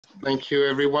Thank you,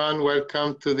 everyone.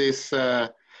 Welcome to this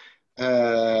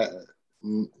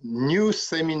new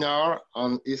seminar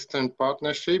on Eastern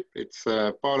Partnership. It's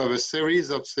part of a series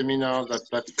of seminars that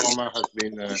PLATFORMA has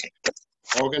been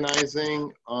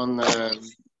organizing on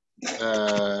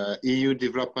EU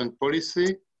development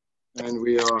policy, and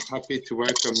we are happy to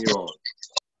welcome you all.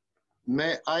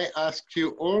 May I ask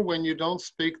you all, when you don't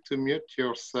speak, to mute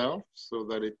yourself so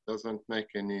that it doesn't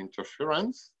make any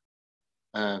interference?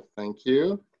 Thank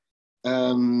you.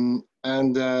 Well,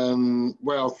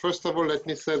 first of all, let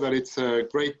me say that it's a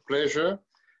great pleasure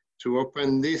to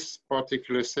open this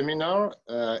particular seminar.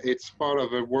 It's part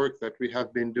of a work that we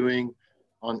have been doing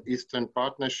on Eastern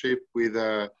Partnership with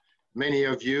many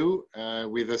of you,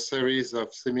 with a series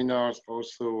of seminars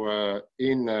also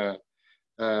in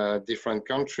different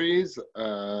countries,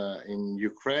 in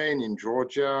Ukraine, in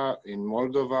Georgia, in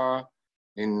Moldova,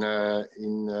 in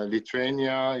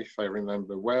Lithuania, if I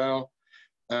remember well.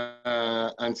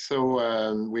 And so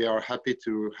we are happy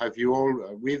to have you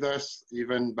all with us,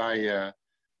 even by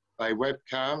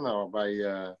webcam or by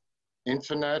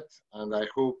internet. And I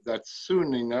hope that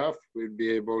soon enough we'll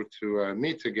be able to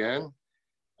meet again.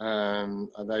 And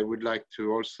I would like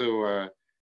to also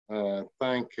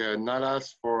thank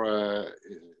NALAS for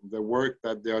the work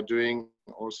that they are doing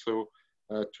also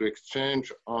to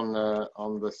exchange on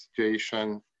the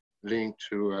situation linked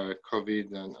to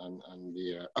COVID and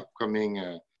the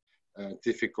upcoming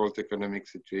difficult economic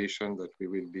situation that we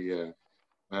will be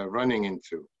running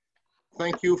into.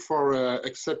 Thank you for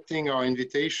accepting our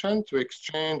invitation to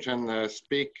exchange and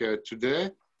speak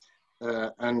today.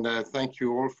 And thank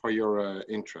you all for your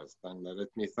interest. And let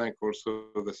me thank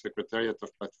also the Secretariat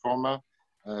of PLATFORMA,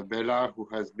 Bella, who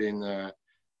has been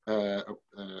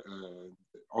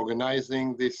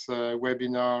organizing this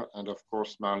webinar, and of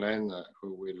course Marlene,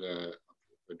 who will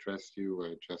address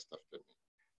you just after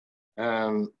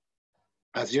me.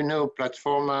 As you know,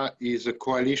 PLATFORMA is a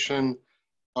coalition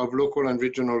of local and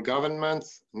regional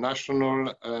governments,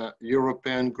 national,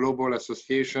 European, global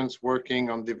associations working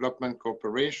on development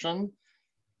cooperation.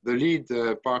 The lead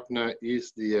partner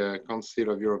is the Council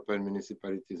of European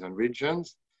Municipalities and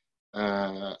Regions,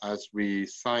 as we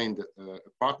signed a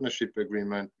partnership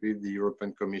agreement with the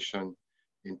European Commission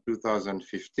in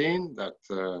 2015. That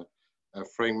a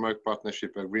framework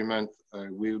partnership agreement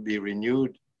will be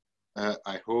renewed,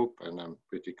 I hope, and I'm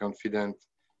pretty confident,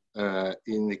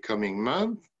 in the coming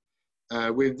month.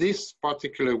 With this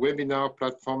particular webinar,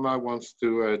 PLATFORMA wants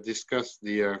to discuss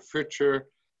the future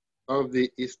of the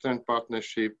Eastern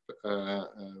Partnership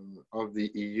of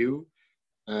the EU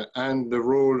and the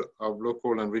role of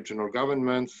local and regional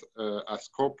governments as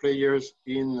core players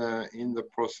in the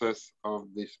process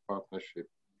of this partnership.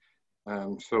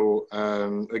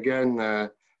 Again,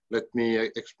 let me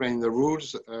explain the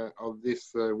rules of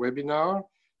this webinar.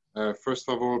 First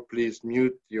of all, please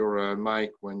mute your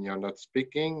mic when you're not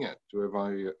speaking to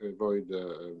avoid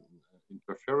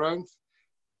interference.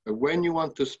 When you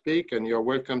want to speak, and you're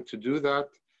welcome to do that,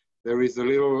 there is a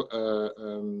little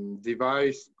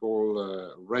device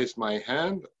called Raise My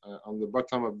Hand on the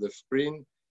bottom of the screen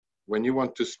when you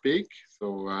want to speak.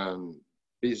 So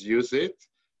please use it.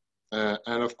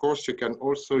 And of course, you can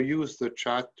also use the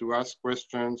chat to ask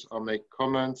questions or make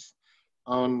comments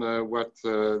on what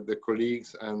the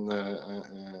colleagues and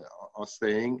are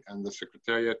saying, and the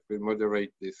Secretariat will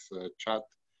moderate this chat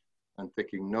and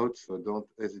taking notes, so don't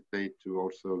hesitate to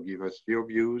also give us your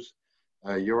views,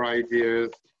 your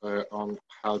ideas on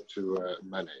how to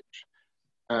manage.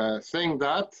 Saying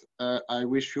that, I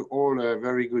wish you all a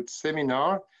very good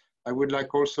seminar. I would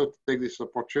like also to take this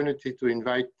opportunity to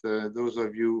invite those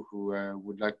of you who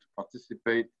would like to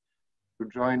participate to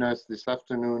join us this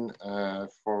afternoon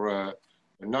for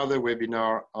another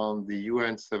webinar on the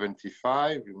UN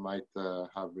 75. You might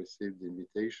have received the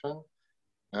invitation.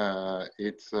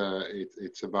 It's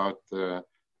about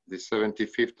the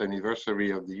 75th anniversary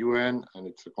of the UN, and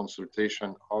it's a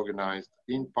consultation organized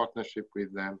in partnership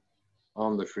with them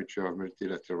on the future of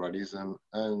multilateralism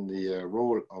and the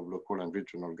role of local and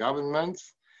regional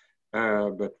governments.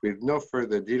 But with no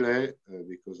further delay,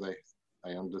 because I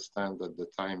understand that the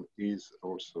time is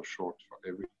also short for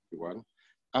everyone,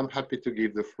 I'm happy to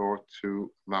give the floor to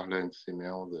Marlene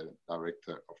Simeon, the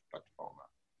director of PLATFORMA.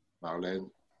 Marlene,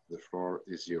 the floor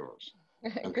is yours.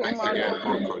 And Good thanks morning. again,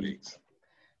 all colleagues.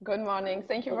 Good morning.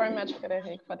 Thank you very much,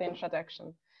 Frédéric, for the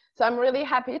introduction. So I'm really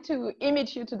happy to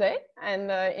meet you today and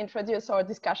introduce our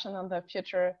discussion on the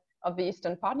future of the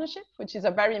Eastern Partnership, which is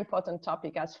a very important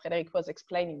topic, as Frédéric was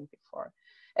explaining before,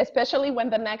 especially when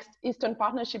the next Eastern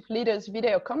Partnership Leaders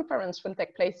video conference will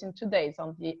take place in 2 days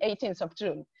on the 18th of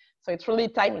June. So it's really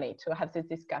timely to have this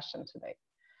discussion today.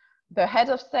 The heads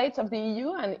of states of the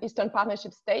EU and Eastern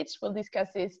Partnership states will discuss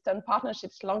the Eastern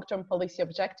Partnership's long-term policy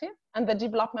objective and the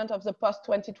development of the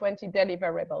post-2020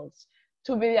 deliverables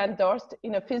to be endorsed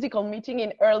in a physical meeting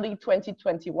in early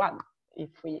 2021, if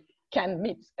we can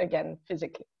meet again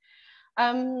physically.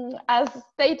 As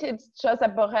stated,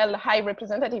 Josep Borrell, High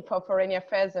Representative for Foreign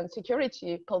Affairs and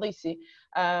Security Policy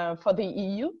for the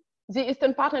EU, the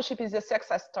Eastern Partnership is a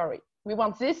success story. We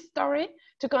want this story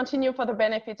to continue for the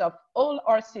benefit of all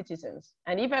our citizens.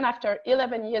 And even after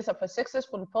 11 years of a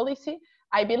successful policy,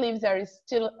 I believe there is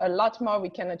still a lot more we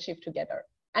can achieve together.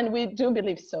 And we do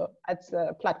believe so at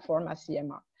the PLATFORMA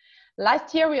CMR.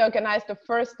 Last year, we organized the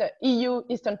first EU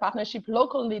Eastern Partnership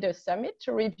Local Leaders Summit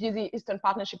to review the Eastern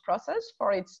Partnership process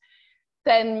for its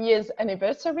 10 years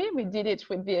anniversary. We did it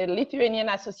with the Lithuanian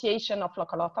Association of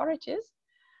Local Authorities.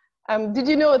 Did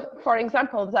you know, for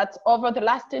example, that over the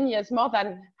last 10 years, more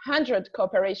than 100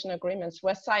 cooperation agreements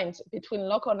were signed between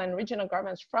local and regional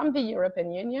governments from the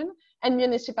European Union and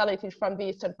municipalities from the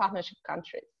Eastern Partnership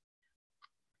countries?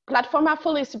 PLATFORMA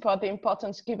fully supports the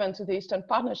importance given to the Eastern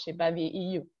Partnership by the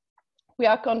EU. We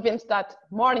are convinced that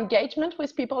more engagement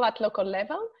with people at local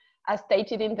level, as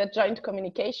stated in the joint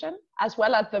communication, as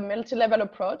well as the multi-level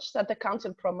approach that the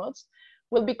Council promotes,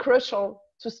 will be crucial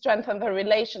to strengthen the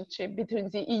relationship between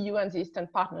the EU and the Eastern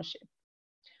Partnership.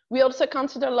 We also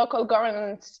consider local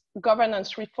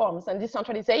governance reforms and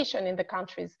decentralization in the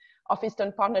countries of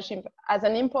Eastern Partnership as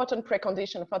an important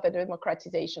precondition for the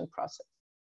democratization process.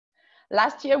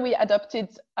 Last year, we adopted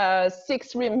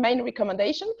 6 main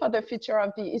recommendations for the future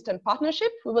of the Eastern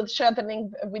Partnership. We will share the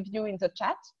link with you in the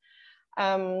chat.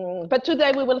 But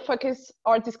today, we will focus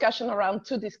our discussion around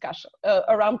two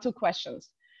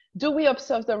questions. Do we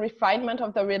observe the refinement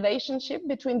of the relationship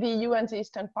between the EU and the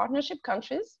Eastern Partnership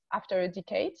countries after a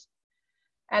decade?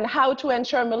 And how to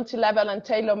ensure multi-level and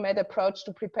tailor-made approach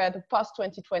to prepare the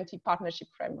post-2020 partnership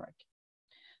framework?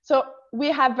 So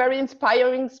we have very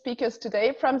inspiring speakers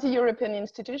today from the European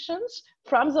institutions,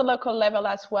 from the local level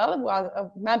as well, who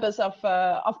are members of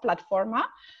PLATFORMA.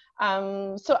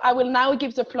 So I will now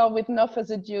give the floor with no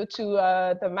further ado to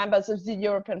the members of the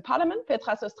European Parliament,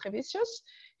 Petras Auštrevičius.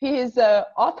 He is the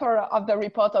author of the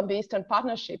report on the Eastern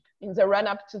Partnership in the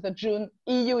run-up to the June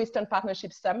EU Eastern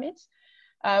Partnership Summit.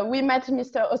 We met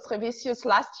Mr. Auštrevičius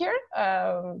last year,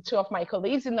 2 of my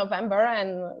colleagues in November,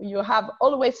 and you have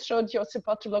always showed your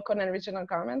support to local and regional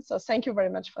governments, so thank you very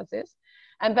much for this.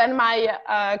 And then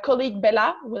my colleague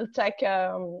Bella will take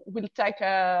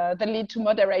the lead to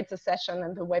moderate the session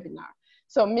and the webinar.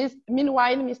 So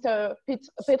meanwhile, Mr.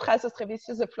 Petras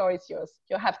Auštrevičius, the floor is yours.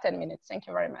 You have 10 minutes. Thank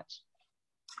you very much.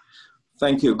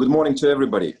 Thank you. Good morning to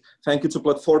everybody. Thank you to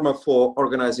PLATFORMA for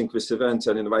organizing this event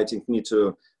and inviting me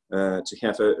to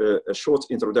have a short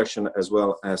introduction as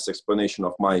well as explanation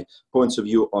of my points of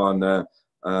view on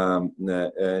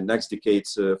next decade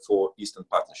for Eastern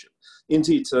Partnership.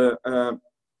 Indeed,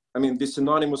 I mean, the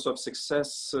synonymous of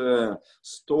success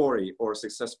story or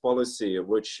success policy,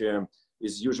 which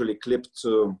is usually clipped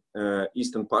to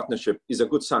Eastern Partnership, is a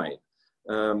good sign.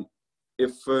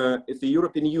 If the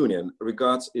European Union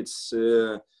regards its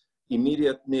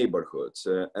immediate neighborhood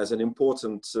as an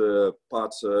important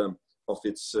part of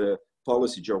its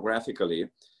policy geographically,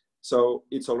 so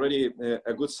it's already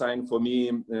a good sign for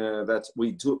me that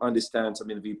we do understand, I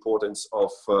mean, the importance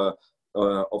of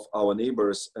our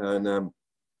neighbors, and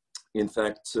in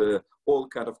fact, all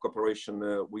kind of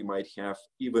cooperation we might have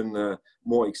even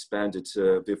more expanded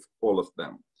with all of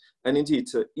them. And indeed,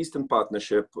 Eastern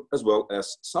Partnership as well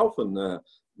as Southern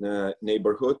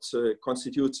neighborhood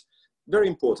constitutes very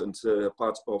important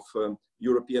part of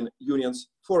European Union's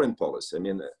foreign policy. I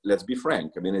mean, let's be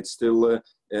frank. I mean, it's still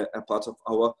a part of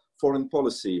our foreign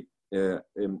policy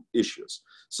issues.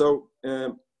 So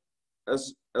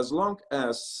as long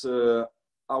as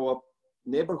our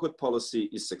neighborhood policy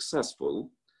is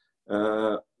successful,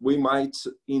 we might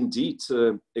indeed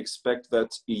expect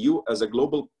that EU as a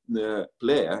global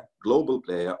player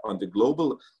on the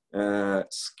global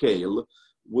scale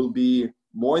will be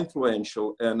more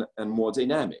influential and more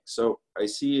dynamic. So I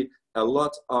see a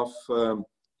lot of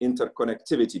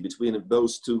interconnectivity between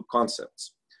those two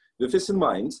concepts. With this in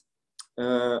mind,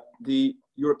 the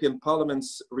European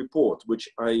Parliament's report, which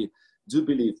I do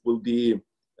believe will be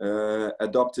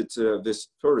adopted this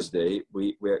Thursday.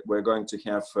 We're going to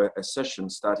have a session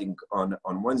starting on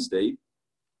Wednesday.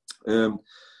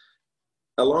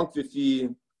 Along with the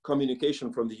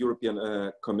communication from the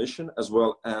European Commission, as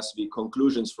well as the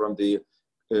conclusions from the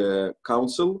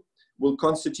Council, will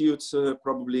constitute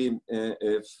probably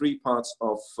 3 parts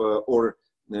of or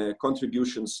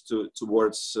contributions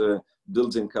towards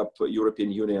building up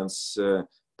European Union's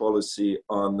policy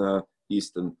on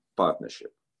Eastern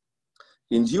Partnership.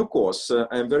 In due course,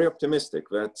 I am very optimistic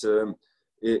that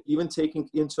even taking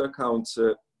into account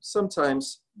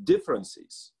sometimes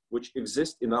differences which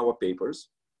exist in our papers,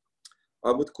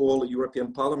 I would call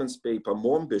European Parliament's paper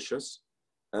more ambitious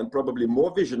and probably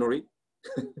more visionary.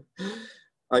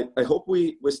 I hope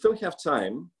we still have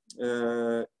time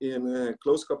in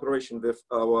close cooperation with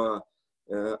our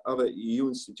other EU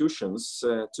institutions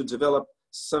to develop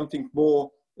something more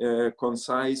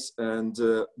concise and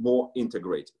more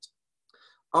integrated.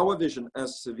 Our vision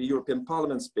as the European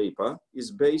Parliament's paper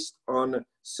is based on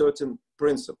certain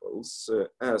principles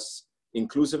as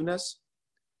inclusiveness,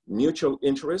 mutual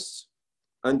interests,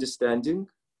 understanding,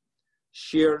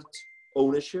 shared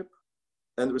ownership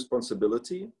and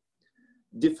responsibility,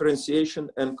 differentiation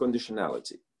and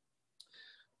conditionality.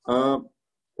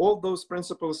 All those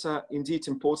principles are indeed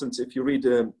important if you read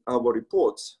our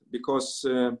report, because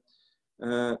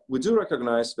we do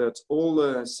recognize that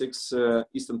all 6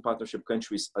 Eastern Partnership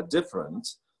countries are different,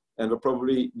 and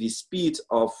probably the speed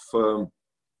of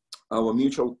our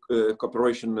mutual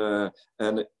cooperation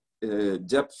and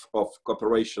depth of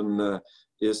cooperation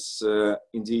is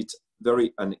indeed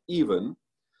very uneven.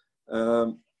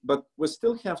 But we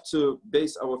still have to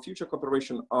base our future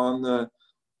cooperation on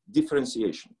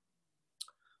differentiation.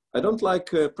 I don't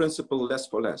like principle less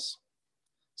for less.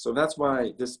 So that's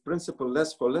why this principle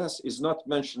less for less is not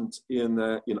mentioned in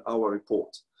our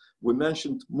report. We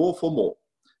mentioned more for more,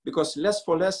 because less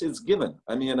for less is given.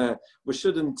 I mean, we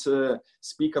shouldn't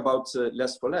speak about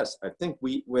less for less. I think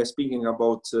we're speaking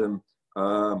about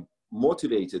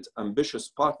motivated, ambitious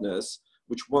partners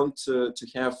which want to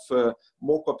have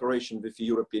more cooperation with the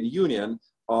European Union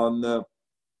on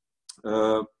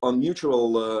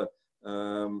mutual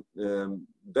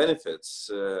benefits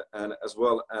and as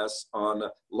well as on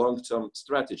long-term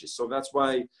strategies. So that's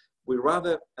why we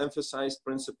rather emphasize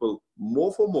principle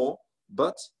more for more,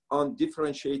 but on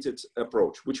differentiated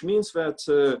approach, which means that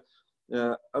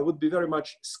I would be very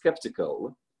much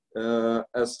skeptical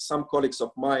as some colleagues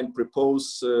of mine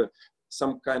propose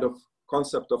some kind of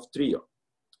concept of trio.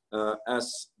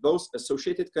 As those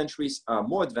associated countries are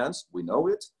more advanced, we know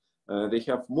it, they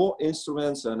have more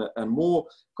instruments and more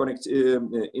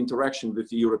interaction with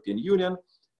the European Union,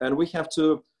 and we have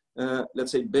to,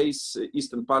 let's say, base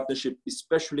Eastern Partnership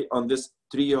especially on this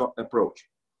trio approach.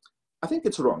 I think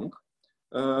it's wrong.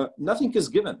 Nothing is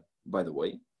given, by the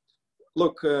way.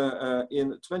 Look,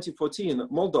 in 2014,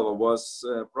 Moldova was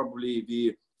probably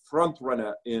the front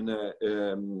runner in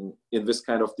this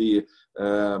kind of the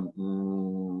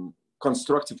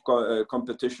constructive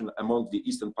competition among the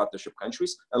Eastern Partnership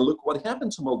countries. And look what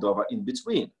happened to Moldova in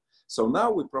between. So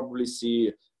now we probably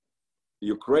see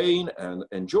Ukraine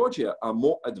and Georgia are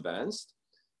more advanced.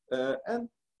 And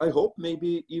I hope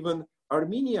maybe even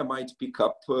Armenia might pick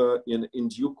up in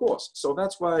due course. So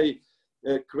that's why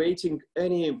creating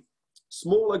any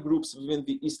smaller groups within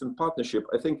the Eastern Partnership,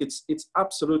 I think it's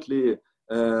absolutely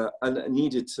a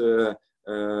needed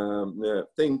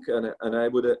thing, and I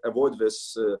would avoid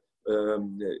this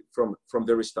from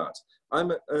very start.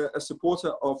 I'm a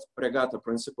supporter of regatta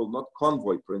principle, not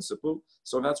convoy principle.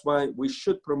 So that's why we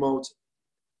should promote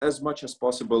as much as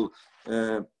possible,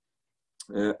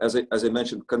 as I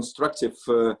mentioned, constructive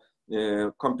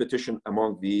competition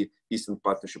among the Eastern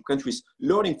Partnership countries,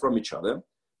 learning from each other,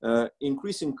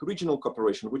 increasing regional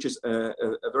cooperation, which is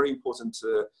a very important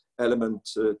element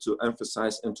to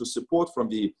emphasize and to support from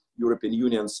the European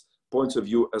Union's point of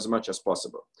view as much as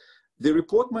possible. The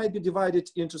report might be divided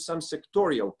into some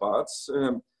sectorial parts.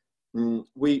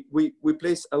 We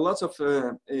place a lot of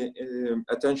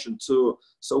attention to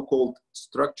so-called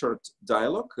structured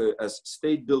dialogue as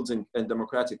state building and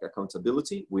democratic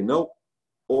accountability. We know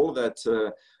all that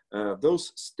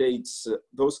those states,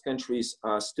 those countries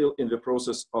are still in the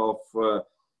process of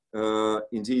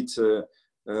indeed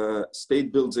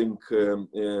state building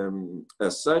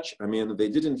as such. I mean, they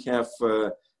didn't have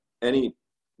any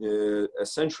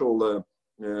essential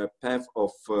path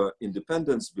of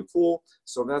independence before.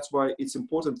 So that's why it's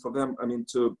important for them, I mean,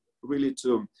 to really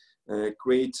to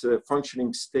create a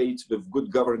functioning state with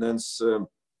good governance,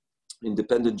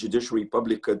 independent judiciary,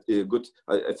 good,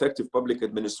 effective public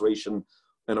administration,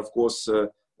 and of course,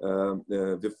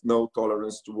 with no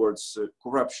tolerance towards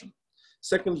corruption.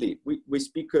 Secondly, we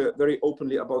speak very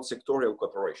openly about sectorial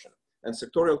cooperation. And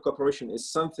sectorial cooperation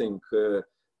is something,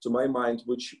 to my mind,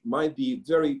 which might be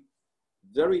very,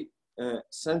 very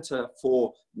center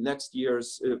for next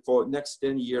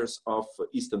 10 years of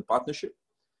Eastern Partnership.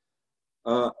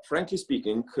 Frankly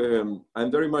speaking,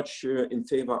 I'm very much in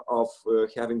favor of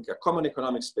having a common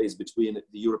economic space between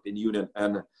the European Union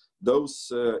and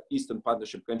those Eastern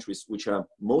Partnership countries which are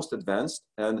most advanced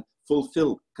and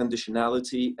fulfill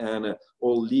conditionality and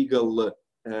all legal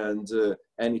and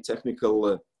any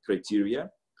technical criteria.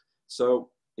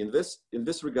 So in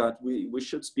this regard, we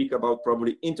should speak about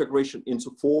probably integration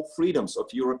into 4 freedoms of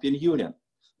European Union,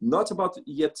 not about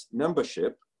yet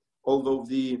membership, although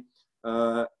the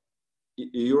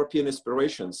European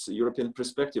aspirations, European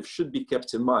perspective should be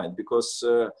kept in mind, because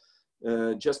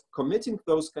just committing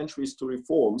those countries to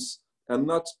reforms and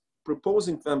not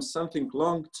proposing them something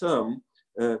long-term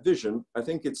vision, I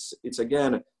think it's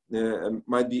again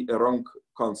might be a wrong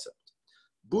concept.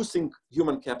 Boosting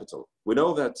human capital. We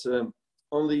know that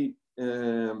only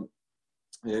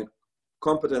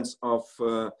competence of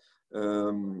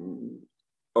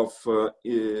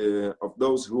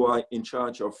those who are in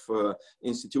charge of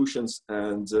institutions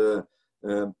and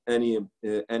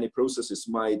any processes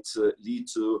might lead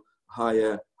to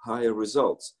higher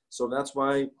results. So that's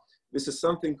why this is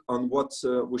something on what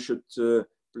we should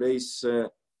place a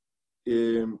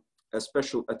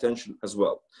special attention as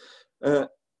well.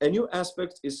 A new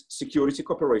aspect is security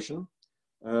cooperation.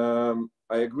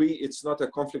 I agree it's not a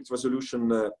conflict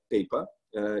resolution paper.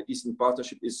 Eastern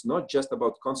Partnership is not just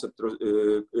about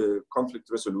conflict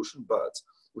resolution, but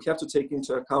we have to take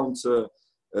into account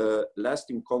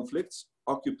lasting conflicts,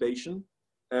 occupation,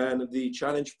 and the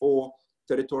challenge for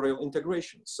territorial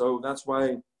integration. So that's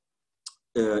why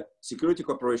security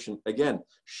cooperation, again,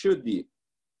 should be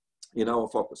in our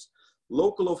focus.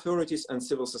 Local authorities and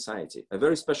civil society, a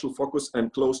very special focus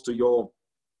and close to your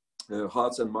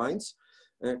hearts and minds,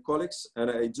 colleagues.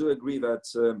 And I do agree that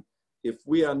if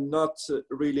we are not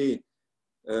really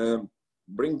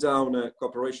bring down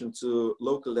cooperation to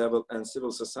local level and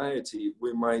civil society,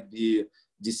 we might be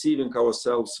deceiving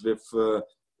ourselves with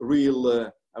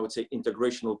real, I would say,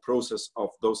 integrational process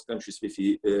of those countries with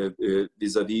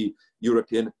vis-a-vis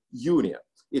European Union.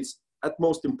 It's at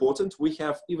most important. We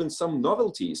have even some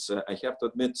novelties, I have to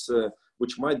admit,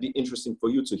 which might be interesting for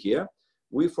you to hear.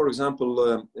 We, for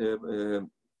example,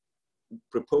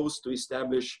 propose to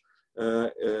establish a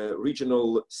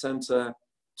regional center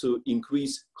to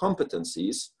increase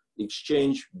competencies,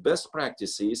 exchange best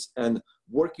practices and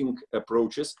working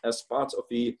approaches as part of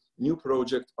the new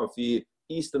project of the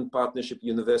Eastern Partnership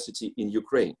University in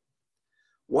Ukraine.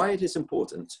 Why it is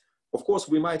important? Of course,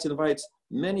 we might invite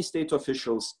many state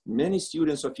officials, many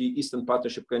students of the Eastern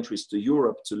Partnership countries to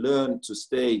Europe to learn, to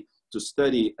stay, to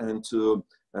study, and to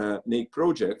make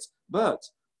projects. But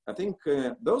I think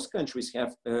those countries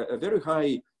have a very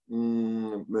high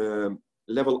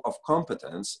level of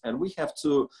competence, and we have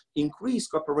to increase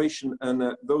cooperation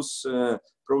and those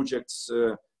projects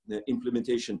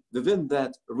implementation within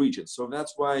that region. So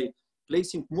that's why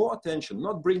placing more attention,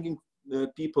 not bringing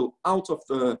people out of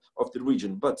the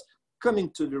region, but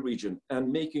coming to the region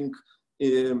and making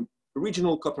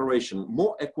regional cooperation,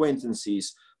 more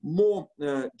acquaintances, more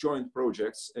joint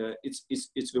projects,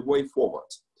 it's the way forward.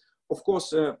 Of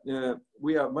course,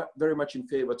 we are very much in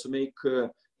favor to make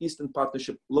Eastern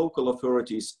Partnership local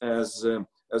authorities as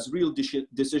real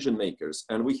decision makers.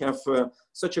 And we have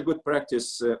such a good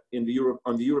practice on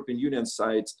the European Union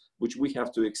side, which we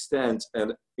have to extend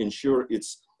and ensure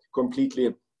it's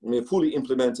completely fully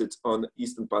implemented on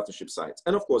Eastern Partnership sites.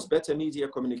 And of course, better media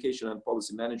communication and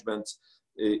policy management,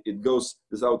 it goes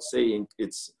without saying,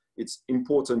 it's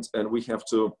important, and we have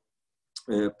to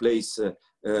place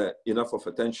enough of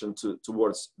attention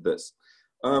towards this.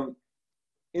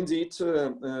 Indeed,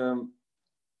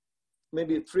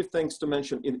 maybe 3 things to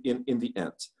mention in the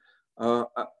end.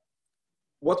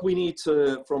 What we need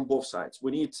from both sides,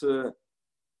 we need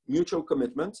mutual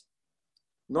commitment,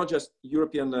 not just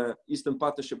European Eastern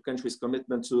Partnership countries'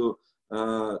 commitment to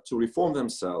reform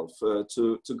themselves,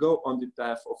 to go on the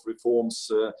path of reforms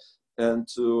and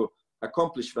to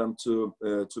accomplish them to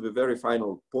the very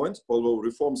final point, although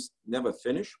reforms never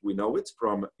finish, we know it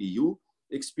from EU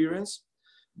experience.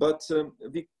 But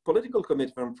the political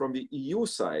commitment from the EU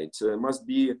side must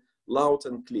be loud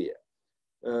and clear.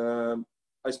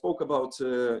 I spoke about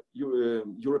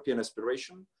European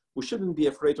aspiration. We shouldn't be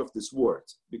afraid of this word,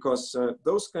 because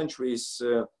those countries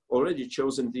already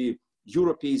chosen the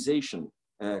Europeization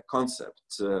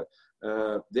concept.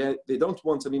 They don't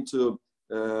want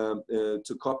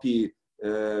to copy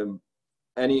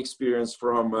any experience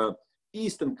from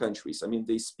Eastern countries. I mean,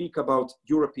 they speak about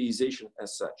Europeization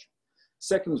as such.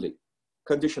 Secondly,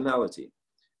 conditionality.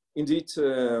 Indeed,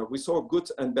 we saw good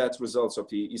and bad results of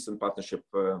the Eastern Partnership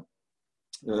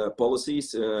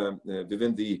policies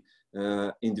within the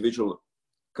individual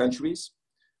countries.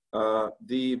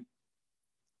 the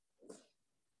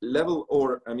level,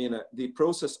 or I mean, the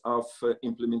process of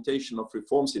implementation of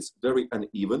reforms is very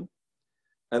uneven,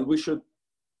 and we should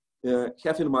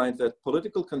have in mind that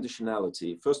political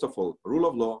conditionality, first of all, rule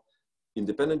of law,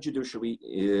 independent judiciary,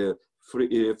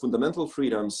 fundamental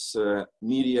freedoms,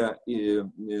 media,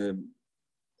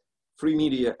 free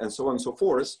media, and so on and so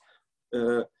forth,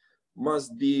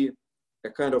 must be a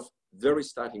kind of very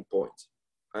starting point.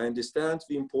 I understand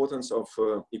the importance of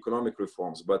economic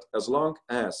reforms, but as long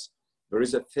as there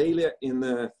is a failure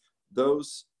in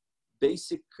those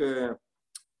basic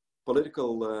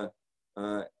political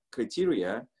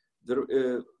criteria,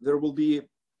 there will be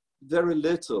very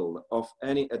little of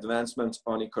any advancement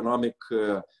on economic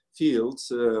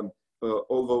fields,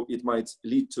 although it might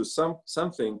lead to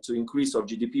something to increase of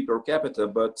GDP per capita,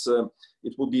 but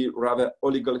it will be rather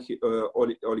oligarchic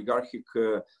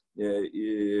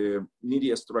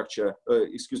media structure,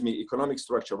 economic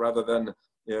structure, rather than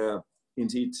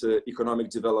indeed economic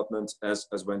development as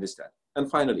we understand. And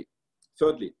finally,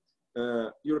 thirdly,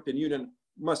 European Union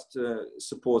must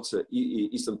support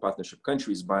Eastern Partnership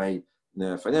countries by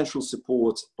financial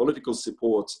support, political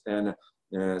support, and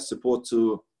support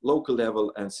to local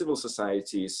level and civil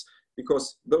societies,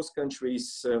 because those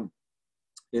countries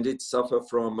indeed suffer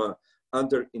from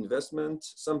underinvestment,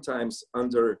 sometimes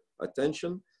under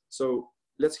attention. So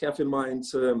let's have in mind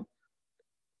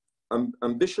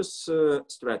ambitious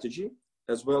strategy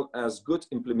as well as good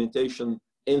implementation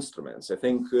instruments. I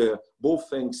think both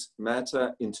things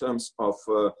matter in terms of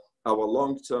our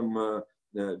long-term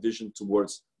vision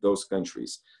towards those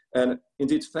countries. And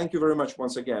indeed, thank you very much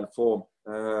once again for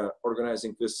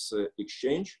organizing this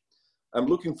exchange. I'm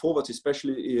looking forward,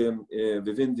 especially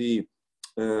within the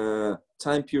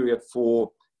time period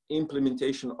for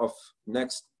implementation of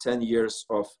next 10 years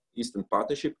of Eastern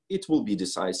Partnership. It will be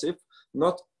decisive,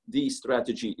 not the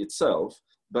strategy itself,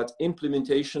 but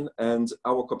implementation and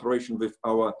our cooperation with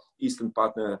our Eastern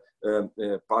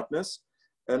partners.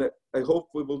 And I hope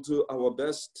we will do our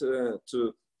best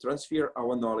to transfer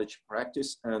our knowledge,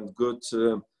 practice, and good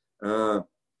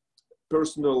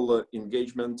personal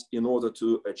engagement in order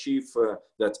to achieve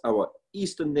that our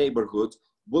Eastern neighborhood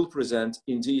will present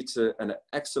indeed an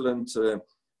excellent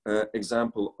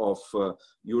example of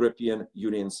European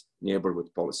Union's neighborhood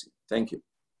policy. Thank you.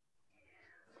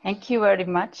 Thank you very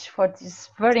much for this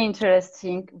very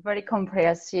interesting, very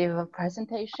comprehensive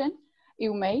presentation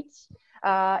you made.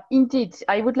 Indeed,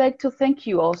 I would like to thank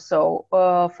you also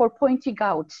for pointing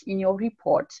out in your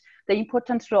report the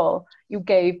important role you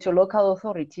gave to local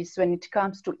authorities when it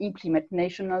comes to implement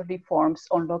national reforms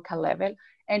on local level,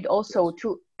 and also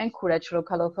to encourage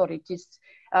local authorities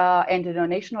and the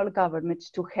national government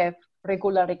to have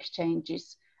regular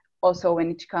exchanges, also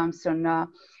when it comes on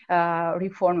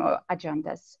reform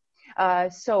agendas.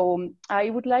 So I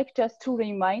would like just to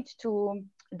remind to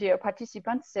dear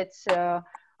participants that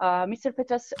Mr.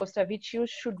 Petras Auštrevičius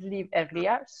should leave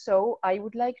earlier. So I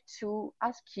would like to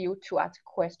ask you to ask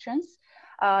questions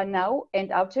now,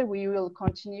 and after we will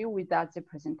continue with the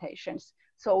presentations.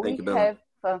 So we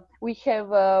have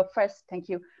first, thank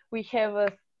you. We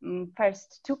have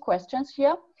first two questions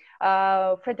here.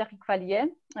 Frédéric Vallier,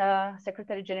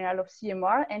 Secretary General of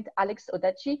CMR, and Alex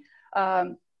Odachi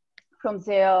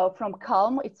from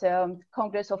CALM, it's a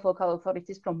Congress of Local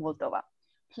Authorities from Moldova.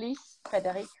 Please,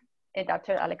 Frédéric, and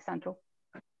after Alexandru.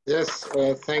 Yes,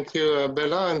 thank you,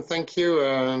 Bella, and thank you,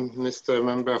 Mr.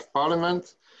 Member of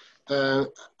Parliament.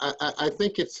 I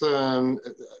think it's,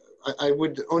 I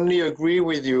would only agree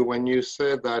with you when you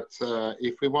said that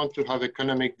if we want to have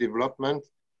economic development,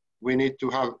 we need to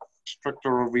have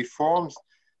structural reforms.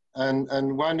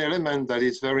 And one element that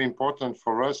is very important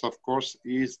for us, of course,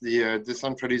 is the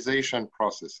decentralization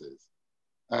processes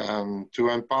to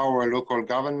empower local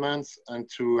governments and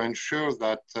to ensure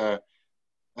that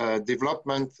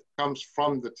development comes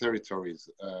from the territories,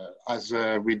 as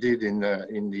we did in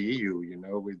the EU, you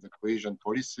know, with the cohesion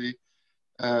policy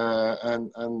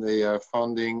and the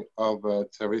funding of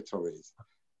territories.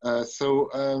 So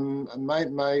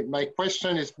my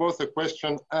question is both a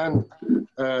question and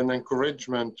an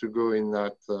encouragement to go in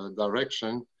that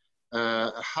direction.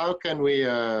 How can we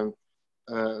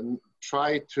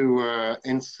try to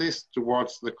insist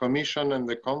towards the Commission and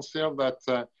the Council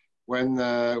that when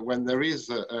there is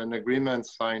an agreement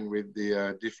signed with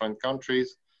the different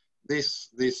countries, this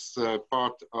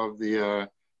part of the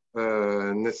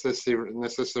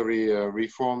necessary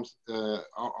reforms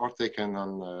are taken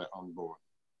on board?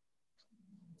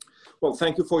 Well,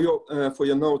 thank you for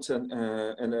your notes and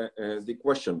the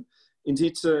question.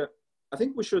 Indeed, I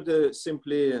think we should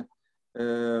simply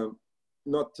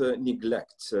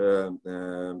neglect in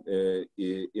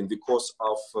the course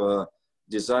of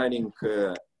designing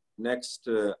next,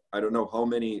 I don't know how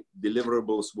many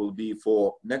deliverables will be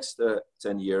for next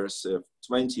 10 years,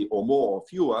 20 or more or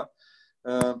fewer,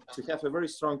 to have a very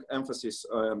strong emphasis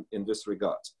in this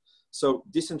regard. So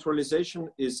decentralization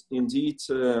is indeed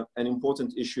an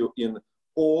important issue in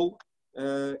all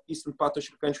Eastern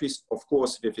Partnership countries, of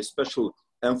course, with a special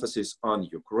emphasis on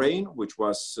Ukraine, which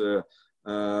was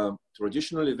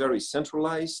traditionally very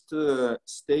centralized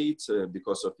state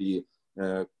because of the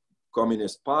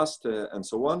communist past and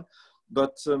so on.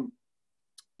 But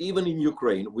even in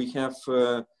Ukraine, we have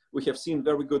seen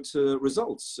very good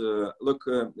results. Look,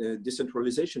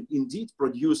 decentralization indeed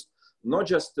produced not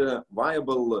just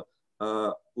viable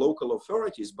local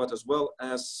authorities, but as well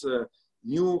as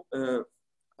new,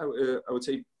 I would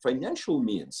say, financial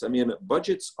means. I mean,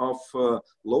 budgets of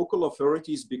local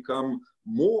authorities become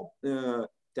more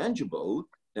tangible,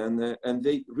 and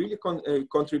they really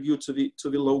contribute to the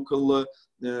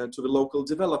local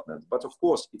development. But of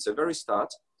course, it's a very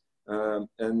start,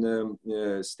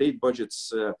 and state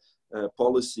budgets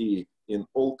policy in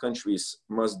all countries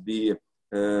must be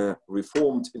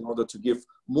reformed in order to give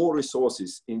more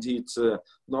resources, indeed,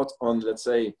 not on, let's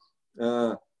say,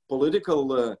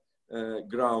 political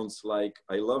grounds like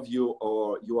I love you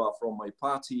or you are from my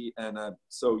party, and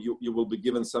so you will be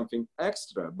given something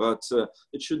extra, but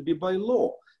it should be by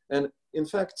law. And in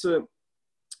fact,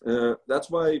 that's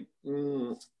why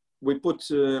we put,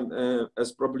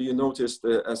 as probably you noticed,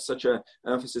 as such an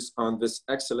emphasis on this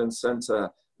excellence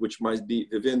center, which might be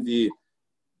within the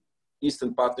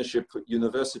Eastern Partnership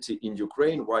University in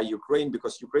Ukraine. Why Ukraine?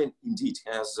 Because Ukraine indeed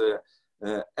has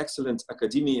excellent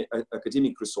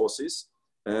academic resources.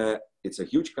 It's a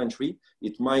huge country.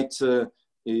 It might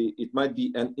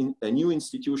be a new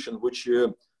institution which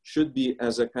should be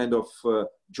as a kind of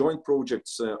joint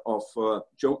projects of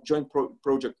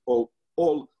project of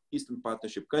all Eastern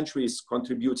Partnership countries,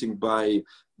 contributing by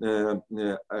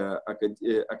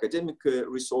academic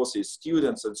resources,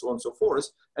 students, and so on and so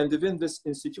forth. And within this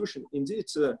institution, indeed,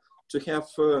 to have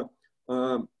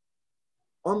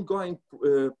ongoing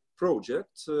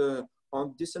project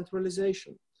on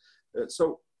decentralization.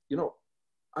 So, you know,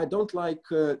 I don't like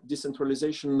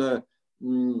decentralization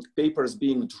papers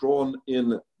being drawn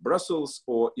in Brussels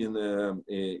or in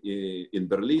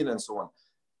Berlin and so on.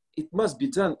 It must be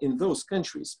done in those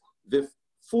countries with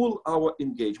full our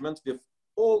engagement, with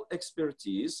all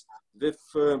expertise, with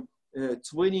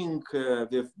twinning,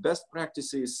 with best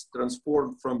practices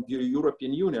transformed from the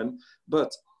European Union.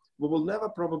 But we will never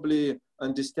probably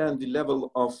understand the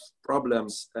level of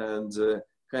problems and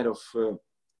kind of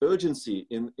urgency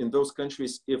in those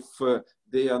countries if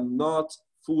they are not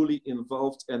fully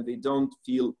involved and they don't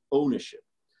feel ownership.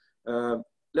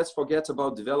 Let's forget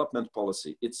about development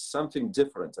policy. It's something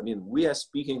different. I mean, we are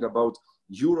speaking about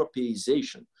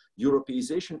Europeization.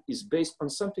 Europeization is based on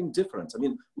something different. I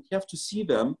mean, we have to see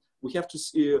them. We have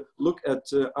to look at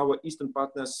our Eastern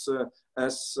partners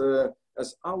as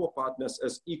our partners,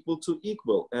 as equal to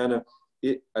equal. And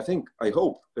I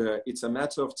hope it's a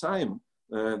matter of time.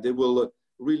 They will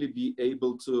really be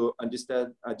able to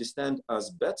understand us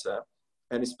better,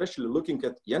 and especially looking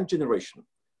at young generation.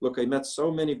 Look, I met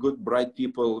so many good, bright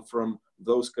people from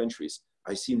those countries.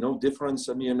 I see no difference,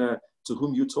 I mean, to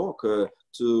whom you talk,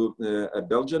 to a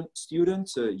Belgian student,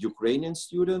 a Ukrainian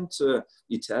student,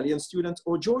 Italian student,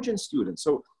 or Georgian student.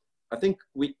 So I think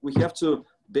we have to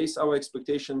base our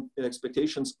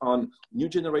expectations on new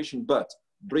generation, but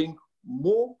bring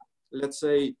more, let's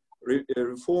say,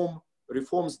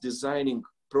 reforms designing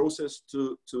process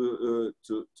to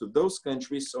those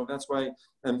countries. So that's why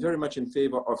I'm very much in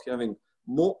favor of having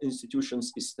more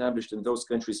institutions established in those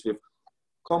countries with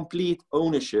complete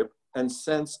ownership and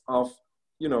sense of,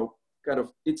 you know, kind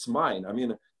of, it's mine. I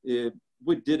mean,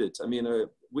 we did it. I mean,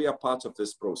 we are part of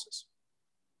this process.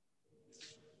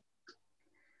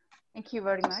 Thank you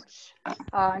very much.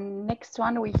 Next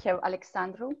one, we have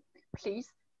Alexandru, please.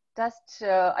 Just,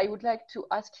 I would like to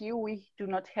ask you, we do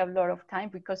not have a lot of time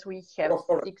because we have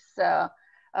six,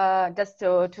 just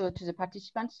to the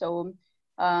participants. So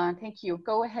thank you.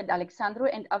 Go ahead, Alexandru.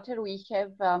 And after we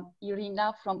have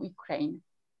Irina from Ukraine.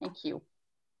 Thank you.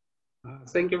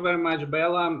 Thank you very much,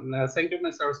 Bella. Thank you,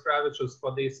 Mr. Auštrevičius,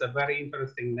 for this very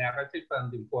interesting narrative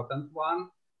and important one.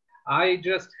 I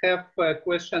just have a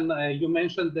question. You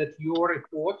mentioned that your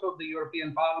report of the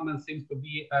European Parliament seems to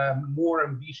be more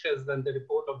ambitious than the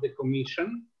report of the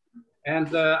Commission.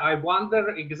 And I wonder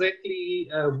exactly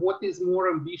what is more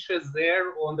ambitious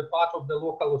there on the part of the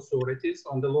local authorities,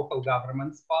 on the local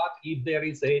government's part, if there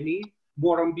is any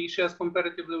more ambitious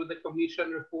comparatively with the Commission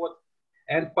report.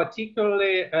 and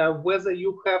particularly whether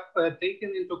you have taken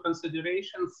into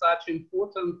consideration such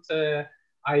important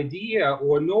idea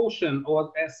or notion or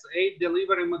as aid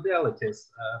delivery modalities,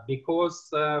 because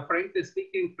frankly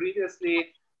speaking, previously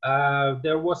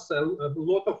there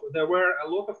were a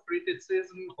lot of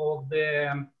criticism of the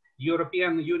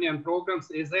European Union programs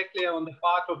exactly on the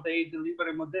part of the aid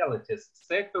delivery modalities.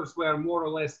 Sectors were more or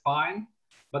less fine,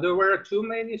 but there were too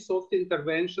many soft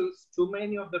interventions, too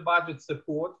many of the budget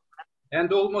support,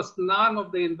 and almost none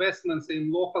of the investments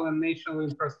in local and national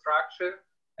infrastructure,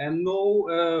 and no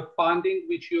funding,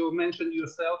 which you mentioned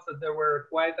yourself that there were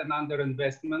quite an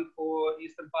underinvestment for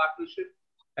Eastern Partnership.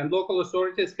 And local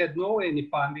authorities had no any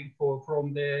funding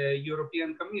from the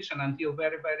European Commission until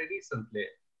very, very recently.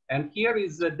 And here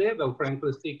is the devil,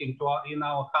 frankly speaking, in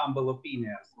our humble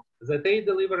opinion, that aid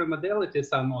delivery modalities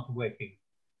are not working.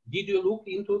 Did you look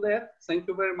into that? Thank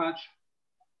you very much.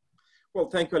 Well,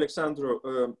 thank you, Alexandru.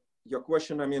 Your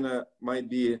question, I mean, might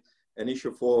be an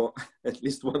issue for at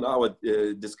least 1 hour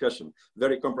discussion.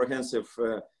 Very comprehensive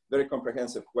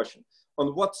question. On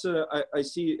what I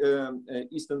see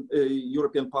Eastern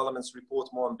European Parliament's report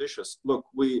more ambitious. Look,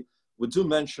 we do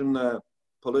mention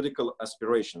political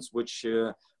aspirations, which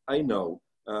I know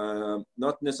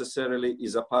not necessarily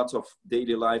is a part of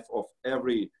daily life of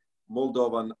every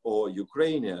Moldovan or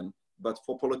Ukrainian, but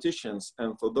for politicians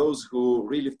and for those who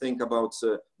really think about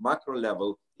macro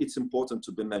level, it's important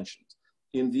to be mentioned.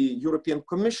 In the European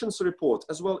Commission's report,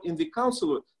 as well in the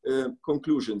Council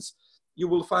conclusions, you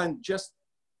will find just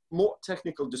more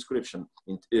technical description.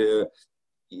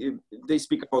 They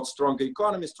speak about stronger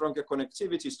economy, stronger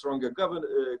connectivity, stronger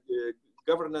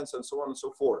governance, and so on and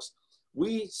so forth.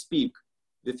 We speak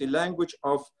with the language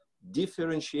of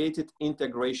differentiated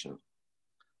integration.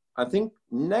 I think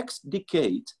next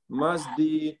decade must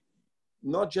be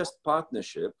not just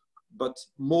partnership, but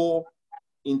more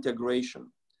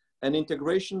integration. And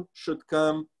integration should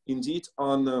come indeed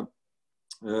on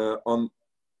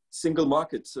single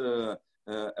market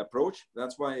approach.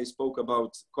 That's why I spoke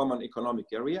about common economic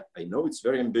area. I know it's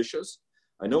very ambitious.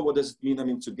 I know what does it mean, I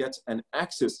mean, to get an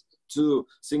access to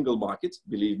single market,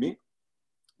 believe me.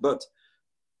 But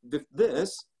with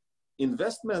this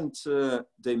investment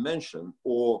dimension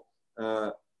or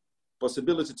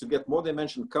possibility to get more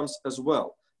dimension comes as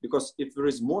well. Because if there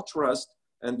is more trust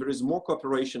and there is more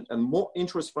cooperation and more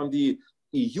interest from the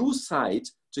EU side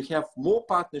to have more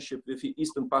partnership with the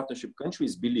Eastern Partnership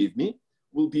countries, believe me,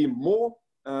 will be more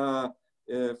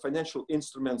financial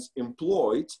instruments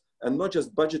employed, and not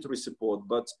just budgetary support,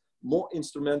 but more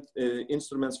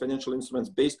financial instruments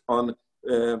based on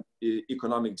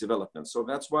economic development. So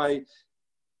that's why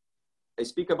I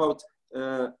speak about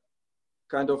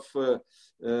kind of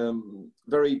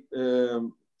very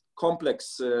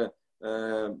complex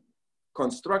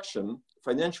construction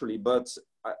financially, but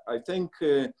I think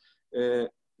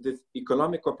the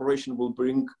economic cooperation will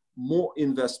bring more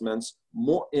investments,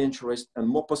 more interest, and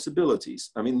more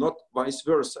possibilities. I mean, not vice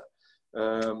versa.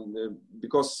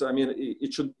 Because I mean,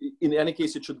 it should, in any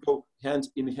case, it should go hand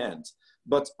in hand.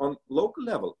 But on local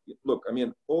level, look, I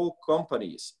mean, all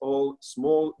companies, all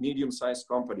small, medium-sized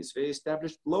companies, they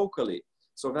established locally.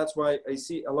 So that's why I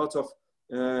see a lot of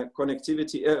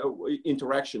connectivity,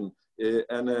 interaction,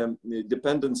 and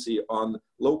dependency on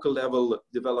local level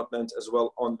development as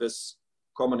well on this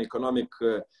common economic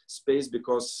space,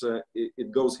 because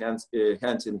it goes hand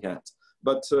in hand.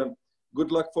 But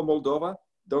good luck for Moldova.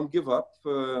 Don't give up.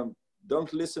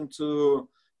 Don't listen to,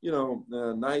 you know,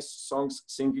 nice songs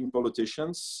singing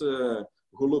politicians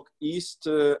who look east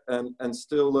and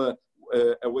still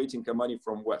awaiting money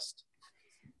from west.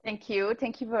 Thank you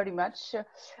very much.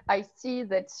 I see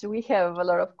that we have a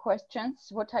lot of questions.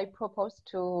 What I propose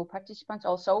to participants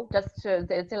also, just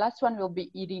the last one will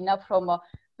be Irina from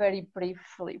very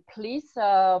briefly, please,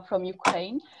 from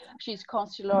Ukraine. She's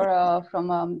consular from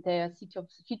the city of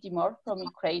Chitimor, from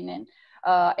Ukraine.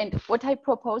 And what I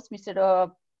propose, Mr.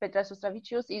 Petras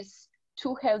Auštrevičius, is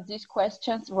to have these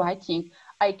questions writing.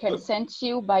 I can send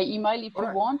you by email if you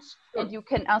want, and you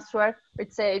can answer.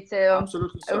 It's a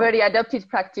very adopted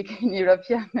practice in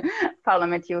European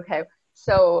Parliament you have.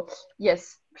 So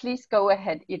yes, please go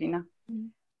ahead, Irina.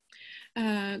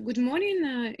 Good morning.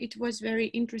 It was very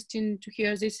interesting to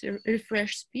hear these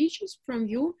refreshed speeches from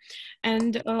you.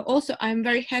 And also, I'm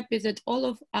very happy that all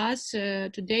of us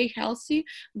today healthy,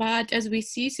 but as we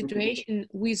see, situation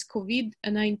with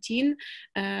COVID-19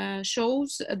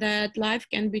 shows that life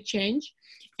can be changed.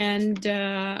 And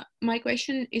my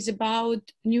question is about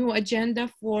new agenda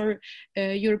for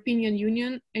European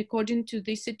Union according to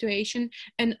this situation.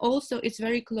 And also it's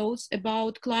very close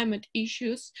about climate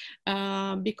issues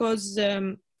because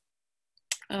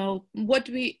what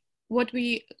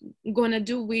we gonna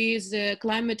do with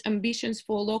climate ambitions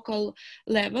for local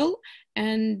level,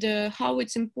 and how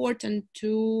it's important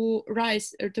to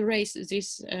raise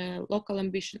these local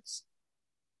ambitions,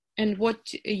 and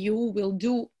what you will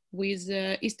do with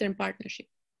Eastern Partnership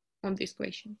on this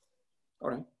question. All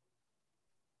right.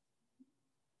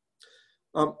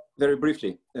 Very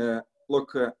briefly,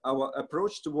 look, our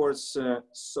approach towards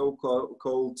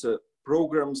so-called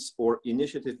programs or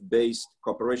initiative-based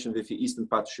cooperation with the Eastern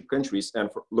Partnership countries,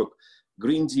 and look,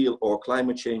 Green Deal or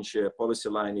climate change policy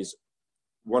line is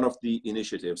one of the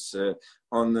initiatives.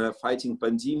 On fighting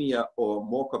pandemia or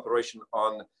more cooperation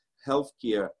on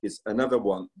healthcare is another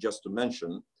one, just to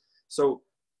mention. So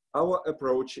our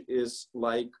approach is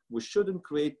like, we shouldn't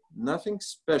create nothing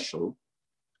special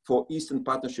for Eastern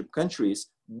Partnership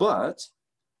countries, but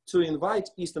to invite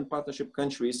Eastern Partnership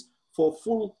countries for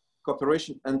full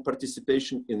cooperation and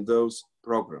participation in those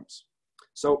programs.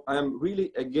 So I'm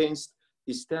really against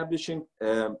establishing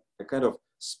a kind of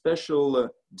special,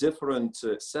 different,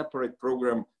 separate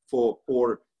program for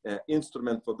or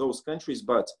instrument for those countries,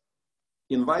 but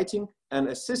inviting and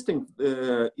assisting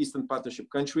Eastern Partnership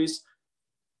countries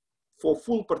for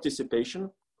full participation,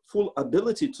 full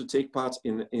ability to take part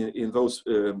in those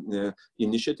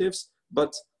initiatives,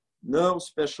 but no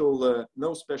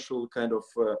special kind of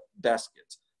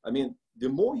basket. I mean, the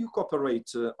more you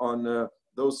cooperate on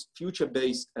those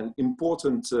future-based and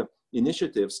important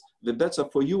initiatives, the better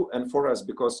for you and for us,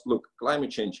 because look,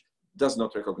 climate change does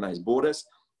not recognize borders.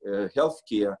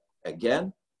 Healthcare,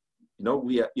 again, you know,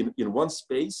 we are in one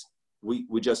space. We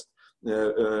just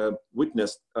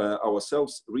witnessed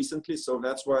ourselves recently, so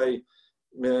that's why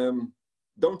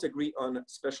don't agree on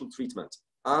special treatment.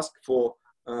 Ask for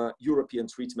European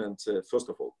treatment first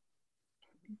of all.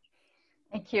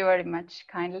 Thank you very much,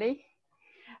 kindly.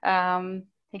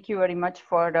 Thank you very much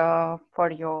for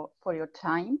your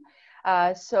time.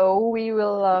 So we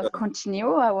will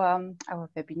continue our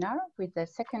webinar with the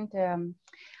second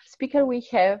speaker. We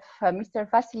have Mr.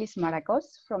 Vassilis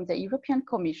Maragos from the European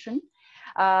Commission.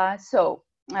 Mr.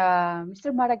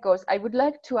 Maragos, I would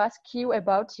like to ask you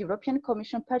about European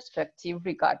Commission perspective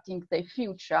regarding the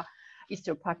future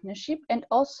Eastern Partnership, and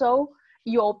also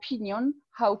your opinion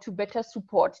how to better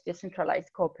support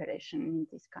decentralized cooperation in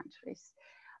these countries.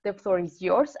 The floor is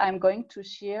yours. I'm going to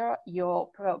share your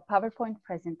PowerPoint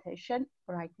presentation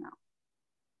right now.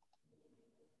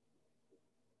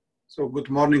 So good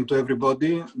morning to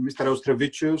everybody. Mr.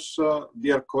 Auštrevičius,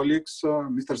 dear colleagues,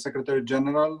 Mr. Secretary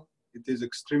General, it is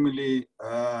extremely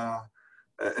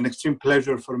an extreme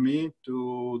pleasure for me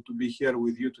to be here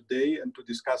with you today and to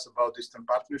discuss about Eastern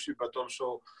Partnership, but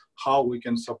also how we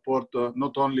can support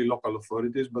not only local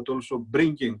authorities, but also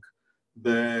bringing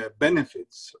the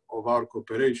benefits of our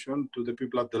cooperation to the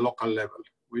people at the local level,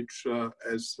 which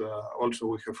as also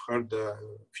we have heard a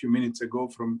few minutes ago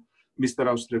from Mr.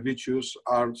 Auštrevičius,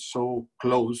 are so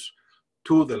close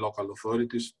to the local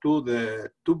authorities,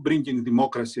 to bringing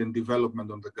democracy and development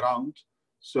on the ground.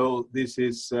 So this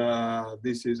is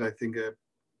I think a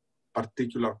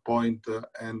particular point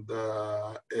and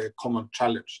a common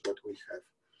challenge that we have.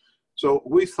 So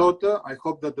we thought, I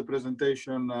hope that the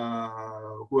presentation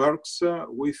works.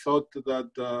 We thought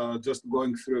that just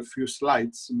going through a few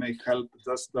slides may help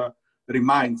just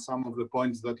remind some of the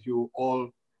points that you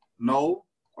all know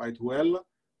quite well,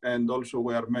 and also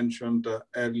were mentioned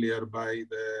earlier by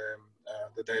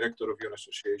the director of your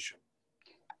association.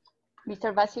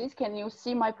 Mr. Vassilis, can you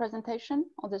see my presentation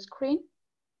on the screen?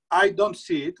 I don't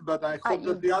see it, but I hope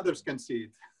that the others can see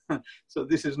it. So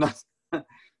this is not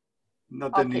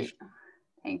an issue.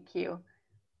 Thank you.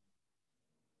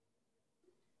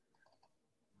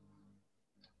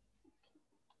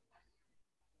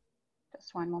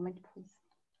 Just one moment, please.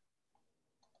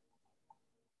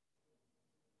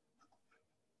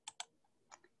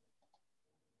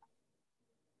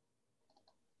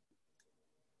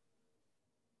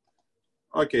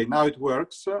 Okay, now it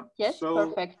works. Yes, so,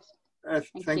 perfect.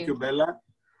 Thank you, Bella.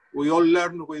 We all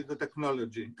learn with the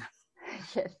technology.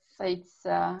 Yes, it's.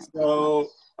 So,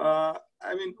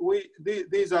 I mean,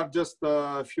 these are just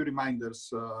a few reminders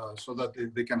so that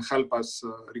they can help us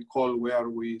recall where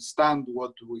we stand,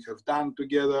 what we have done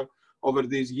together over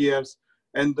these years.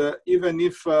 And even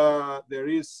if there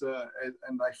is,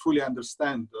 and I fully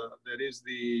understand, there is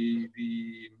the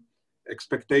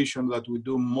expectation that we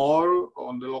do more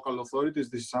on the local authorities,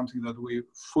 this is something that we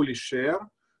fully share,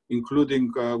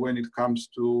 including when it comes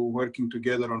to working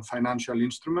together on financial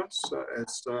instruments,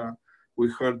 as we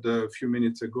heard a few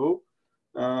minutes ago.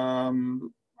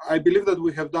 I believe that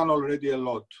we have done already a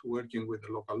lot working with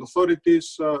the local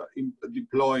authorities, in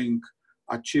deploying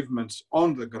achievements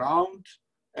on the ground,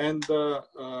 and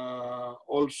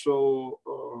also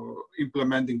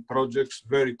implementing projects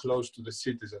very close to the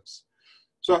citizens.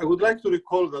 So I would like to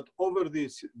recall that over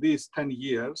these 10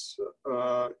 years,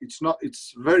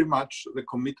 it's very much the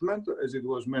commitment, as it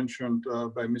was mentioned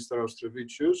by Mr.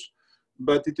 Auštrevičius,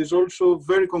 but it is also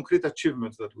very concrete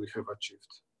achievements that we have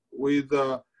achieved. With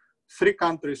 3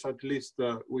 countries at least,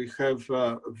 we have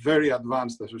very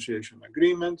advanced association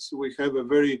agreements. We have a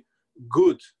very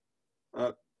good,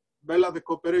 Bella,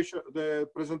 the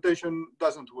presentation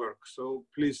doesn't work, so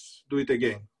please do it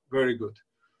again. Very good.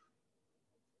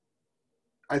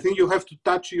 I think you have to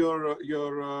touch your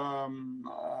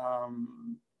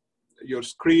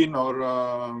screen or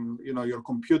your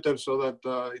computer so that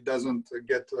it doesn't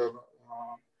get.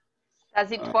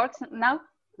 Does it work now?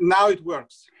 Now it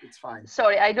works. It's fine.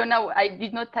 Sorry, I don't know. I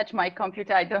did not touch my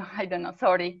computer. I don't know.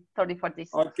 Sorry for this.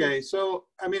 Okay, so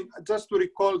I mean, just to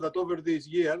recall that over these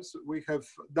years we have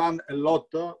done a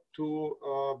lot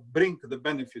to bring the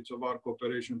benefits of our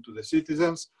cooperation to the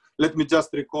citizens. Let me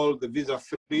just recall the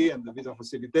visa-free and the visa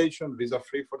facilitation.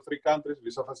 Visa-free for 3 countries.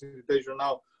 Visa facilitation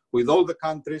now with all the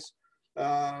countries.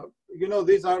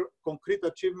 These are concrete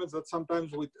achievements that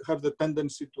sometimes we have the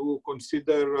tendency to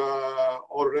consider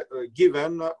or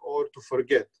given or to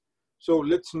forget. So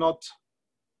let's not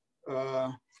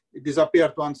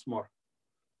disappear once more.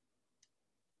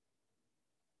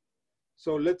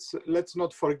 So let's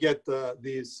not forget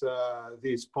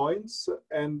these points.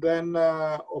 And then,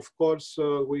 of course,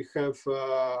 we have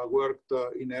worked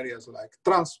in areas like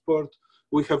transport.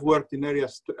 We have worked in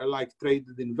areas like trade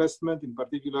and investment, in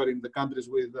particular in the countries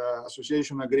with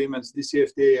association agreements,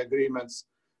 DCFTA agreements.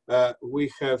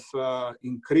 We have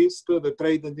increased the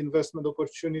trade and investment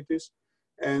opportunities,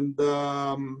 and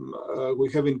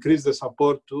we have increased the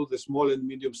support to the small and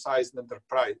medium-sized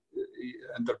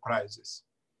enterprises.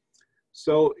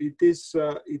 So it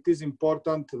is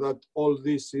important that all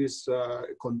this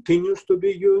continues to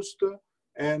be used,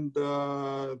 and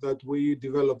that we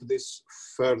develop this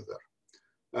further.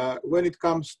 When it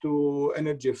comes to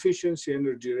energy efficiency,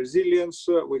 energy resilience,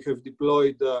 we have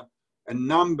deployed a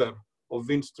number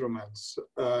of instruments,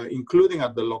 including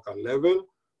at the local level.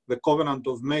 The Covenant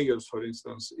of Mayors, for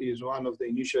instance, is one of the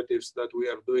initiatives that we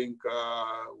are doing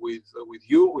with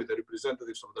the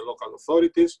representatives of the local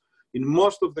authorities. In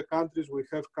most of the countries, we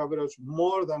have coverage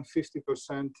more than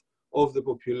 50% of the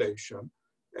population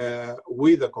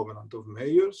with the Covenant of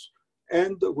Mayors.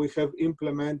 And we have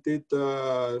implemented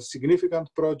significant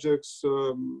projects,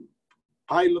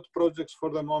 pilot projects for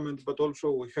the moment, but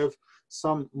also we have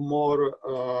some more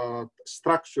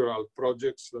structural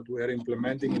projects that we are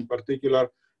implementing, in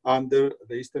particular under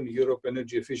the Eastern Europe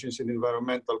Energy Efficiency and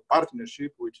Environmental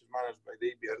Partnership, which is managed by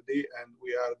the EBRD, and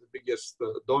we are the biggest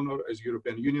donor as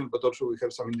European Union, but also we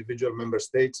have some individual member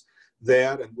states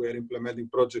there, and we are implementing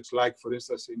projects like, for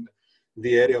instance, in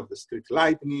the area of the street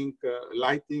lighting,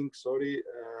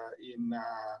 in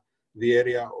the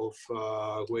area of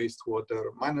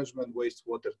wastewater management,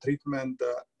 wastewater treatment,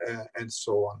 and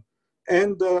so on.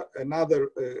 And another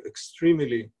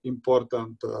extremely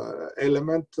important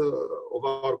element of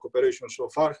our cooperation so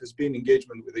far has been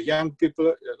engagement with the young people,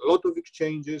 a lot of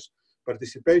exchanges,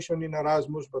 participation in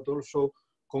Erasmus, but also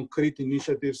concrete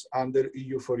initiatives under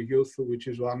EU for Youth, which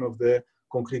is one of the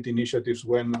concrete initiatives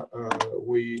when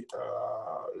we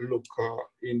look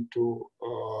into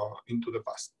the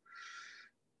past.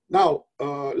 Now,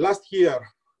 last year,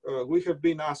 we have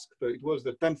been asked, it was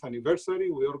the 10th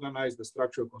anniversary, we organized the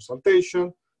structural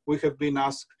consultation. We have been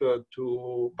asked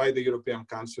by the European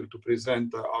Council to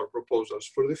present our proposals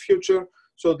for the future.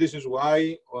 So this is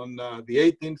why on the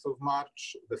 18th of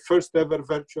March, the first ever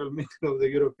virtual meeting of the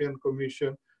European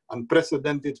Commission,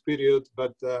 unprecedented period,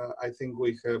 but I think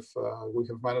we have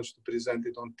managed to present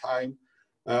it on time.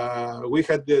 We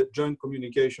had the joint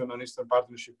communication on Eastern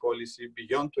Partnership Policy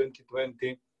Beyond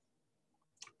 2020.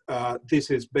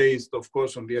 This is based, of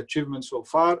course, on the achievements so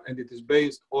far, and it is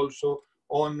based also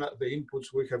on the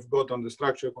inputs we have got on the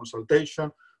structural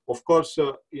consultation. Of course,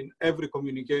 in every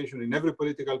communication, in every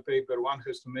political paper, one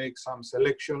has to make some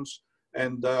selections,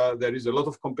 and there is a lot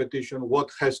of competition,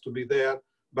 what has to be there,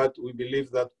 but we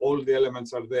believe that all the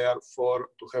elements are there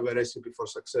to have a recipe for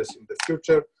success in the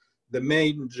future. The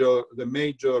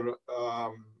major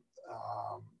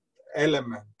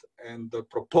element and the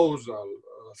proposal,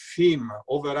 theme,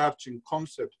 overarching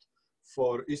concept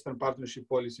for Eastern Partnership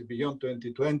Policy Beyond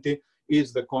 2020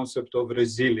 is the concept of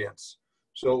resilience.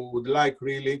 So we would like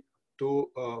really to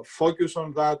focus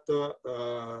on that.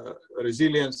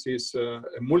 Resilience is a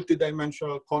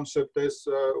multidimensional concept, as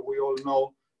we all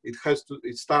know.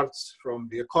 It starts from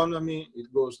the economy,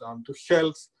 it goes down to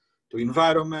health, to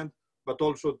environment, but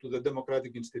also to the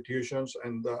democratic institutions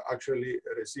and actually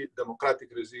democratic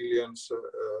resilience,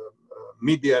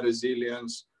 media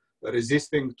resilience,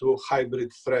 resisting to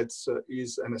hybrid threats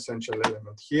is an essential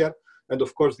element here. And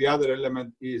of course, the other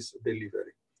element is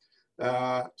delivery.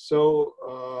 The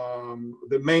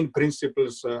main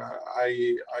principles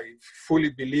I fully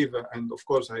believe, and of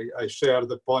course I share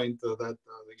the point that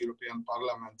the European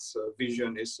Parliament's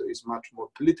vision is much more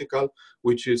political,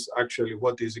 which is actually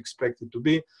what is expected to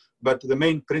be. But the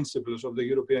main principles of the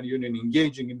European Union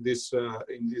engaging in this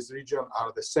region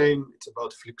are the same. It's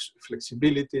about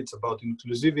flexibility, it's about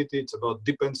inclusivity, it's about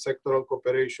deep and sectoral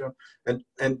cooperation, and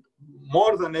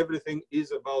more than everything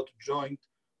is about joint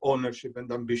ownership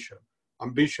and ambition.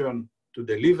 Ambition to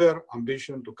deliver,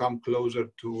 ambition to come closer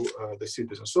to the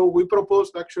citizens. So we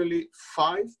proposed actually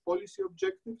 5 policy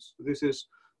objectives. This is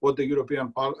what the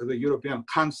European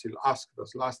Council asked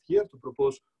us last year to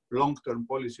propose long-term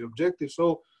policy objectives.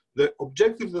 So the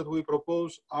objectives that we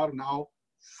propose are now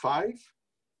 5.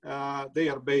 They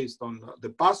are based on the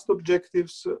past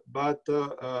objectives, but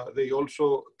they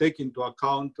also take into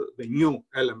account the new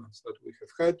elements that we have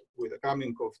had with the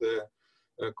coming of the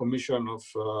Commission of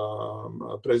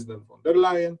President von der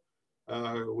Leyen,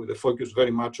 with a focus very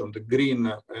much on the green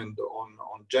and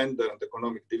on gender and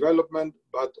economic development.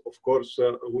 But of course,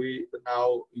 we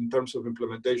now, in terms of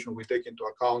implementation, we take into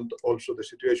account also the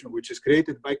situation which is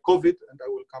created by COVID, and I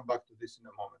will come back to this in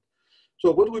a moment.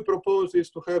 So what we propose is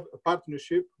to have a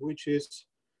partnership which is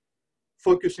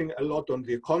focusing a lot on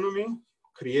the economy,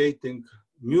 creating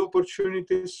new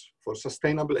opportunities for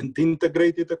sustainable and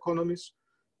integrated economies,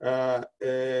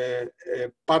 a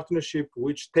partnership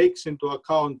which takes into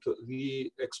account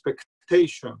the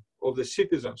expectation of the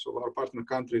citizens of our partner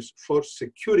countries for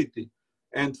security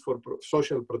and for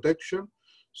social protection.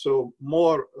 So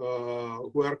more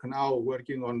work now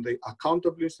working on the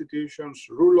accountable institutions,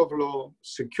 rule of law,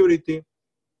 security,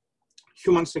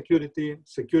 human security,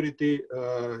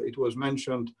 it was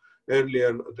mentioned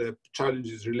earlier, the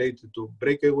challenges related to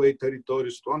breakaway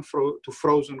territories, to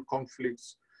frozen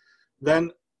conflicts.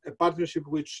 Then a partnership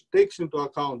which takes into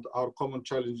account our common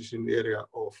challenges in the area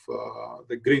of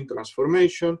the green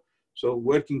transformation, so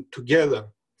working together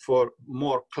for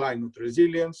more climate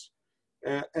resilience,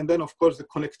 and then of course the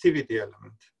connectivity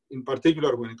element, in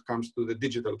particular when it comes to the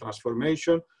digital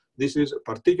transformation. This is a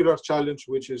particular challenge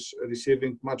which is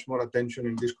receiving much more attention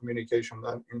in this communication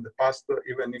than in the past,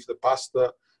 even if the past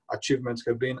achievements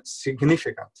have been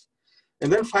significant.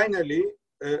 And then finally,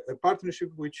 a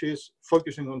partnership which is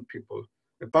focusing on people.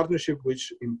 A partnership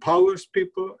which empowers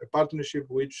people, a partnership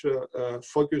which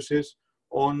focuses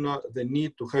on the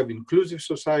need to have inclusive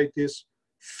societies,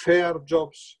 fair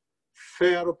jobs,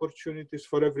 fair opportunities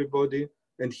for everybody.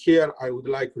 And here I would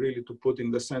like really to put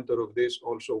in the center of this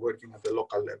also working at the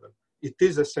local level. It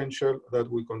is essential that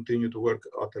we continue to work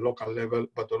at the local level,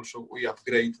 but also we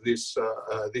upgrade this,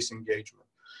 this engagement.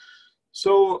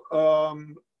 So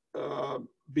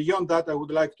beyond that, I would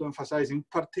like to emphasize in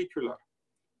particular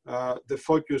the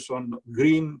focus on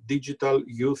green, digital,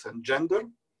 youth, and gender.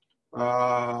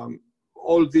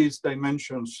 All these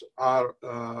dimensions are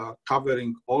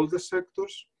covering all the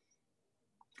sectors.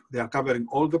 They are covering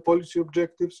all the policy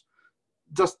objectives.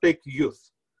 Just take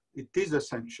youth. It is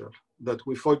essential that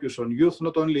we focus on youth,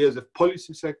 not only as a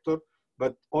policy sector,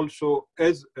 but also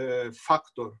as a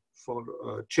factor for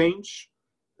change,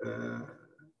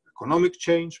 economic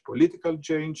change, political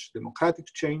change, democratic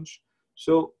change.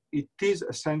 So it is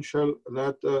essential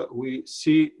that we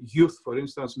see youth, for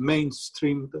instance,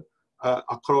 mainstreamed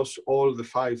across all the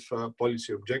 5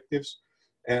 policy objectives.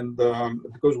 And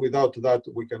because without that,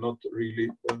 we cannot really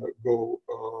go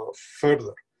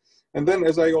further. And then,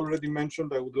 as I already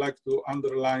mentioned, I would like to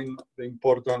underline the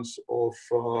importance of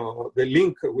the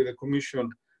link with the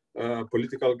Commission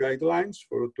political guidelines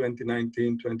for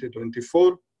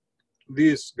 2019-2024.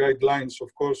 These guidelines,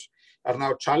 of course, are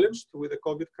now challenged with the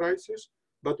COVID crisis,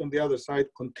 but on the other side,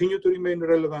 continue to remain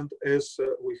relevant as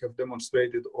we have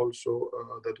demonstrated also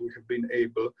that we have been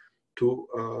able to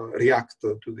react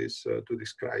to this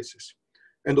crisis.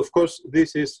 And of course,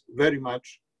 this is very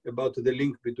much about the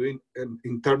link between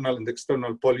internal and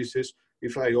external policies,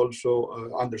 if I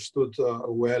also understood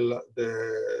well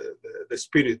the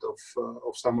spirit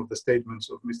of some of the statements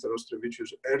of Mr.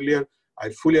 Auštrevičius earlier. I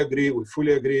fully agree, we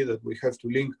fully agree that we have to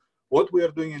link what we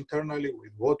are doing internally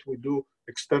with what we do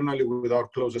externally with our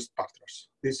closest partners.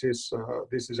 This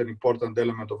is an important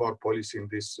element of our policy in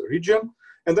this region.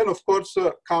 And then, of course,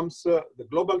 comes the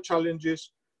global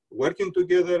challenges, working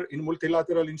together in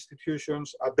multilateral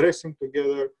institutions, addressing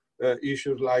together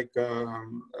issues like,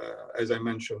 as I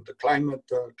mentioned, the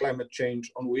climate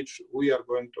change, on which we are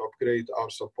going to upgrade our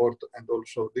support, and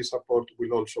also this support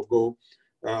will also go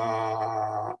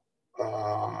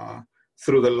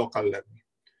through the local level.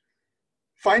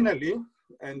 Finally,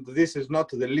 and this is not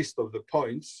the list of the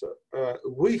points,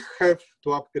 we have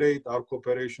to upgrade our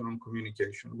cooperation on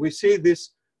communication. We see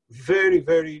this very,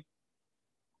 very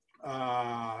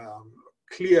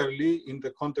clearly in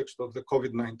the context of the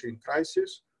COVID-19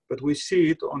 crisis, but we see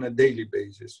it on a daily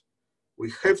basis.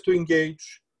 We have to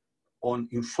engage on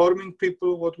informing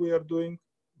people what we are doing,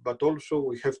 but also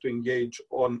we have to engage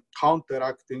on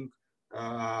counteracting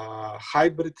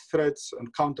hybrid threats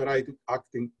and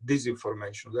counteracting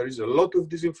disinformation. There is a lot of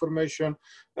disinformation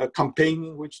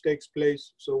campaigning which takes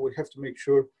place, so we have to make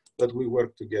sure that we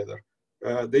work together.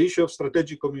 The issue of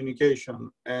strategic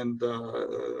communication and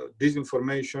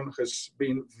disinformation has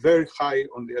been very high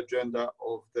on the agenda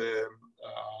of the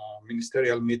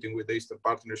ministerial meeting with the Eastern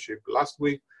Partnership last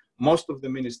week. Most of the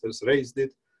ministers raised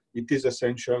it. It is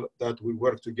essential that we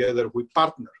work together, we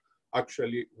partner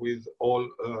actually with all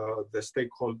the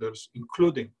stakeholders,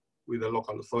 including with the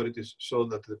local authorities, so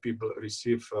that the people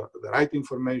receive the right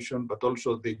information, but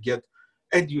also they get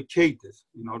educated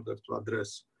in order to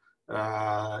address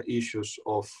issues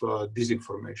of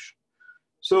disinformation.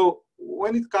 So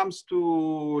when it comes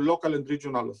to local and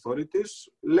regional authorities,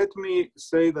 let me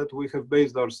say that we have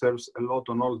based ourselves a lot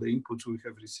on all the inputs we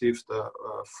have received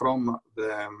from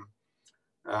the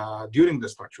during the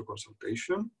structure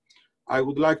consultation. I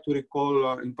would like to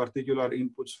recall in particular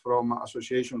inputs from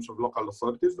associations of local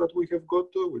authorities that we have got,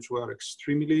 which were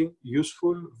extremely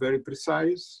useful, very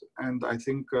precise, and I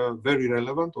think very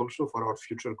relevant also for our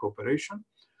future cooperation.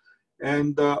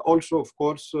 And also, of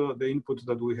course, the input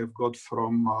that we have got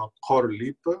from core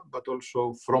LEAP, but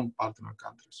also from partner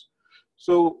countries.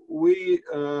 So we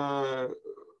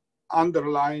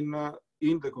underline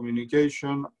in the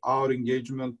communication our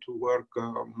engagement to work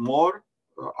more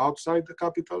outside the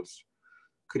capitals,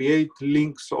 create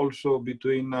links also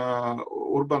between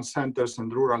urban centers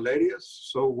and rural areas.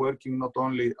 So working not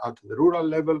only at the rural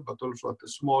level, but also at the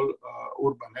small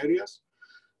urban areas.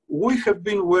 We have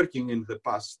been working in the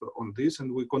past on this,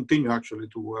 and we continue actually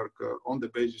to work on the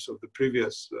basis of the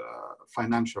previous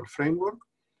financial framework.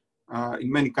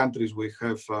 In many countries, we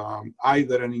have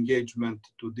either an engagement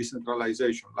to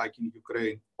decentralization, like in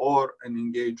Ukraine, or an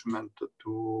engagement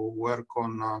to work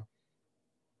on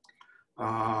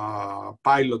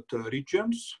pilot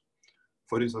regions,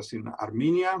 for instance, in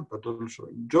Armenia, but also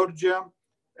in Georgia.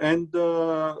 And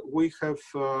we have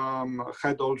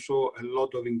had also a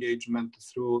lot of engagement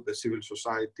through the civil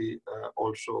society,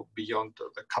 also beyond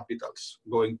the capitals,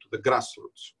 going to the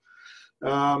grassroots.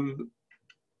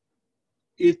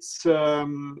 It's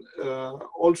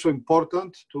also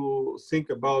important to think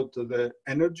about the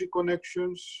energy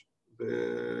connections,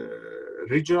 the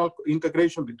regional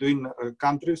integration between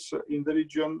countries in the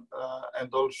region,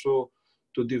 and also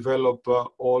to develop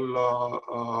all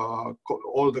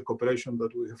the cooperation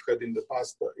that we have had in the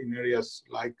past in areas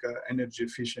like energy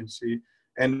efficiency,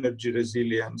 energy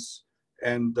resilience,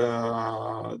 and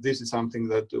this is something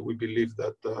that we believe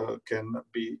that can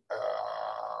be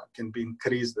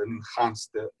increased and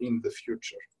enhanced in the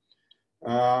future.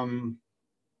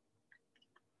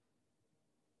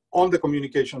 On the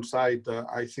communication side,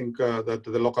 I think that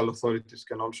the local authorities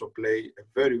can also play a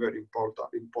very, very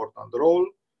important role.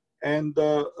 And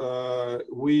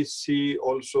we see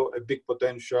also a big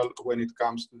potential when it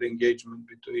comes to the engagement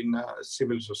between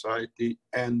civil society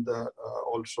and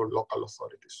also local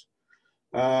authorities.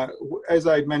 As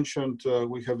I mentioned,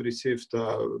 we have received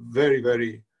very,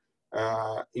 very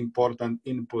important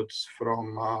inputs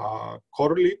from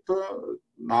Core LEAP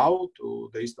now to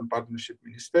the Eastern Partnership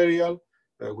Ministerial,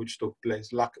 which took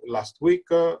place last week.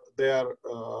 There,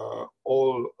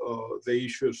 all the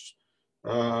issues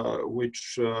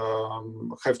which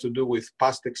have to do with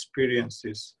past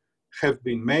experiences have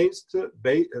been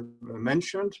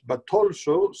mentioned, but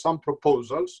also some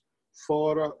proposals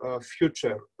for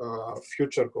future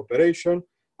cooperation.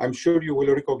 I'm sure you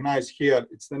will recognize here,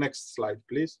 it's the next slide,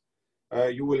 please.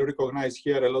 You will recognize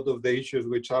here a lot of the issues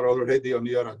which are already on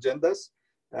your agendas.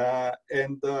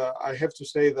 And I have to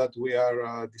say that we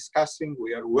are discussing,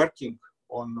 we are working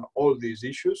on all these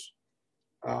issues.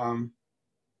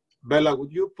 Bella,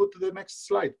 would you put the next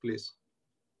slide, please?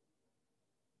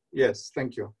 Yes,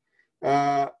 thank you.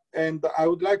 And I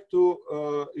would like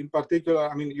to, in particular,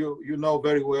 I mean, you know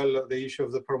very well the issue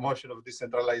of the promotion of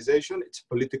decentralization. It's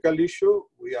a political issue.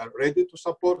 We are ready to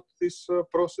support this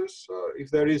process if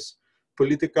there is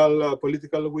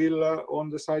political will on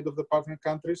the side of the partner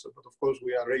countries, but of course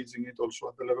we are raising it also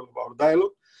at the level of our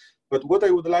dialogue. But what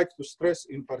I would like to stress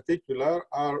in particular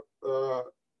are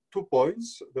 2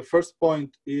 points. The first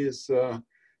point is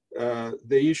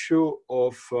the issue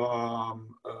of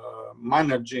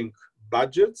managing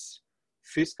budgets,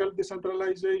 fiscal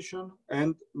decentralization,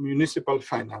 and municipal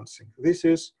financing. This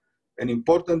is an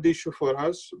important issue for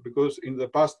us because in the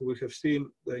past we have seen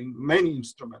in many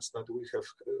instruments that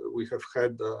we have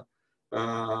had,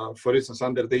 for instance,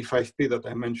 under the E5P that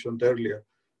I mentioned earlier,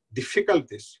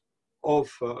 difficulties of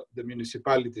the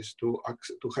municipalities to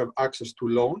have access to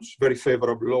loans, very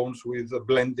favorable loans with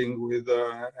blending with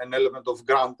an element of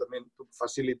grant, to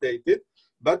facilitate it.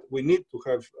 But we need to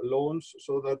have loans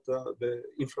so that the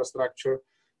infrastructure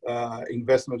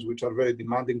investments, which are very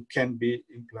demanding, can be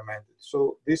implemented.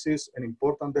 So this is an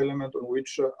important element on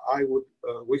which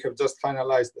we have just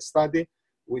finalized the study.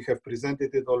 We have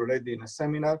presented it already in a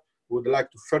seminar. We would like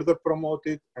to further promote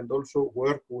it and also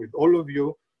work with all of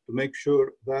you to make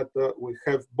sure that we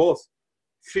have both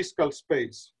fiscal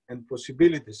space and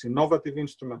possibilities, innovative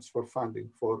instruments for funding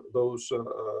for those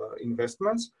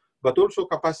investments, but also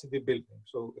capacity building.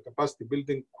 So the capacity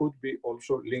building could be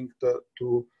also linked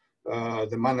to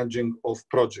the managing of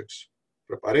projects,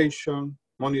 preparation,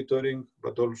 monitoring,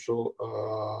 but also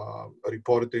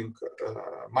reporting,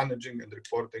 managing and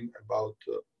reporting about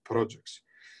projects.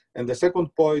 And the second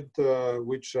point,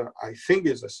 which I think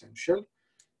is essential,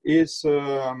 is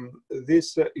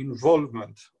this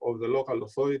involvement of the local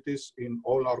authorities in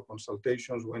all our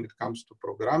consultations when it comes to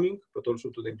programming, but also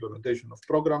to the implementation of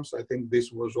programs. I think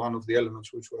this was one of the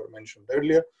elements which were mentioned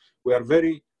earlier. We are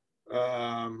very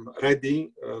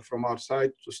ready from our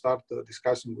side to start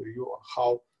discussing with you on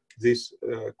how this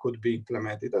could be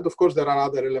implemented. And of course, there are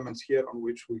other elements here on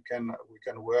which we can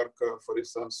work, for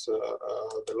instance,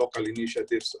 the local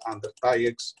initiatives under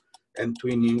TAIEX and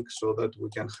twinning, so that we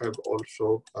can have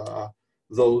also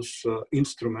those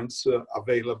instruments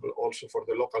available also for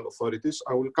the local authorities.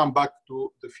 I will come back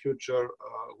to the future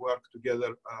work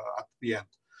together at the end.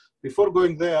 Before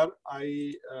going there,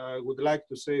 I would like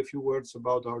to say a few words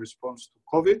about our response to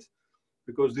COVID,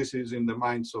 because this is in the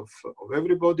minds of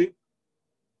everybody.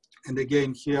 And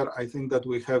again, here, I think that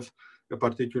we have a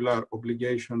particular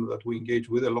obligation that we engage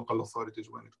with the local authorities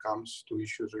when it comes to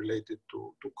issues related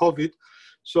to COVID.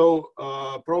 So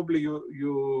probably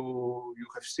you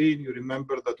have seen, you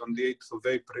remember that on the 8th of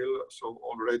April, so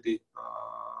already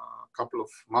a couple of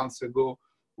months ago,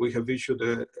 we have issued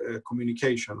a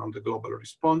communication on the global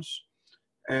response.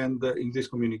 And in this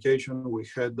communication, we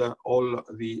had all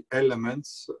the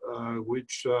elements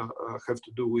which have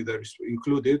to do with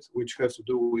which have to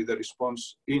do with the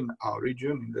response in our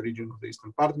region, in the region of the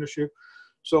Eastern Partnership.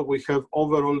 So we have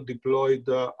overall deployed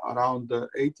around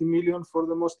 80 million for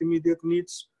the most immediate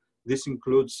needs. This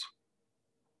includes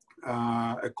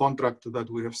a contract that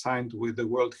we have signed with the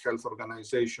World Health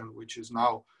Organization, which is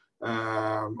now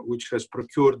which has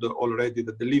procured already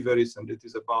the deliveries, and it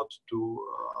is about to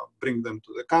bring them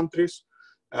to the countries,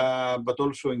 but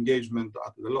also engagement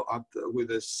with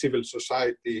the civil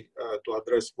society to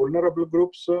address vulnerable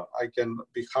groups. I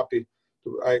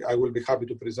will be happy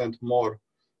to present more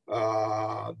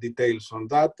details on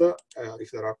that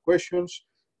if there are questions.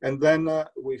 And then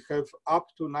we have up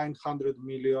to 900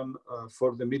 million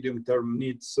for the medium-term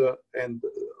needs, and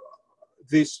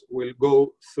this will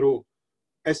go through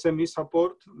SME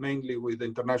support, mainly with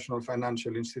international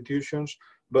financial institutions,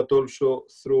 but also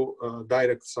through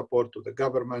direct support to the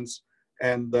governments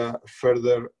and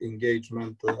further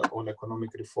engagement on economic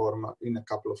reform in a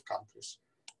couple of countries,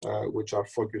 which are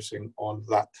focusing on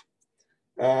that.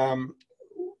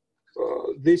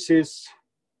 This is,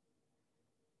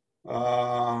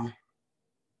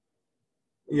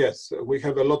 yes, we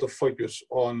have a lot of focus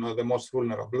on the most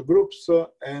vulnerable groups,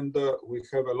 and we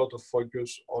have a lot of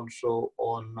focus also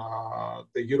on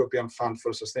the European Fund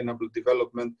for Sustainable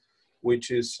Development,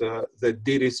 which is the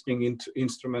de-risking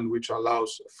instrument which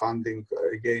allows funding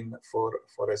again for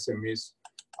SMEs.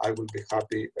 I will be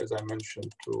happy, as I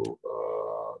mentioned, to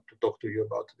talk to you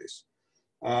about this.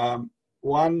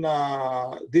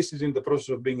 This is in the process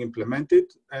of being implemented,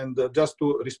 and just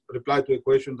to reply to a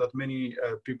question that many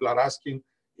people are asking,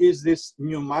 is this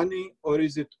new money or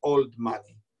is it old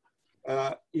money?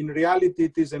 In reality,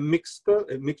 it is a mixture.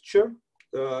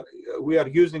 We are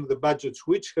using the budgets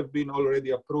which have been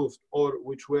already approved or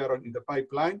which were in the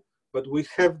pipeline, but we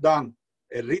have done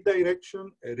a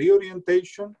redirection, a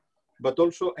reorientation, but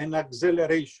also an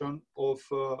acceleration of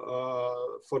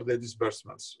for the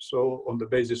disbursements. So on the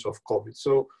basis of COVID.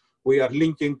 So we are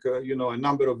linking, a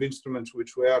number of instruments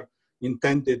which were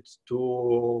intended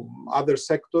to other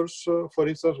sectors, for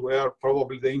instance, where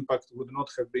probably the impact would not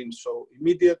have been so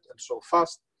immediate and so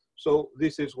fast. So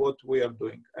this is what we are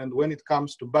doing. And when it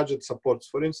comes to budget supports,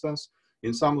 for instance,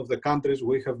 in some of the countries,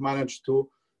 we have managed to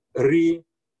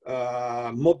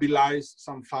mobilize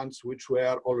some funds which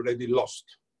were already lost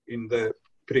in the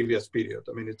previous period.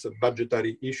 I mean, it's a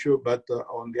budgetary issue, but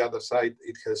on the other side,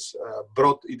 it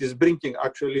is bringing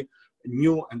actually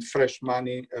new and fresh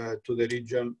money to the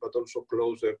region, but also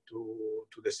closer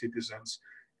to the citizens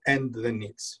and the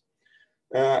needs.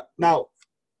 Now,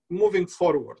 moving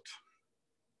forward,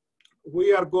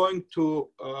 we are going to,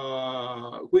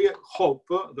 we hope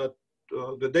that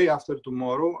the day after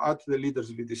tomorrow at the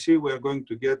Leaders VDC, we are going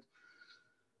to get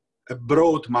a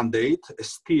broad mandate, a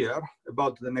steer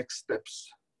about the next steps.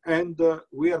 And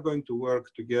we are going to work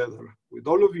together with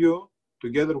all of you,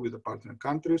 together with the partner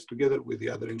countries, together with the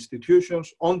other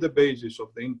institutions, on the basis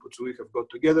of the inputs we have got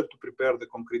together to prepare the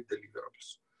concrete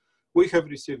deliverables. We have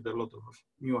received a lot of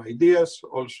new ideas.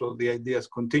 Also, the ideas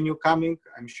continue coming.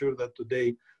 I'm sure that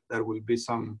today there will be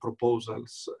some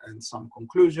proposals and some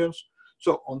conclusions.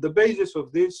 So on the basis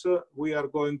of this, we are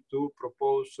going to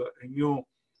propose a new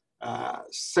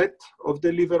set of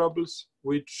deliverables,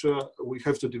 which we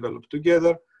have to develop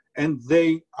together, and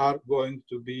they are going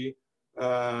to be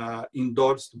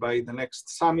endorsed by the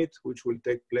next summit, which will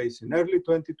take place in early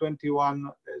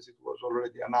 2021, as it was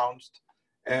already announced.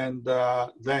 And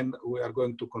then we are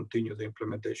going to continue the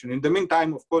implementation. In the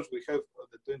meantime, of course, we have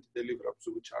the 20 deliverables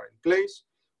which are in place.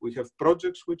 We have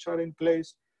projects which are in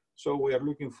place. So we are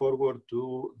looking forward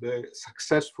to the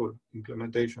successful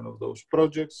implementation of those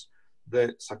projects,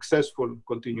 the successful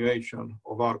continuation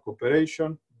of our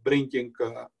cooperation,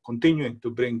 continuing to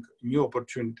bring new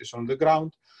opportunities on the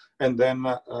ground, and then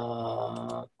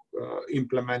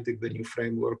implementing the new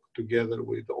framework together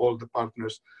with all the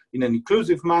partners in an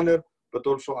inclusive manner, but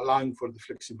also allowing for the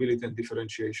flexibility and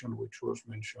differentiation, which was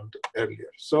mentioned earlier.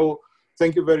 So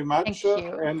thank you very much. Thank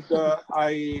you. And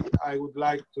I would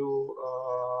like to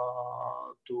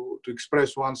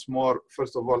express once more,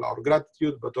 first of all, our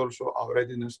gratitude, but also our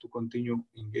readiness to continue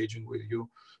engaging with you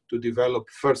to develop,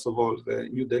 first of all, the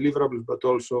new deliverables, but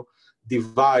also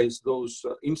devise those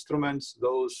instruments,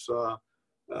 those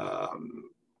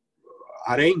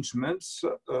arrangements,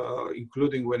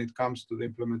 including when it comes to the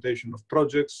implementation of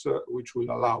projects, which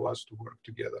will allow us to work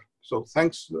together. So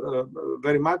thanks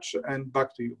very much, and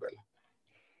back to you, Bella.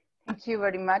 Thank you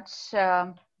very much,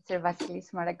 Mr.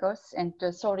 Vassilis, Maragos, and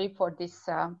sorry for this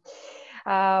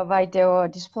video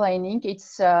displaying.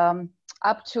 It's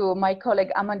up to my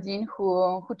colleague Amandine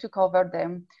who took over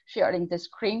them sharing the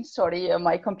screen. Sorry,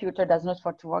 my computer does not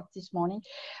want to work this morning.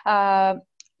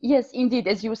 Yes, indeed,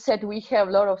 as you said, we have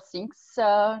a lot of things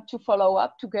to follow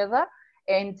up together,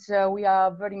 and we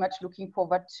are very much looking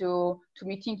forward to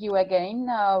meeting you again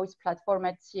with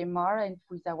PLATFORMA CMR and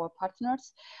with our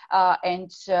partners,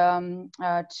 and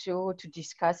to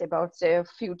discuss about the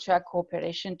future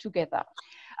cooperation together.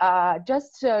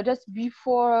 Just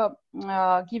before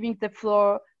giving the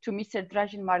floor to Mr.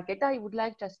 Dražen Margeta, I would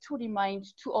like just to remind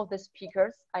to all the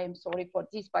speakers, I am sorry for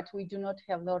this, but we do not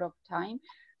have a lot of time.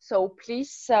 So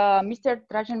please, Mr.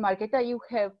 Dražen Margeta, you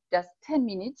have just 10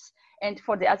 minutes, and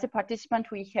for the other participant,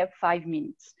 we have 5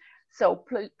 minutes. So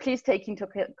please take into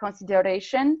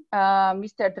consideration,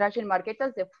 Mr. Dražen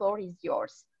Margeta, the floor is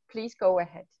yours. Please go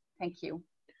ahead. Thank you.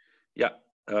 Yeah,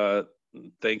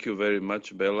 thank you very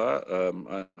much, Bella.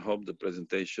 I hope the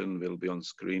presentation will be on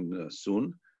screen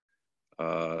soon.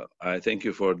 I thank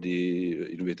you for the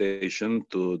invitation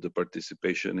to the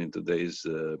participation in today's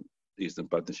Eastern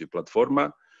Partnership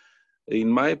Platforma. In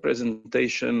my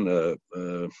presentation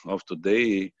of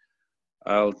today,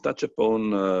 I'll touch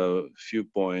upon a few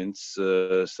points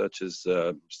such as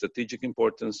strategic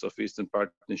importance of Eastern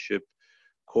Partnership,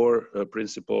 core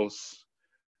principles,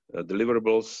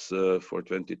 deliverables for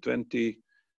 2020,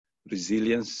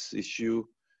 resilience issue,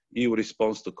 EU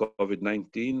response to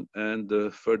COVID-19,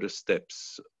 and further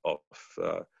steps of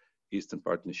Eastern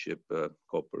Partnership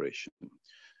cooperation.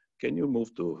 Can you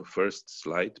move to first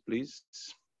slide, please?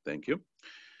 Thank you.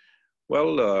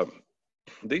 Well,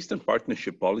 the Eastern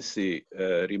Partnership policy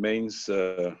remains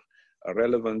a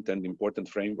relevant and important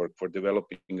framework for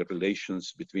developing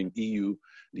relations between the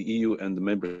EU and the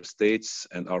member states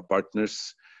and our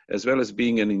partners, as well as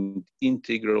being an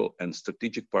integral and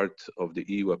strategic part of the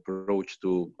EU approach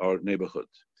to our neighborhood.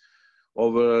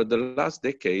 Over the last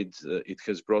decade, it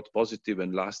has brought positive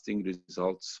and lasting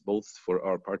results both for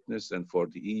our partners and for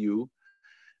the EU,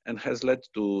 and has led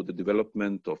to the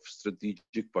development of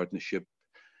strategic partnership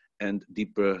and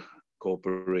deeper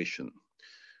cooperation.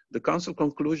 The Council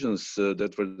conclusions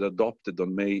that were adopted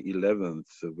on May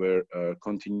 11th were a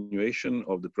continuation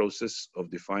of the process of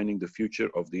defining the future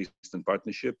of the Eastern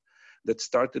Partnership that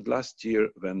started last year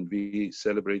when we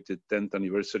celebrated 10th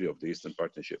anniversary of the Eastern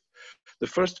Partnership. The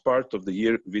first part of the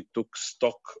year, we took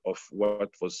stock of what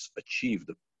was achieved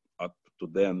up to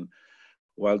then,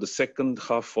 while the second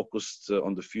half focused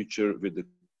on the future with the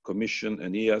Commission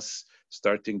and EAS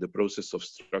starting the process of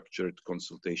structured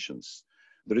consultations.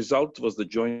 The result was the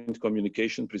joint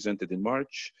communication presented in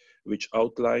March, which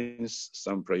outlines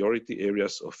some priority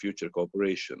areas of future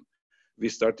cooperation. We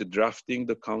started drafting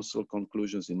the Council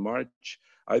conclusions in March.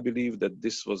 I believe that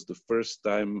this was the first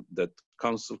time that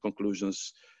Council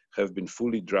conclusions have been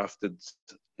fully drafted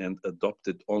and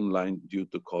adopted online due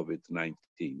to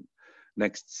COVID-19.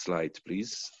 Next slide,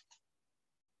 please.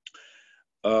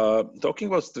 Talking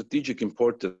about strategic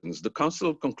importance, the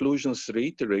Council conclusions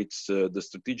reiterates the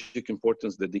strategic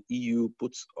importance that the EU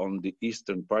puts on the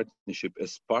Eastern Partnership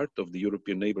as part of the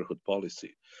European neighborhood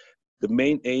policy. The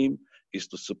main aim is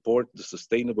to support the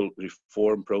sustainable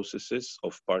reform processes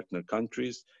of partner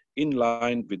countries in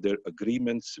line with their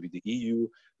agreements with the EU,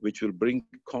 which will bring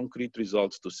concrete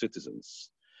results to citizens.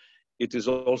 It is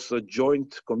also a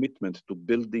joint commitment to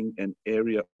building an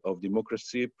area of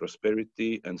democracy,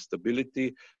 prosperity, and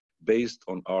stability based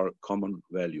on our common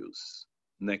values.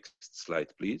 Next slide,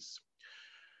 please.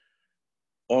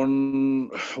 On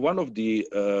one of the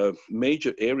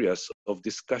major areas of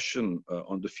discussion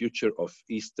on the future of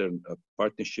Eastern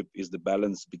Partnership is the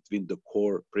balance between the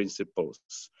core principles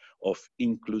of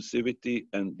inclusivity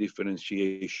and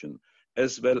differentiation,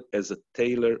 as well as a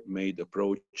tailor-made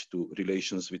approach to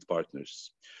relations with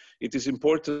partners. It is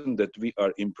important that we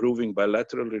are improving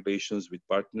bilateral relations with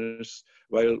partners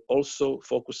while also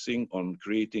focusing on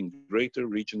creating greater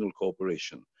regional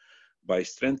cooperation. By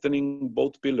strengthening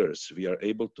both pillars, we are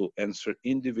able to answer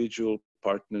individual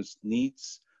partners'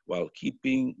 needs while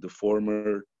keeping the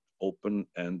former open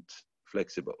and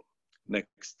flexible.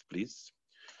 Next, please.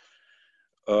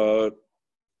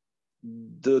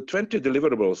 The 20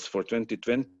 deliverables for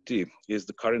 2020 is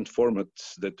the current format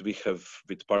that we have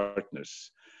with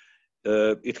partners.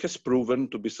 It has proven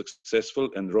to be successful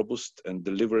and robust and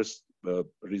delivers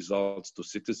results to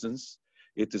citizens.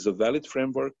 It is a valid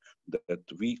framework that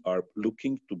we are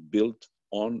looking to build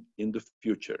on in the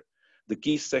future. The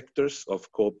key sectors of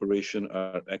cooperation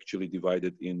are actually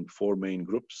divided in 4 main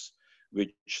groups,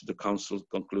 which the Council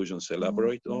conclusions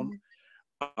elaborate on.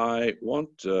 I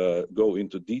won't go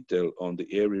into detail on the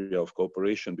area of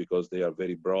cooperation because they are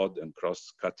very broad and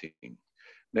cross-cutting.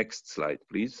 Next slide,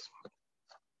 please.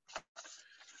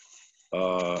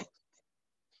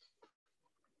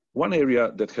 One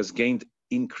area that has gained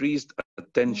increased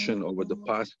attention over the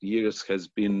past years has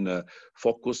been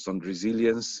focused on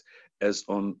resilience as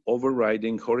an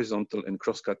overriding horizontal and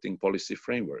cross-cutting policy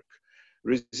framework.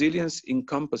 Resilience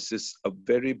encompasses a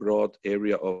very broad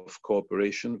area of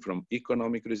cooperation from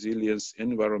economic resilience,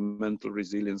 environmental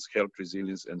resilience, health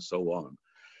resilience, and so on.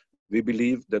 We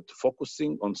believe that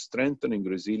focusing on strengthening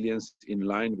resilience in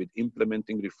line with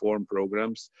implementing reform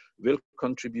programs will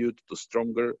contribute to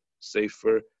stronger,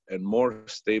 safer, and more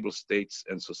stable states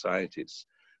and societies,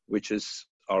 which is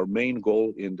our main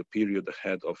goal in the period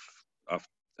ahead of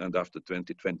and after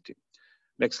 2020.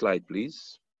 Next slide,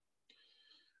 please.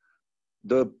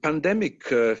 The pandemic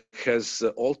has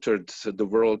altered the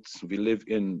world we live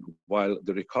in. While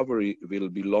the recovery will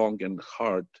be long and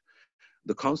hard,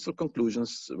 the Council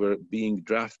conclusions were being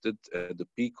drafted at the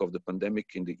peak of the pandemic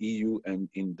in the EU and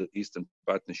in the Eastern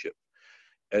Partnership.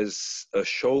 As a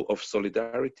show of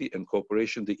solidarity and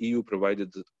cooperation, the EU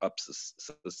provided a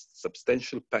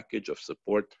substantial package of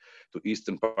support to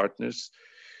Eastern partners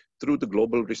through the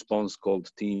global response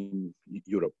called Team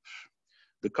Europe.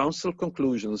 The Council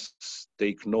conclusions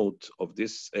take note of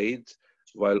this aid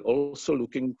while also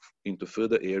looking into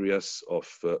further areas of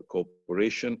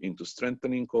cooperation, into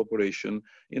strengthening cooperation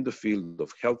in the field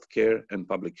of healthcare and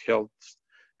public health,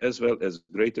 as well as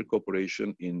greater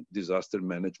cooperation in disaster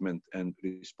management and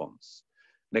response.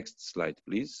 Next slide,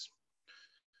 please.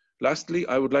 Lastly,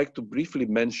 I would like to briefly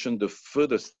mention the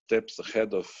further steps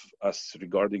ahead of us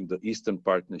regarding the Eastern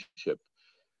Partnership.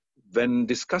 When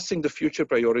discussing the future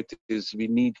priorities, we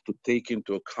need to take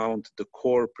into account the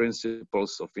core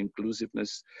principles of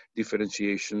inclusiveness,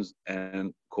 differentiations,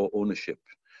 and co-ownership.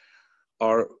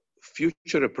 Our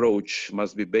future approach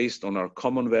must be based on our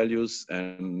common values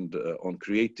and on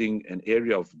creating an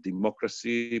area of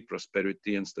democracy,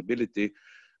 prosperity, and stability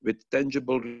with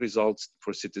tangible results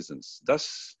for citizens.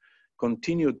 Thus,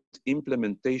 continued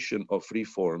implementation of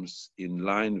reforms in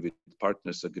line with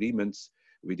partners' agreements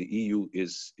with the EU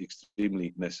is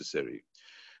extremely necessary.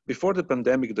 Before the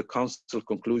pandemic, the Council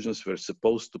conclusions were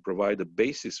supposed to provide a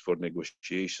basis for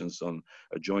negotiations on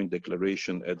a joint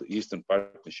declaration at the Eastern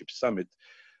Partnership Summit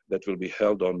that will be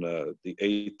held on the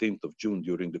 18th of June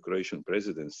during the Croatian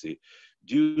presidency.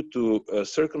 Due to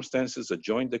circumstances, a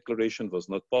joint declaration was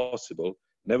not possible.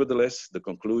 Nevertheless, the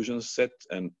conclusions set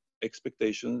an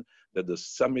expectation that the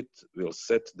summit will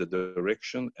set the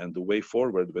direction and the way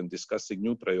forward when discussing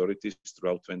new priorities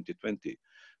throughout 2020.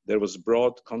 There was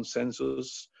broad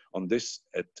consensus on this,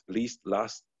 at least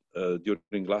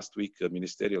during last week's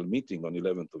ministerial meeting on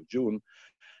 11th of June,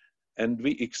 and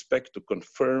we expect to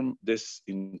confirm this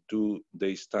in 2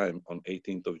 days' time on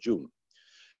 18th of June.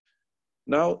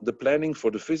 Now, the planning for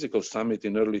the physical summit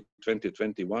in early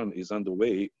 2021 is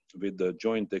underway with the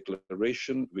joint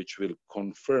declaration, which will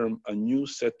confirm a new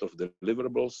set of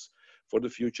deliverables for the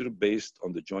future based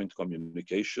on the joint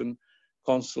communication,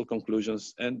 Council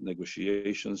conclusions, and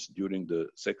negotiations during the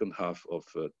second half of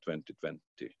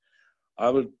 2020. I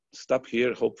will stop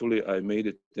here. Hopefully I made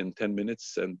it in 10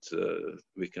 minutes and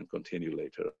we can continue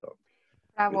later on.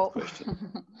 Bravo.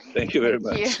 Thank you very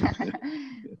much.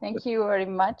 Thank you very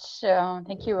much.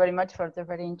 Thank you very much for the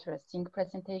very interesting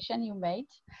presentation you made.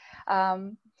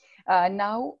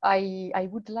 Now I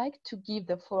would like to give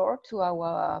the floor to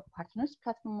our partners,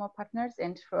 PLATFORMA partners,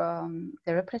 and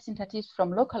the representatives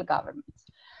from local governments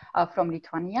from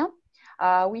Lithuania.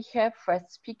 We have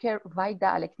first speaker Vaida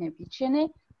Aleknavičienė.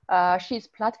 She is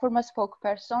PLATFORMA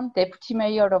spokesperson, Deputy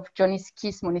Mayor of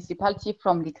Joniškys municipality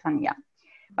from Lithuania.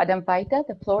 Madam Vaida,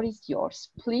 the floor is yours,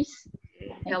 please.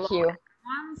 Thank you. Everyone.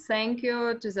 Thank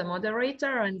you to the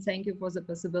moderator and thank you for the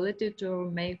possibility to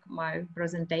make my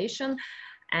presentation.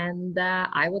 And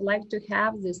I would like to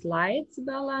have the slides,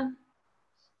 Bella.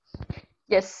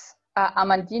 Yes,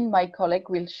 Amandine, my colleague,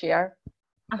 will share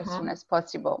as soon as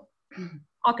possible.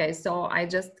 Okay, so I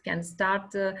just can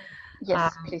start.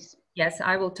 Yes, please. Yes,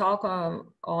 I will talk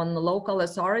on local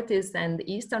authorities and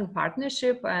Eastern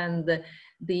Partnership. And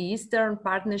the Eastern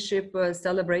Partnership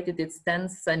celebrated its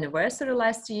 10th anniversary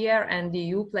last year, and the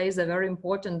EU plays a very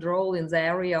important role in the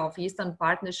area of Eastern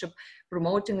Partnership,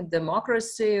 promoting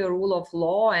democracy, rule of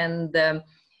law, and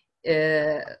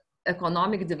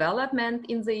economic development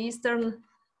in the Eastern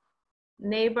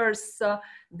neighbors.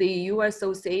 The EU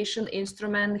association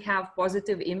instrument have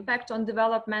positive impact on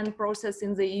development process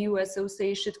in the EU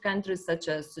associated countries such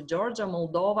as Georgia,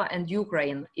 Moldova, and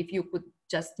Ukraine. If you could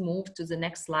just move to the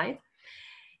next slide.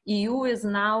 EU is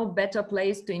now better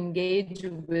placed to engage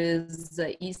with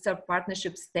the Eastern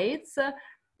Partnership states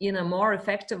in a more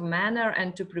effective manner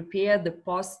and to prepare the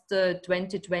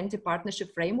post-2020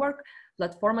 partnership framework.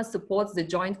 PLATFORMA supports the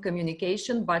joint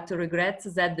communication, but regrets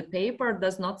that the paper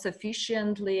does not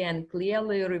sufficiently and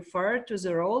clearly refer to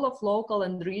the role of local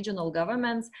and regional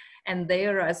governments and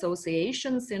their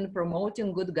associations in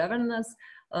promoting good governance,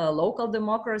 local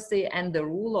democracy, and the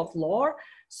rule of law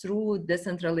through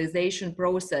decentralization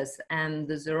process. And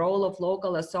the role of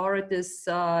local authorities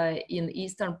in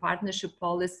Eastern Partnership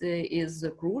policy is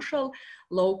crucial.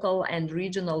 Local and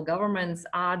regional governments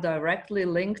are directly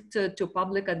linked to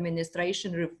public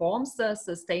administration reforms,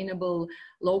 sustainable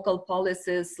local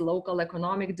policies, local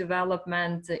economic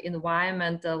development,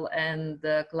 environmental and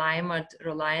climate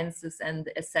reliances, and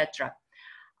etc.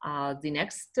 The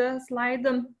next slide.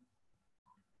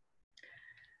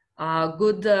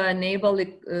 Good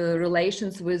neighborly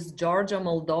relations with Georgia,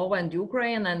 Moldova, and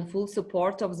Ukraine, and full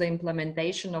support of the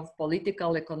implementation of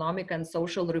political, economic, and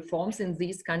social reforms in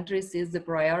these countries is the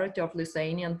priority of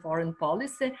Lithuanian foreign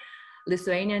policy.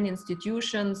 Lithuanian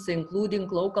institutions, including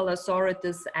local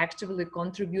authorities, actively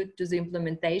contribute to the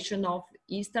implementation of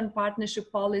Eastern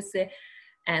Partnership policy.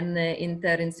 An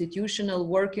interinstitutional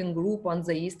working group on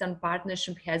the Eastern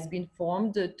Partnership has been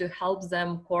formed to help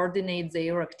them coordinate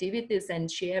their activities and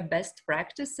share best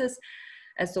practices.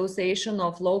 Association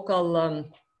of local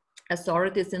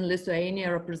authorities in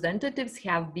Lithuania representatives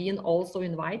have been also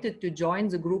invited to join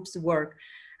the group's work.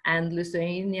 And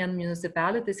Lithuanian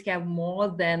municipalities have more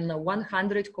than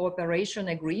 100 cooperation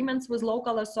agreements with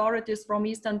local authorities from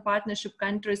Eastern Partnership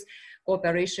countries.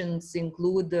 Cooperations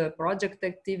include project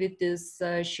activities,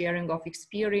 sharing of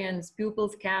experience,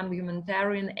 pupils camp,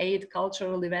 humanitarian aid,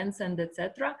 cultural events, and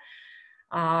etc.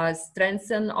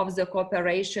 Strengthening of the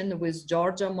cooperation with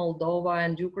Georgia, Moldova,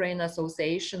 and Ukraine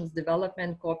associations,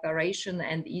 development cooperation,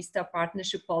 and Eastern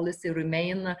Partnership policy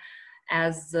remain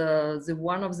as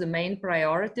one of the main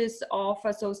priorities of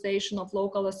Association of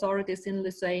Local Authorities in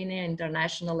Lithuania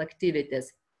international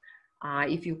activities.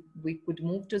 If we could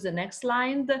move to the next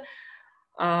slide.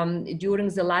 During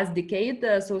the last decade,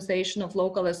 the Association of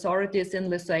Local Authorities in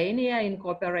Lithuania, in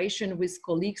cooperation with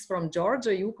colleagues from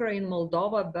Georgia, Ukraine,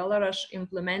 Moldova, Belarus,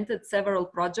 implemented several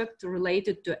projects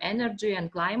related to energy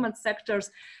and climate sectors,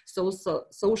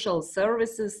 social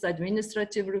services,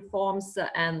 administrative reforms,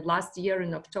 and last year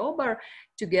in October,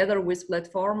 together with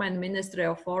PLATFORMA and Ministry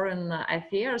of Foreign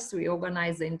Affairs, we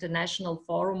organized the International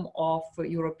Forum of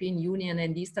European Union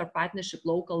and Eastern Partnership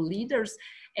local leaders,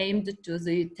 aimed to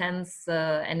the 10th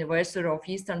anniversary of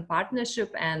Eastern Partnership,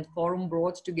 and forum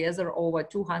brought together over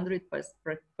 200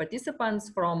 participants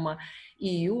from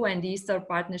EU and Eastern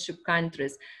Partnership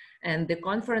countries. And the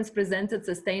conference presented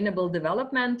sustainable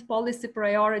development policy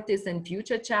priorities and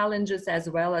future challenges, as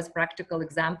well as practical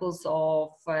examples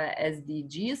of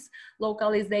SDGs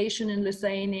localization in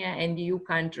Lithuania and EU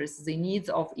countries, the needs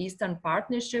of Eastern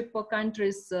Partnership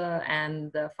countries,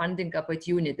 and funding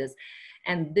opportunities.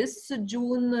 And this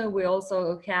June, we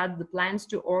also had the plans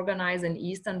to organize an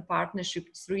Eastern Partnership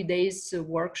 3 days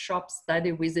workshop study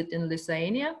visit in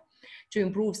Lithuania to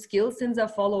improve skills in the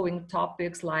following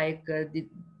topics like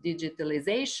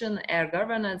digitalization, air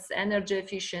governance, energy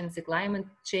efficiency, climate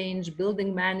change,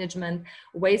 building management,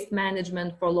 waste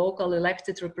management for local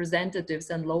elected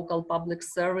representatives and local public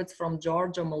servants from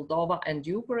Georgia, Moldova, and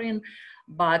Ukraine.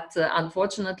 But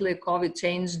unfortunately, COVID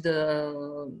changed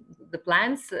the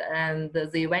plans, and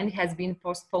the event has been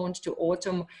postponed to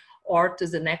autumn or to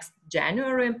the next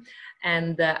January.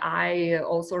 And I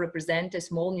also represent a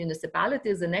small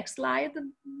municipality. The next slide,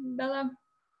 Bella,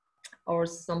 or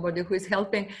somebody who is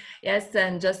helping. Yes,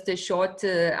 and just a short,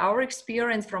 our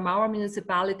experience from our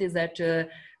municipality is that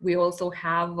we also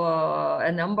have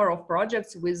a number of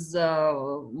projects with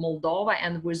Moldova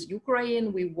and with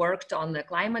Ukraine. We worked on the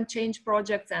climate change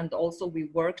projects, and also we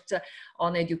worked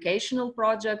on educational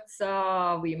projects.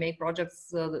 We make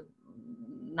projects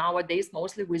nowadays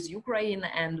mostly with Ukraine,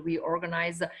 and we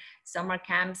organize summer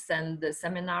camps and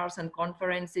seminars and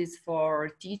conferences for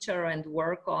teacher and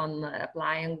work on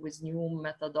applying with new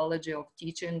methodology of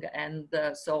teaching and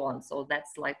so on. So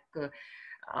that's like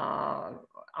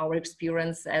our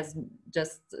experience as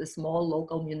just a small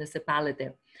local municipality.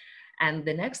 And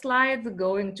the next slide,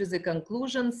 going to the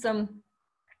conclusions.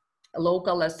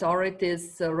 Local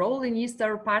authorities' role in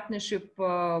Eastern Partnership,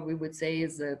 we would say,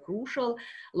 is crucial.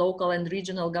 Local and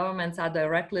regional governments are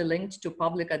directly linked to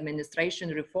public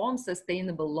administration reform,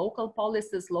 sustainable local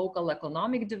policies, local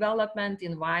economic development,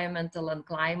 environmental and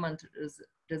climate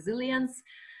resilience.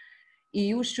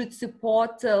 EU should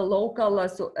support local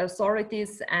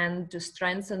authorities and to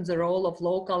strengthen the role of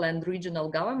local and regional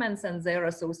governments and their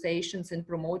associations in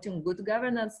promoting good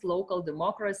governance, local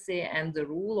democracy, and the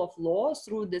rule of law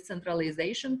through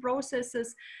decentralization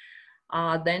processes.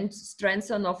 Then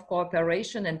strengthen of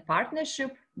cooperation and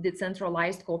partnership.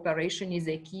 Decentralized cooperation is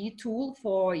a key tool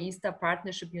for Eastern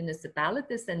Partnership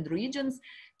municipalities and regions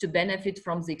to benefit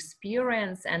from the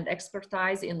experience and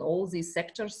expertise in all these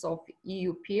sectors of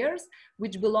EU peers,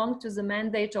 which belong to the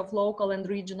mandate of local and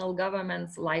regional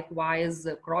governments. Likewise,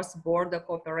 cross-border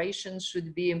cooperation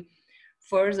should be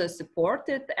further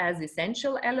supported as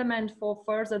essential element for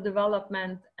further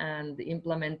development and the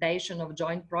implementation of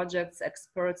joint projects,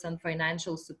 experts and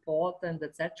financial support, and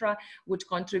etc., which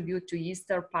contribute to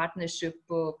Eastern Partnership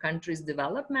countries'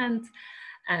 development.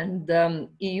 And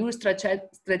EU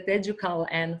strategical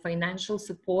and financial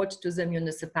support to the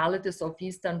municipalities of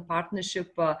Eastern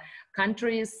Partnership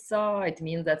countries. It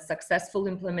means that successful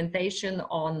implementation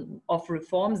of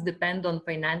reforms depend on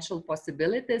financial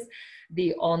possibilities.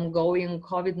 The ongoing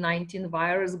COVID-19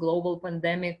 virus global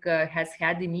pandemic has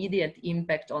had immediate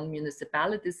impact on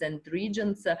municipalities and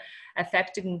regions,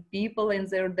 affecting people in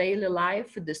their daily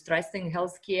life, distressing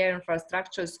healthcare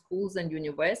infrastructure, schools and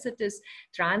universities,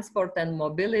 transport and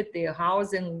mobility,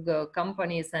 housing,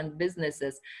 companies and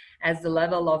businesses. As the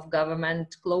level of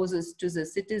government closest to the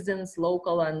citizens,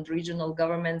 local and regional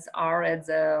governments are at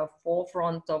the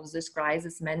forefront of this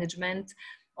crisis management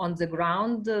on the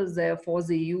ground. Therefore,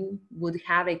 the EU would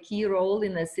have a key role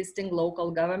in assisting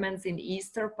local governments in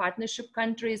Eastern Partnership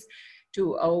countries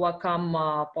to overcome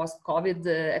post-COVID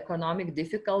economic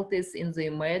difficulties in the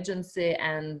emergency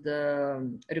and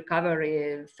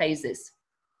recovery phases.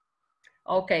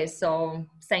 Okay, so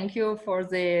thank you for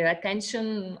the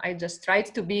attention. I just tried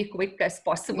to be quick as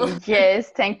possible. Yes,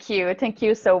 thank you. Thank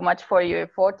you so much for your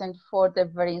effort and for the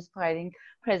very inspiring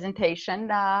presentation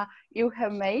you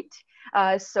have made.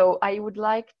 So I would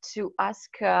like to ask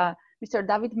Mr.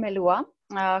 David Melua,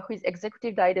 who is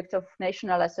Executive Director of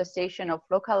National Association of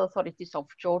Local Authorities of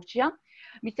Georgia.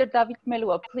 Mr. David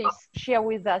Melua, please share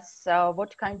with us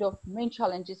what kind of main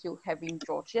challenges you have in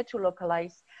Georgia to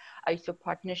localize ISO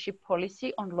partnership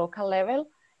policy on local level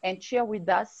and share with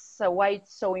us why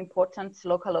it's so important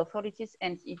local authorities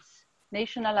and its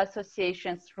national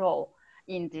associations' role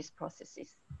in these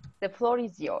processes. The floor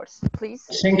is yours, please.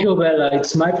 Thank you, Bella.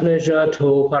 It's my pleasure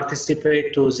to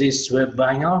participate to this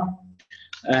webinar.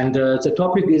 And the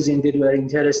topic is indeed very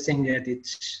interesting, and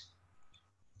it's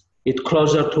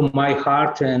closer to my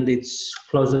heart, and it's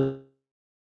closer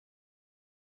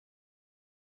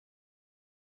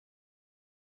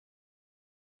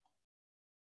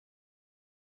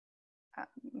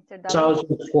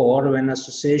 2004, when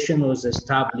association was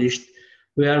established.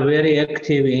 We are very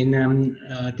active in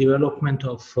development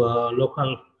of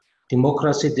local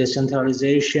democracy,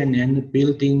 decentralization, and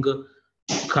building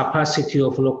capacity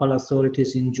of local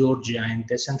authorities in Georgia. And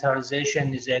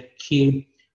decentralization is a key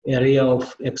area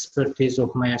of expertise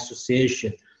of my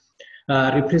association.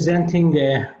 Representing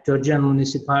Georgian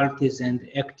municipalities and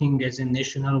acting as a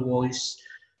national voice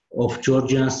of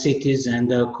Georgian cities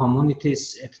and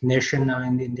communities at national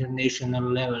and international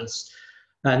levels.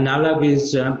 NALAG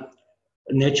is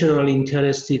naturally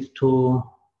interested to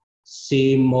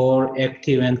see more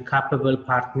active and capable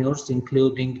partners,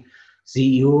 including the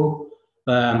EU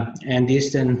and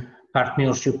Eastern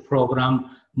Partnership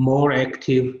Program, more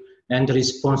active and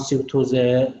responsive to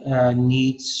the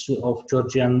needs of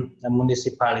Georgian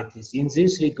municipalities. In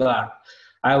this regard,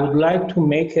 I would like to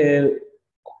make a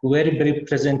very brief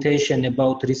presentation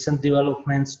about recent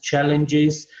developments,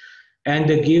 challenges, and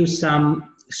give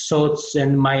some thoughts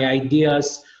and my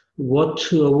ideas what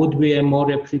would be a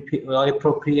more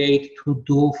appropriate to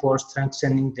do for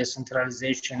strengthening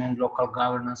decentralization and local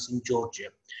governance in Georgia.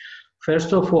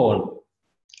 First of all,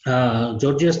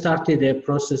 Georgia started a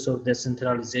process of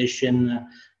decentralization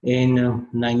in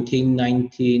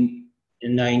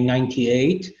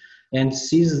 1998, and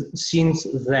since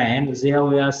then there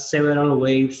were several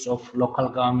waves of local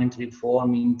government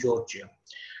reform in Georgia.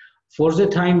 For the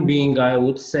time being, I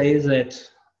would say that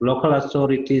local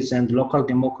authorities and local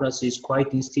democracy is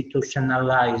quite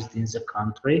institutionalized in the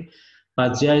country,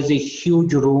 but there is a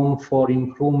huge room for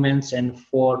improvements and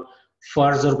for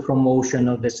further promotion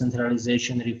of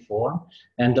decentralization reform.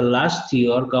 And last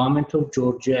year, government of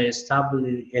Georgia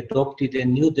adopted a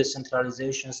new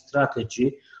decentralization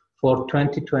strategy for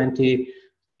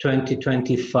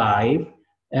 2020-2025.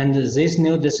 And this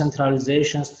new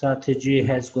decentralization strategy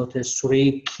has got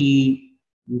three key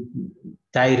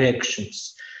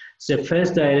directions. The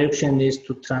first direction is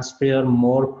to transfer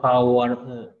more power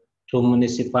to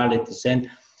municipalities. And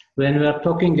when we are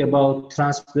talking about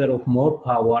transfer of more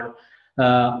power,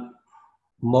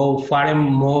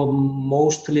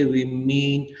 mostly we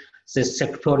mean the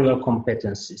sectorial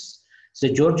competencies. The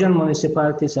Georgian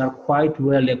municipalities are quite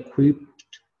well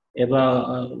equipped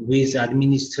with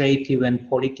administrative and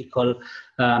political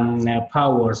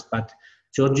powers, but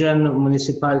Georgian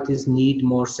municipalities need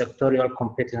more sectorial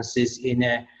competencies in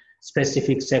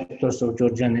specific sectors of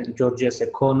Georgia's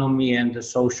economy and the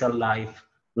social life,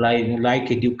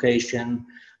 like education,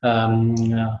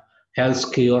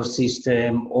 healthcare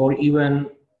system, or even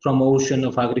promotion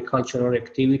of agricultural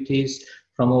activities,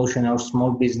 promotion of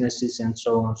small businesses, and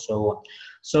so on and so on.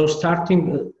 So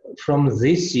starting from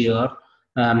this year,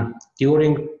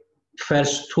 during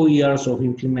first 2 years of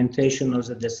implementation of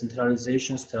the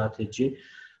decentralization strategy,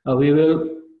 we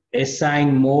will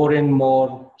assign more and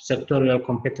more sectorial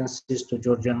competencies to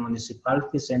Georgian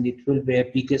municipalities, and it will be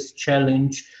a biggest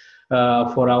challenge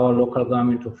for our local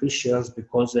government officials,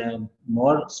 because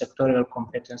more sectorial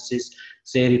competencies,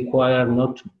 they require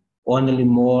not only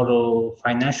more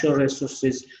financial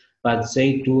resources, but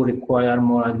they do require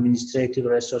more administrative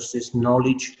resources,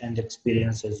 knowledge, and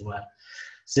experience as well.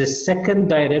 The second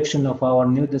direction of our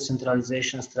new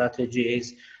decentralization strategy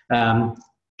is to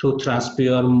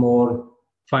transfer more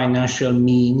financial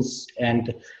means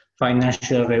and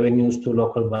financial revenues to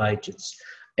local budgets.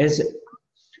 As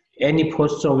any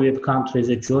post-Soviet country,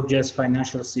 Georgia's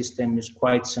financial system is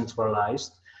quite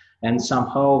centralized, and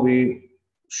somehow we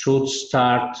should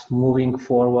start moving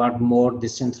forward more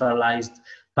decentralized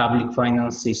public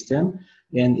finance system.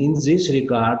 And in this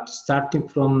regard, starting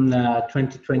from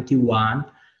 2021,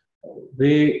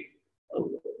 we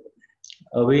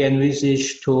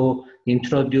envisage to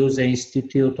introduce the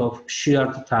institute of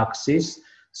shared taxes.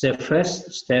 The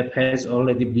first step has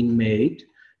already been made,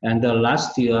 and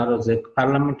last year the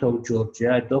Parliament of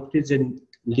Georgia adopted the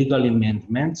legal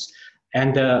amendments,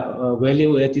 and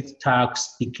value-added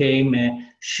tax became a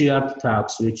shared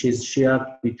tax, which is shared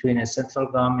between a central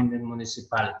government and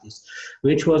municipalities,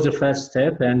 which was the first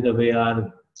step, and we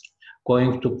are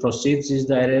going to proceed this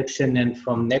direction. And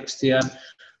from next year,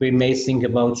 we may think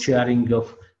about sharing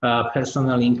of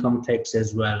personal income tax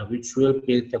as well, which will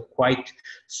build a quite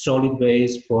solid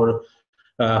base for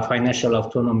financial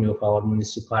autonomy of our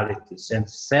municipalities. And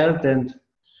third, and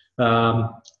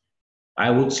I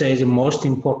would say the most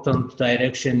important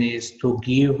direction is to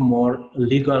give more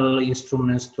legal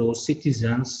instruments to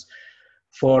citizens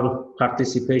for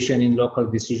participation in local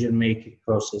decision-making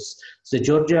process. So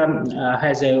Georgia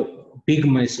has a big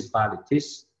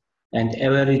municipalities, and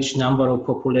average number of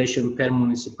population per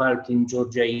municipality in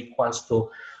Georgia equals to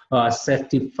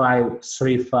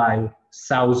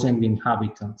 35,000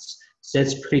 inhabitants. So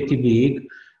that's pretty big.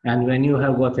 And when you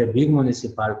have got a big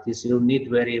municipalities, you need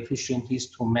very efficient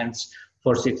instruments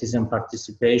for citizen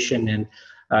participation. And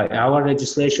our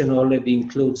legislation already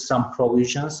includes some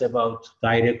provisions about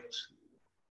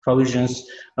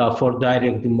for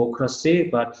direct democracy,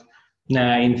 but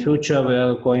in future we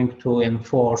are going to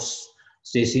enforce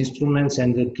these instruments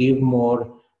and give more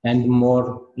and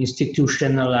more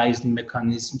institutionalized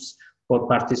mechanisms for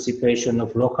participation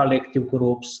of local active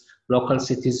groups, local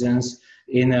citizens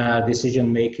in a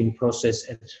decision-making process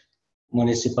at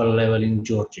municipal level in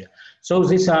Georgia. So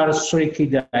these are three key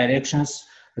directions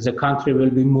the country will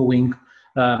be moving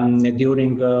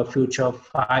during future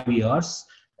 5 years.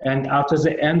 And after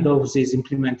the end of this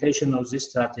implementation of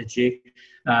this strategy,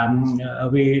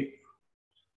 we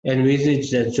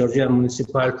envisage that Georgian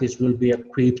municipalities will be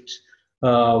equipped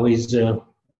with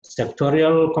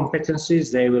sectorial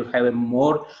competencies. They will have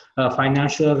more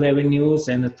financial revenues,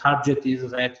 and the target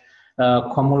is that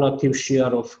cumulative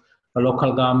share of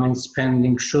local government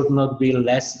spending should not be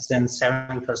less than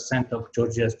 7% of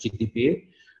Georgia's GDP.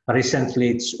 Recently,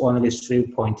 it's only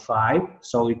 3.5,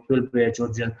 so it will be a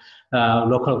Georgian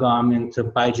local government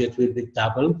budget will be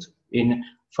doubled in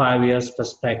 5 years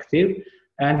perspective.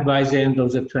 And by the end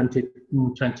of the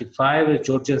 2025,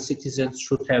 Georgian citizens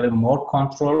should have more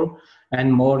control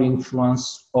and more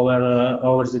influence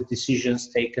over the decisions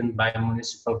taken by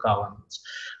municipal governments.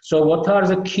 So what are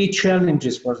the key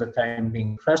challenges for the time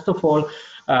being? First of all,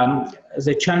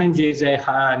 the challenge is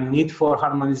a need for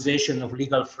harmonization of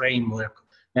legal framework.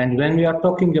 And when we are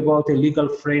talking about a legal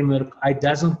framework, I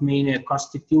doesn't mean a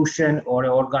constitution or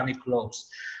organic laws.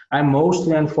 I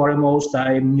mostly and foremost,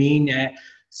 I mean a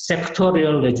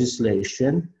sectorial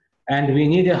legislation. And we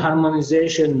need a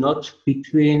harmonization not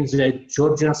between the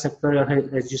Georgian sectorial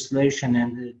legislation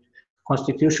and the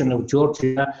Constitution of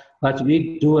Georgia, but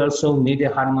we do also need a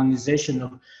harmonization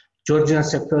of Georgian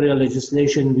sectorial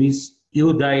legislation with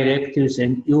EU directives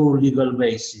and EU legal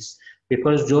basis.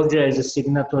 Because Georgia is a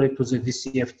signatory to the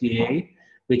DCFTA,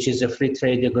 which is a free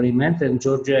trade agreement, and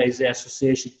Georgia is an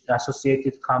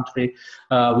associated country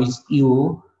with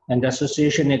EU, and the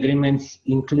association agreement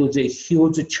includes a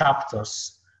huge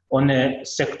chapters on a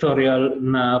sectorial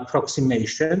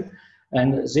approximation,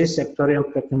 and this sectorial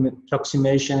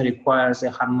approximation requires a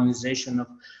harmonization of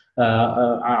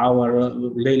our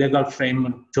legal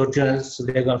framework, Georgia's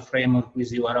legal framework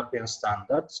with European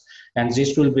standards, and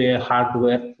this will be a hard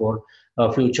work for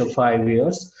future 5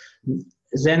 years.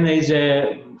 Then is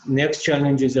a next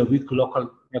challenge is a weak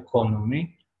local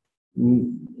economy.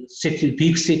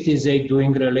 Big cities are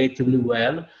doing relatively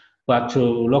well, but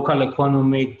local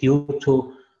economy due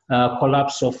to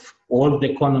collapse of old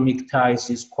economic ties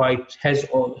has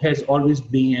always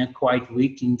been quite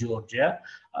weak in Georgia.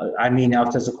 I mean,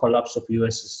 after the collapse of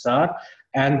USSR,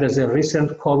 and the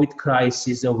recent COVID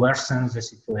crisis worsens the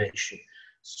situation.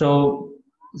 So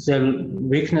the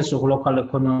weakness of local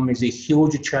economy is a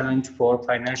huge challenge for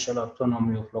financial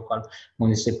autonomy of local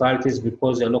municipalities,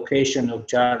 because the location of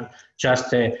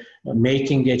just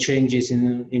making changes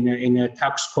in a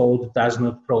tax code does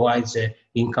not provide the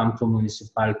income to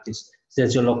municipalities.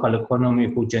 There's a local economy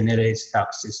who generates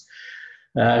taxes.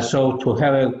 So to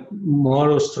have a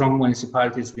more strong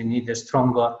municipalities, we need a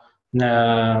stronger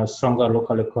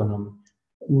local economy.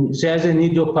 There's a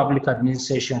need of public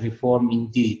administration reform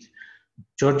indeed.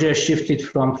 Georgia shifted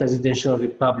from presidential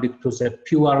republic to the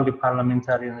purely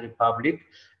parliamentarian republic,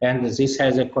 and this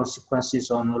has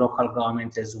consequences on local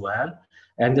government as well.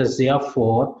 And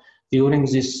therefore, during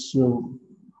this future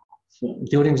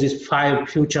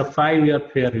 5-year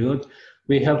period,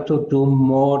 we have to do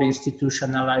more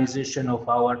institutionalization of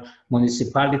our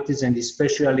municipalities, and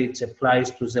especially it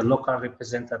applies to the local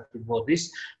representative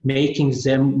bodies, making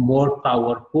them more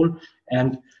powerful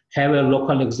and have a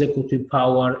local executive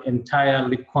power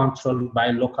entirely controlled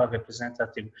by local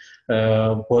representative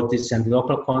bodies, and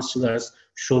local councillors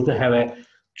should have a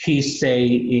key say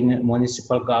in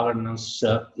municipal governance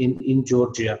in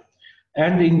Georgia.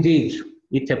 And indeed,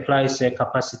 it applies a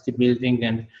capacity building,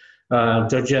 and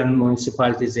Georgian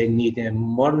municipalities, they need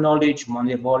more knowledge,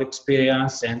 more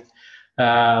experience, and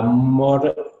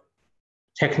more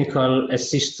technical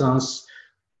assistance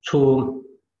to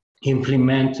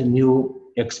implement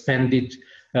new expanded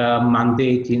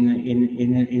mandate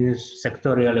in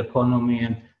sectorial economy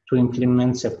and to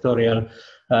implement sectorial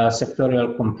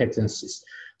competencies.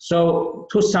 So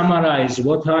to summarize,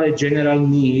 what are the general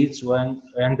needs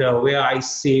and where I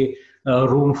see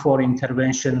room for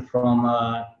intervention from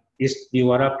the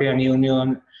European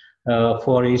Union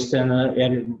for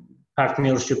Eastern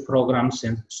partnership programs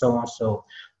and so on. So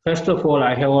first of all,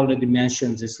 I have already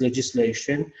mentioned this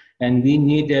legislation, and we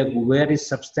need a very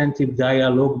substantive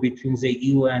dialogue between the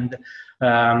EU and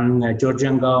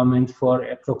Georgian government for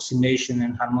approximation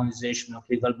and harmonization of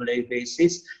legal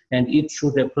basis, and it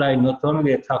should apply not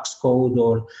only a tax code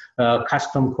or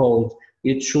custom code,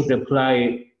 it should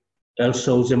apply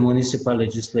also the municipal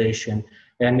legislation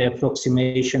and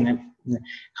approximation and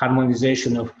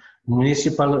harmonization of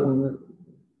municipal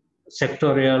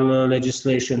sectorial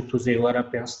legislation to the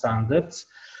European standards.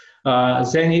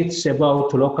 Then it's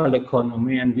about local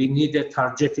economy, and we need a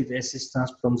targeted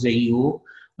assistance from the EU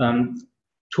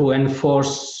to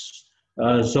enforce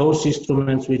those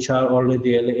instruments which are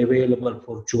already available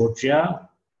for Georgia,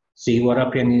 the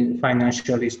European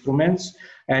financial instruments.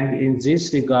 And in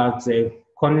this regard, the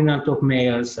Covenant of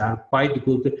Mayors are quite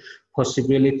good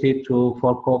possibility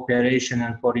for cooperation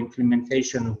and for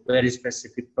implementation of very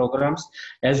specific programs,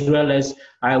 as well as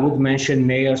I would mention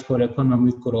Mayors for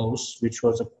Economic Growth, which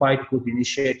was a quite good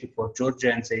initiative for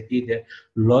Georgia, and they did a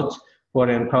lot for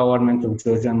empowerment of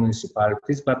Georgian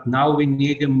municipalities. But now we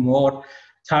need a more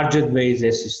target-based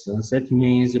assistance. That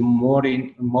means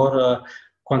more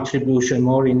contribution,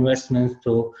 more investments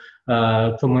to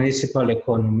municipal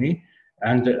economy.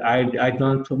 And I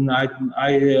do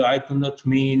not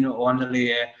mean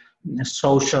only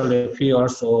social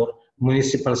affairs or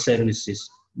municipal services.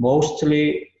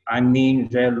 Mostly, I mean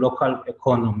the local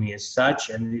economy as such,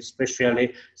 and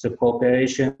especially the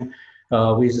cooperation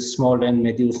with small and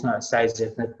medium-sized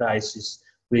enterprises,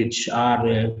 which are,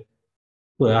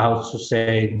 how to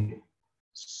say,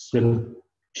 the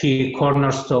key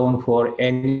cornerstone for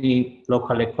any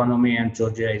local economy, and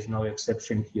Georgia is no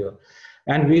exception here.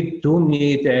 And we do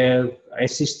need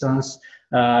assistance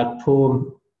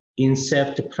to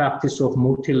insert the practice of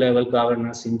multi-level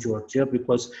governance in Georgia,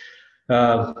 because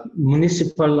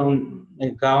municipal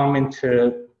government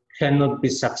cannot be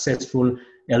successful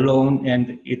alone,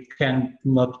 and it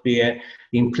cannot be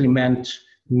implement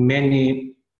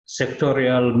many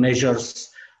sectorial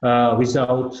measures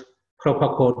without proper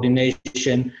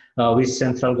coordination with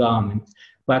central government.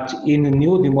 But in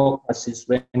new democracies,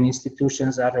 when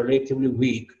institutions are relatively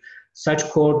weak, such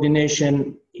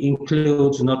coordination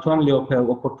includes not only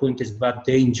opportunities but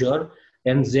danger,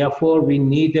 and therefore we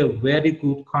need a very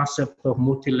good concept of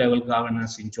multi-level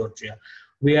governance in Georgia,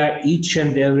 where each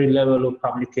and every level of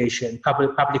public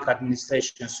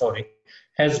administration,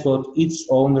 has got its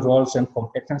own roles and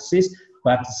competencies,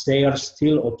 but they are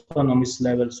still autonomous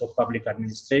levels of public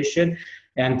administration,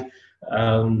 and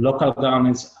local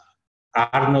governments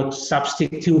are not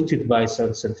substituted by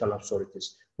central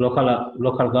authorities.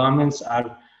 Local governments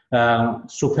are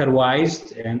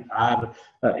supervised and are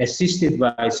assisted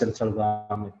by central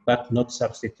government, but not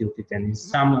substituted. And in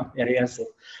some areas of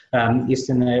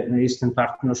Eastern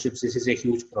partnerships, this is a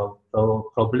huge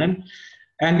problem.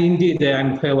 And indeed, I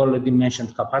have already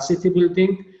mentioned capacity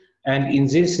building. And in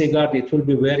this regard, it will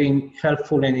be very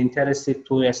helpful and interesting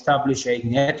to establish a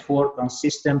network and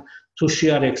system to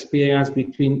share experience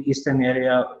between Eastern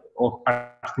area of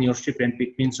partnership and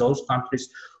between those countries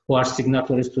who are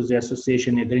signatories to the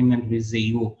association agreement with the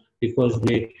EU, because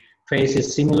we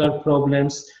face similar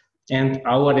problems and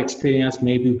our experience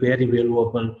may be very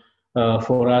valuable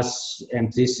for us,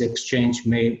 and this exchange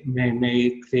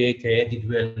may create added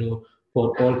value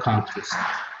for all countries.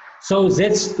 So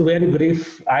that's very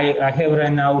brief. I have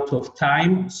run out of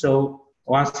time. So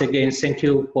once again, thank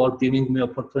you for giving me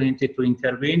opportunity to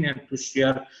intervene and to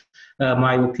share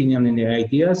my opinion and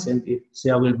ideas. And if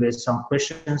there will be some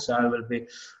questions, I will be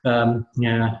glad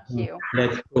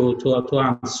to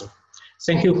answer.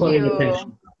 Thank you for your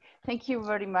attention. Thank you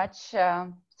very much,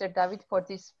 Mr. David, for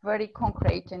this very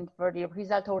concrete and very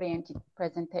result-oriented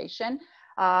presentation.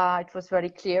 It was very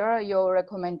clear, your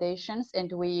recommendations,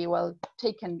 and we will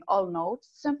taken all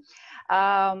notes.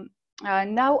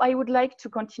 Now I would like to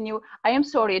continue. I am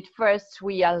sorry, at first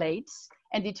we are late,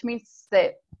 and it means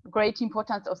the great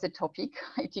importance of the topic.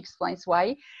 It explains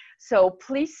why. So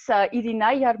please,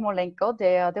 Irina Yarmolenko,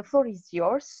 the floor is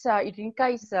yours. Irina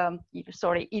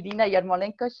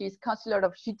Yarmolenko, she is Councillor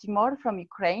of Zhytomyr from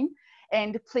Ukraine.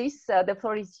 And please, the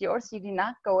floor is yours,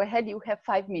 Irina. Go ahead, you have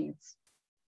 5 minutes.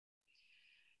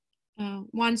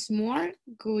 Once more,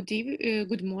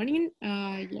 good morning.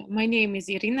 Yeah, my name is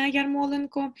Irina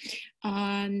Yarmolenko,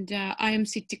 and I am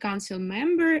city council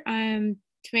member. I am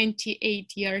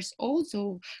 28 years old,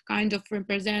 so kind of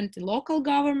represent the local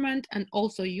government and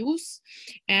also youth.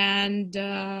 And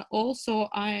also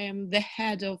I am the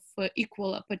head of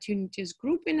equal opportunities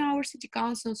group in our city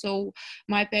council, so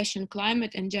my passion,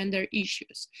 climate and gender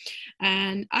issues.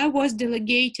 And I was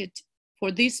delegated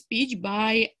for this speech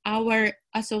by our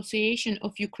Association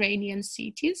of Ukrainian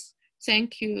Cities.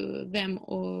 Thank you them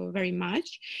all very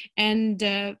much. And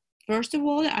first of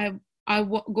all, I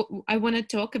want to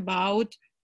talk about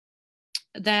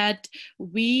that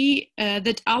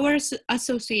that our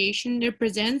association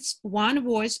represents one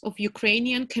voice of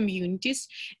Ukrainian communities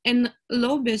and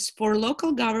lobbies for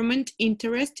local government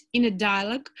interest in a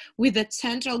dialogue with the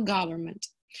central government.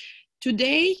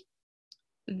 Today,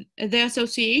 the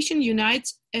association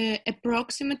unites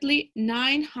approximately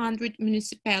 900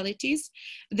 municipalities,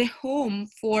 the home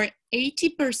for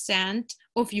 80%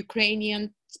 of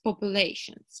Ukrainian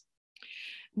populations.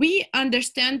 We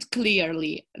understand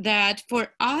clearly that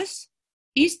for us,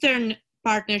 Eastern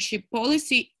Partnership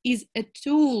policy is a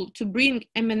tool to bring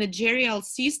a managerial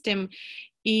system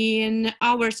in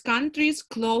our countries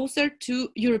closer to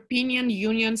European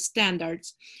Union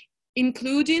standards,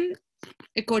 including,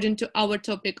 according to our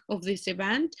topic of this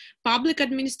event, public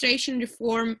administration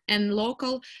reform and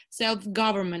local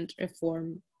self-government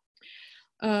reform.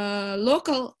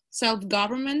 Local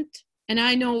self-government, and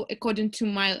I know according to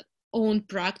my own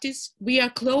practice, we are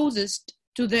closest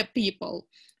to the people.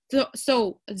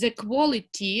 So the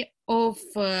quality of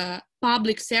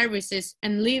public services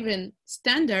and living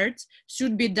standards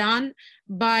should be done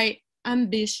by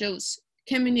ambitious,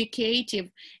 communicative,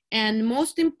 and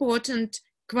most important,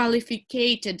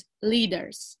 qualified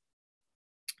leaders.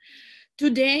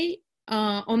 Today,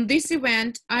 on this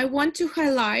event, I want to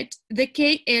highlight the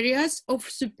key areas of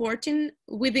supporting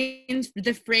within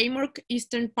the framework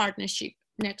Eastern Partnership.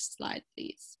 Next slide,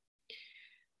 please.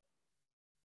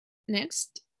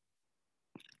 Next.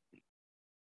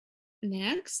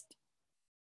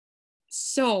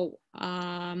 So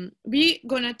we're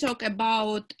gonna talk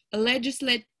about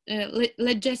legislative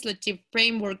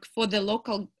framework for the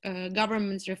local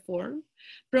government reform,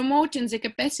 promoting the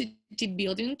capacity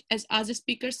building, as other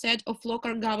speakers said, of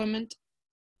local government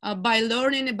by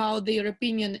learning about the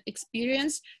European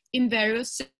experience in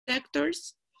various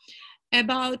sectors,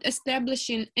 about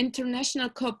establishing international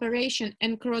cooperation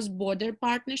and cross-border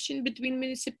partnership between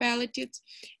municipalities,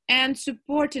 and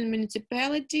supporting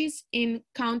municipalities in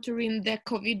countering the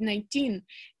COVID-19,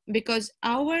 because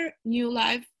our new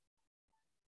life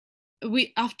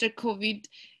after COVID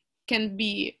can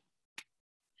be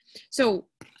so.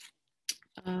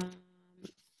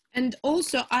 And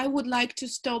also I would like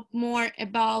to talk more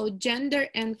about gender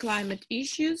and climate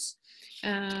issues,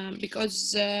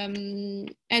 because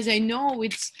as I know,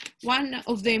 it's one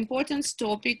of the important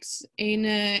topics in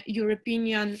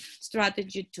European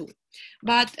strategy too.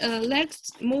 But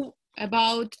let's move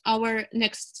about our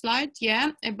next slide,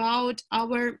 about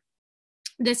our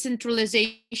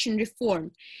decentralization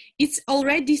reform. It's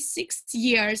already 6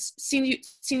 years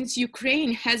since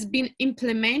Ukraine has been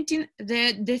implementing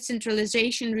the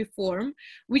decentralization reform,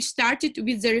 which started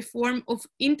with the reform of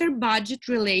inter-budget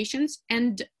relations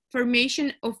and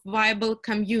formation of viable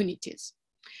communities.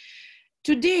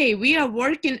 Today, we are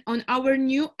working on our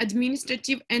new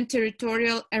administrative and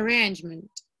territorial arrangement.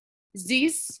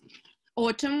 This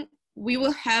autumn, we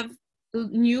will have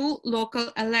new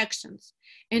local elections,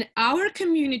 and our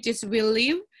communities will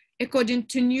live according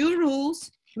to new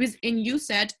rules with a new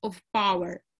set of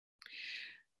power.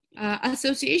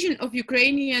 Association of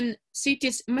Ukrainian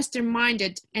Cities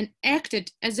masterminded and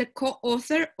acted as a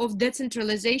co-author of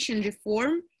decentralization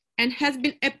reform and has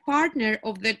been a partner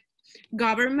of the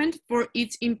government for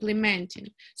its implementing.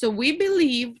 So we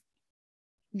believe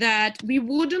that we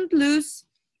wouldn't lose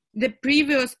the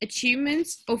previous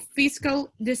achievements of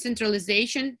fiscal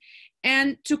decentralization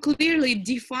and to clearly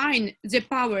define the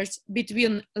powers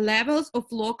between levels of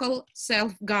local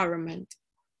self-government.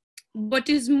 What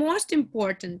is most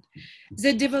important,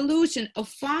 the devolution of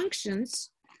functions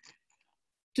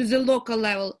to the local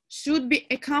level should be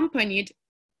accompanied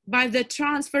by the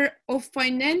transfer of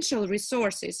financial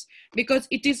resources, because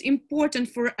it is important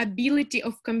for ability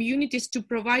of communities to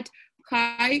provide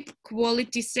high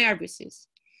quality services.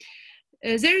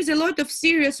 There is a lot of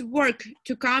serious work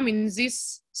to come in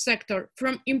this sector,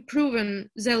 from improving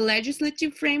the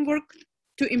legislative framework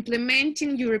to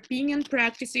implementing European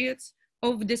practices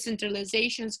of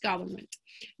decentralization government.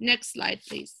 Next slide,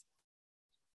 please.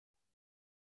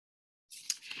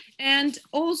 And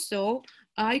also,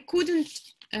 I couldn't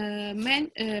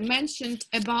mention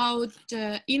about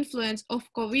influence of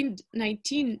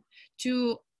COVID-19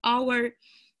 to our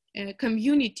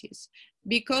communities,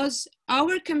 because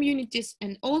our communities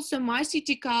and also my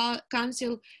city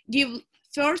council give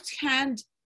first-hand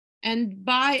and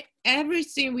buy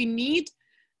everything we need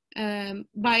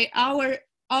by our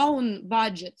own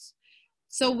budgets.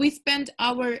 So we spend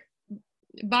our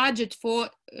budget for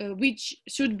which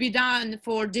should be done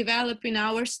for developing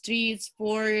our streets,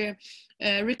 for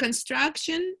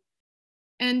reconstruction,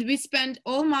 and we spend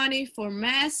all money for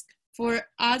masks, for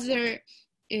other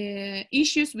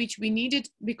issues which we needed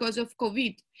because of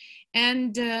COVID.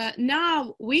 And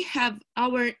now we have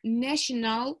our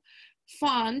national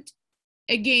fund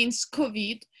against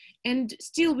COVID, and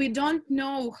still we don't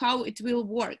know how it will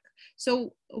work.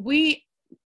 So we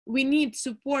need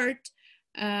support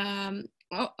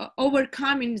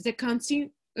overcoming the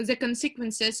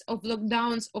consequences of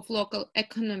lockdowns of local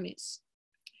economies.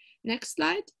 Next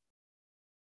slide.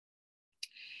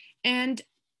 And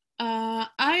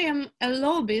I am a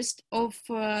lobbyist of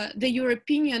the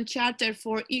European Charter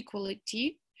for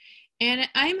Equality, and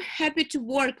I'm happy to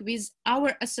work with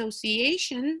our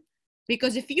association,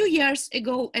 because a few years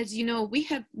ago, as you know, we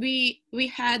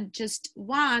had just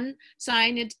one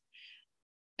signed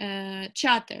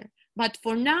charter. But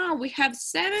for now, we have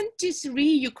 73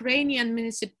 Ukrainian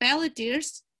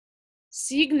municipalities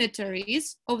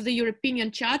signatories of the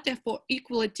European Charter for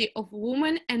Equality of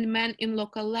Women and Men in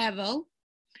local level,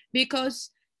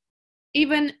 because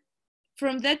even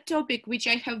from that topic which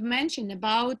I have mentioned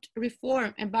about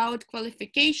reform, about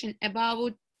qualification,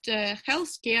 about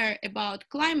healthcare, about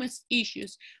climate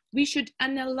issues, we should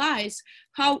analyze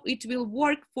how it will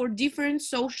work for different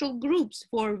social groups,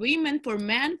 for women, for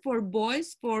men, for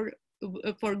boys, for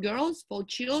girls, for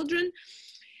children.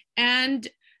 And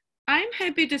I'm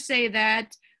happy to say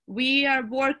that we are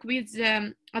work with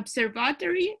the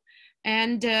observatory,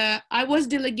 and I was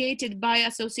delegated by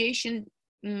association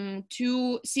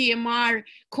to CMR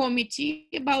committee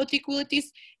about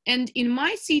equalities. And in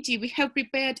my city, we have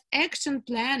prepared action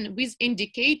plan with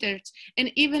indicators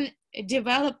and even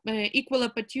develop equal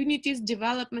opportunities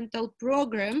developmental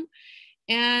program.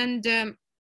 And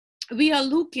we are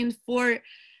looking for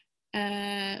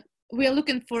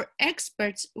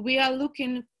experts. We are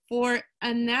looking for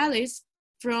analysis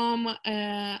from,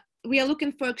 we are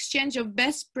looking for exchange of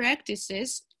best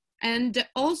practices. And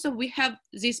also we have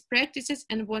these practices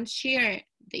and want to share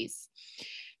this.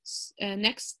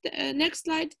 Next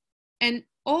slide. And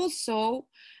also,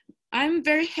 I'm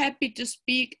very happy to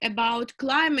speak about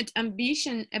climate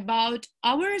ambition, about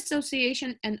our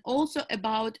association, and also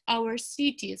about our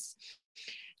cities.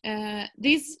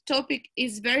 This topic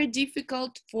is very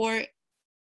difficult for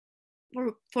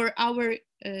our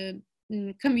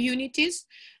communities,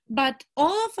 but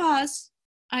all of us,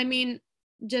 I mean,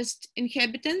 just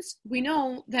inhabitants, we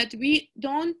know that we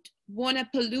don't want to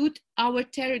pollute our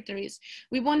territories.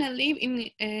 We want to live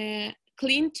in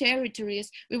clean territories.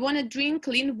 We want to drink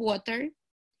clean water.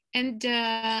 And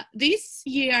this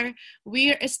year,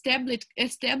 we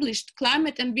established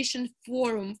Climate Ambition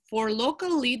Forum for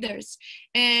local leaders.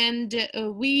 And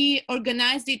we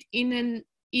organized it in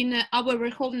our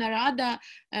Verkhovna Rada,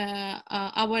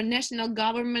 our national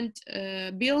government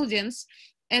buildings,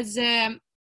 as a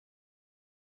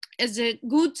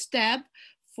good step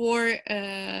for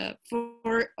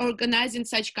organizing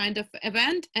such kind of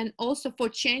event, and also for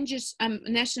changes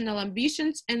national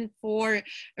ambitions and for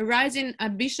rising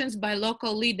ambitions by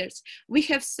local leaders. We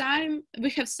have signed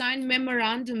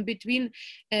memorandum between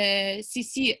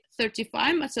CC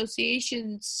 35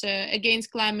 associations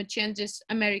against climate changes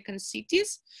American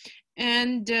cities,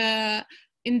 and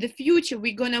in the future,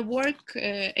 we're gonna work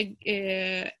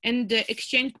and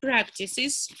exchange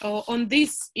practices on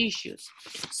these issues.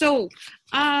 So,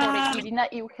 sorry, Irina,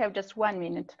 you have just 1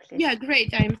 minute, please. Yeah,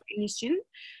 great, I'm finishing.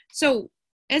 So,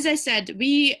 as I said,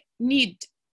 we need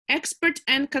expert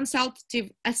and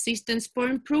consultative assistance for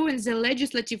improving the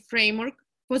legislative framework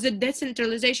for the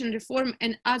decentralization reform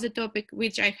and other topic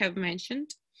which I have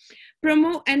mentioned.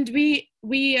 We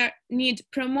need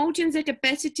promoting the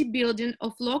capacity building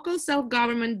of local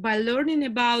self-government by learning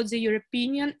about the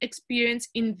European experience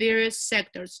in various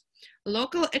sectors: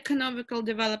 local economical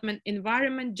development,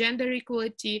 environment, gender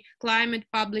equality, climate,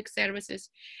 public services.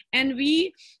 And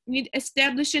we need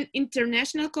establishing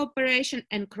international cooperation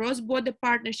and cross-border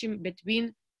partnership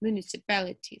between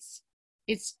municipalities.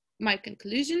 It's my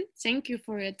conclusion. Thank you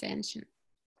for your attention.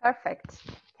 Perfect.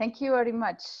 Thank you very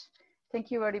much. Thank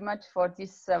you very much for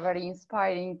this very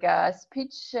inspiring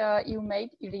speech you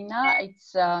made, Irina.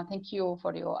 It's thank you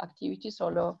for your activities,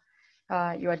 although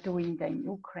you are doing in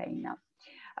Ukraine.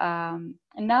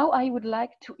 Now I would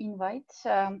like to invite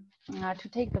to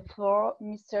take the floor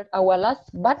Mr. our last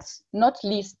but not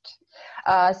least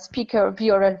speaker,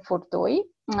 Viorel Furdoi.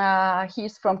 He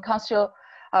is from Council.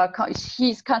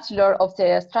 He's councillor of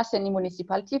the Dražen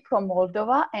municipality from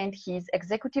Moldova, and he's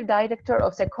executive director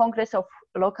of the Congress of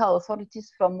Local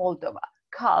Authorities from Moldova.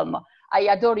 CALM. I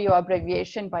adore your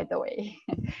abbreviation, by the way.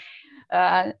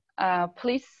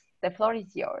 Please, the floor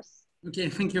is yours. Okay,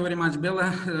 thank you very much,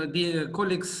 Bella. Dear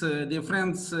colleagues, dear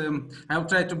friends, I'll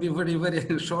try to be very,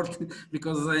 very short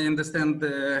because I understand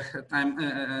the time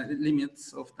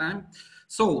limits of time.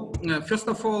 So, first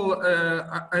of all,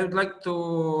 I would like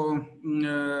to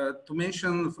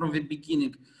mention from the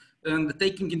beginning, and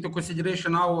taking into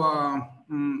consideration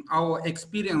our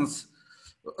experience,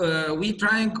 we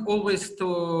trying always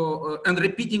to and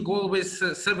repeating always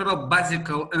several basic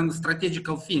and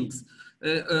strategical things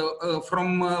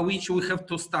from which we have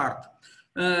to start.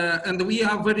 And we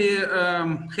are very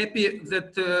happy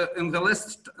that in the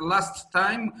last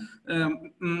time,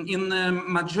 in the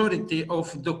majority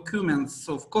of documents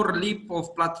of core lip,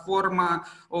 of PLATFORMA,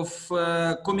 of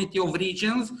Committee of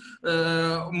Regions,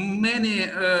 many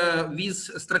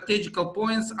these strategical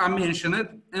points are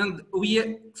mentioned, and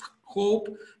we hope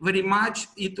very much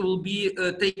it will be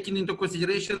taken into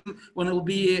consideration when it will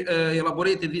be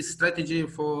elaborated this strategy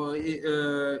for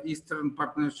Eastern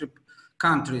Partnership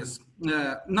countries.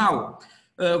 Now,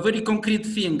 very concrete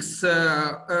things.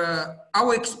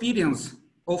 Our experience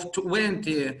of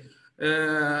 20,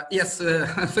 yes,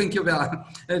 thank you, Bella.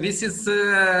 This is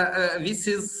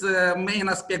main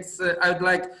aspects I would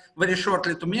like very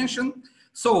shortly to mention.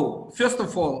 So, first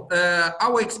of all,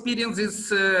 our experience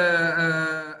is,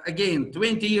 again,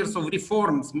 20 years of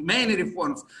reforms, many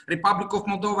reforms. Republic of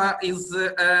Moldova is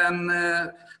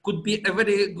could be a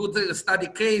very good study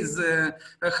case,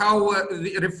 how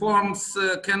reforms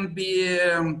can be,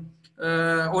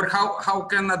 or how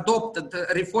can adopt the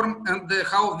reform and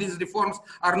how these reforms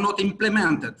are not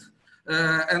implemented.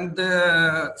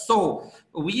 So,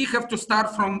 we have to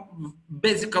start from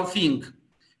basic thing.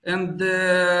 And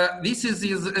this is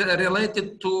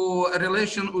related to a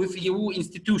relation with EU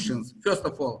institutions, first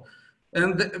of all.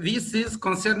 And this is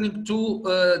concerning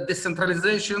to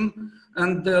decentralization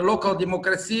and local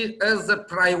democracy as a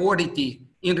priority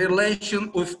in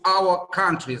relation with our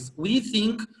countries. We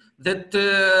think that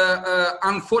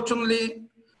unfortunately,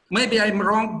 maybe I'm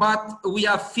wrong, but we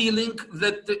are feeling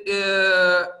that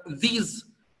this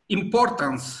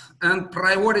importance and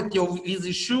priority of this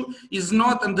issue is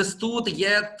not understood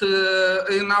yet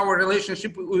in our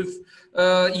relationship with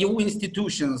EU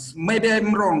institutions. Maybe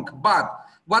I'm wrong, but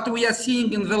what we are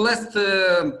seeing in the last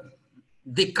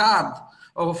decade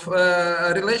of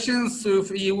relations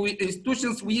with EU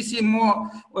institutions, we see more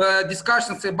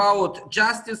discussions about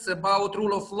justice, about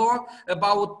rule of law,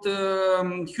 about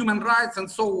human rights and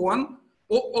so on.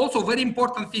 Also very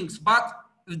important things, but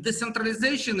the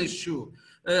decentralization issue,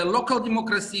 local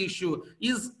democracy issue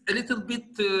is a little bit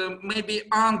maybe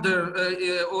under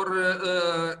or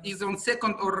is on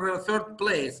second or third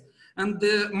place. And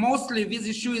mostly this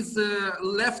issue is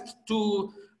left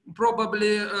to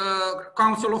probably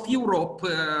Council of Europe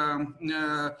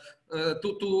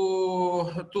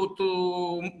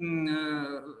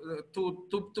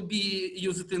to be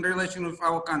used in relation with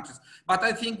our countries. But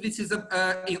I think this is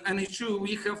an issue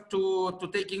we have to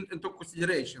take into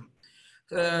consideration.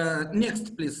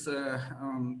 Next, please.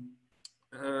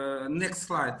 Next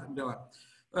slide, Bella.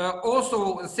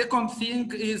 Also, second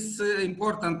thing is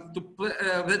important to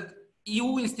that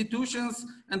EU institutions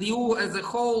and EU as a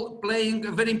whole playing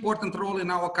a very important role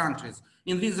in our countries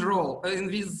in this role in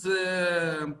this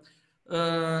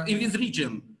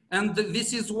region, and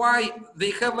this is why they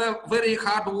have a very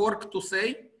hard work to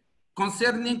say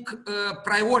concerning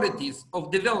priorities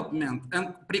of development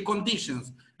and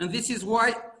preconditions, and this is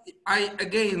why I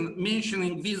again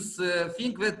mentioning this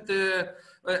thing that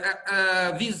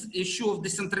this issue of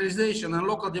decentralization and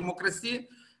local democracy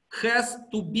has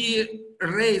to be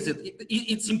raised.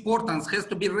 Its importance has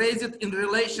to be raised in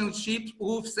relationship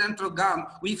with central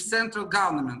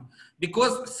government,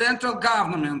 because central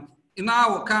government in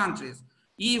our countries,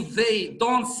 if they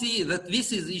don't see that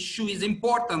this issue is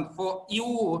important for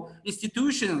EU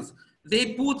institutions,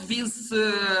 they put this,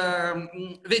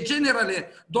 they generally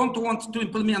don't want to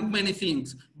implement many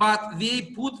things, but they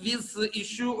put this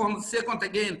issue on second,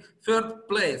 again, third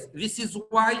place. This is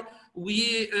why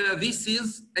this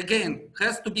is, again,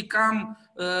 has to become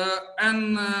a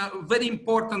very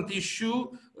important issue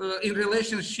in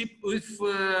relationship with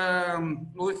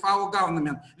our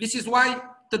government. This is why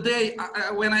today,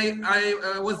 when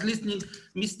I was listening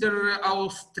Mr.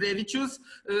 Auštrevičius,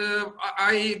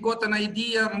 I got an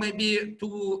idea maybe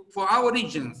for our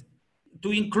regions to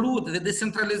include the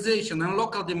decentralization and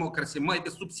local democracy, maybe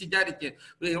subsidiarity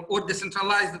or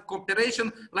decentralized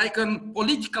cooperation, like a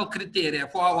political criteria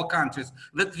for our countries,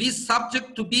 that this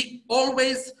subject to be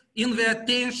always in the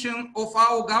attention of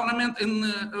our government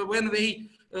and when they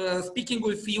speaking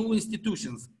with EU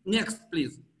institutions. Next,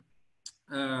 please.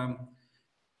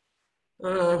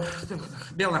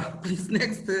 Bella, please,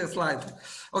 next slide.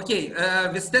 Okay,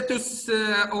 the status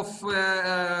of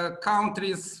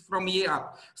countries from EA.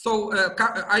 So,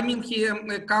 I mean here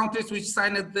countries which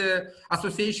signed the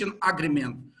association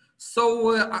agreement.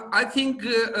 So, I think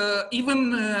even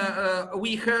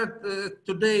we heard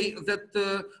today that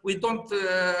we don't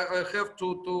have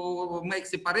to make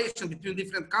separation between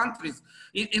different countries.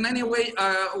 In any way,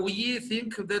 we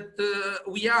think that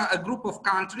we are a group of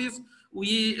countries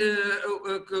which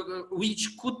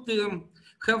could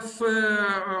have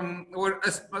or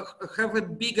have a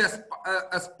big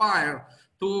aspire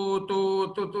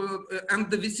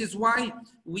and this is why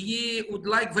we would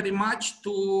like very much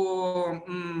to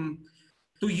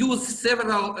use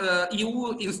several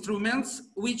EU instruments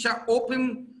which are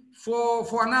open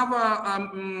for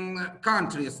another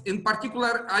countries. In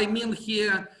particular, I mean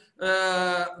here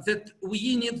that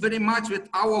we need very much with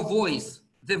our voice,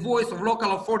 the voice of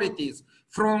local authorities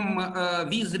from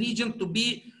this region to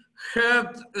be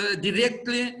heard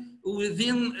directly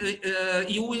within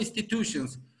EU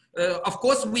institutions. Of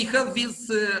course, we have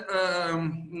this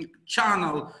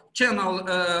channel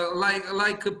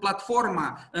like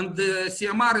PLATFORMA and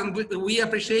CMR, and we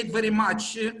appreciate very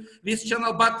much this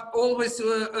channel, but always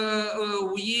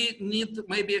we need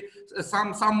maybe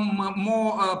some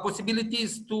more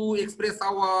possibilities to express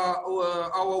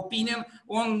our opinion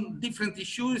on different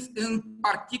issues, in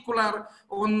particular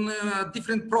on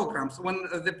different programs, when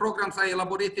the programs are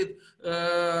elaborated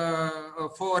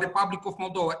for Republic of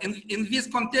Moldova. In this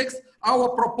context, our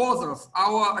proposals,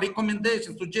 our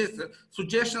recommendations,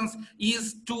 suggestions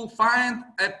is to find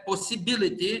a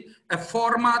possibility, a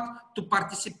format to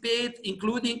participate,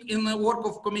 including in the work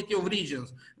of Committee of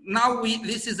Regions. Now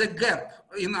this is a gap,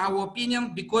 in our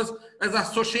opinion, because as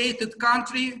associated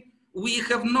country, we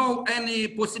have no any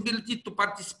possibility to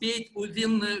participate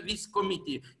within this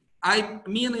committee. I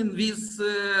mean, in this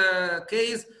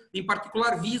case, in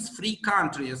particular, these three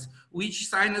countries which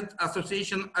signed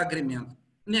association agreement.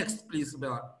 Next, please,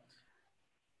 Bella.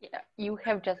 Yeah, you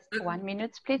have just 1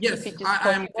 minute, please. Yes, if it is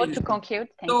possible to conclude.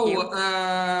 Thank you.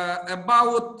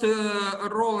 About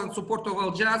role and support of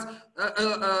LGAS,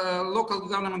 local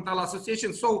governmental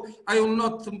association. So I will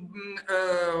not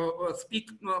speak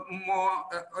more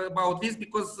about this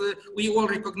because we all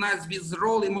recognize this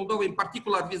role in Moldova. In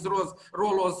particular, this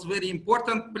role was very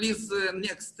important. Please,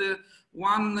 next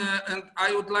one. And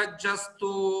I would like just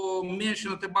to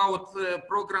mention about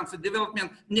programs and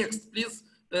development. Next, please.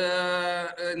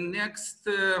 Next,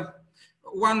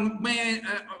 one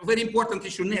very important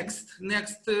issue.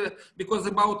 Next, because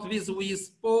about this we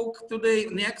spoke today.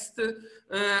 Next,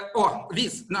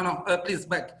 please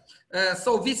back.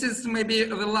 So this is maybe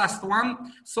the last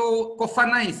one. So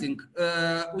co-financing,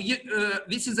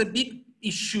 this is a big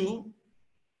issue,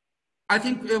 I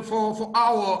think, for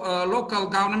our local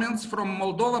governments from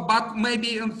Moldova, but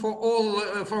maybe for all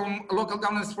from local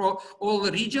governments for all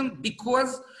the region,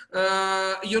 because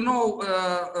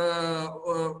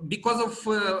because of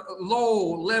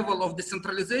low level of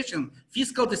decentralization,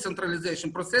 fiscal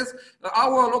decentralization process,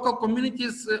 our local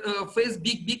communities face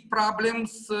big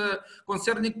problems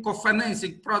concerning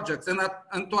co-financing projects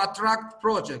and to attract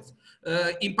projects.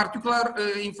 In particular,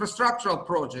 infrastructural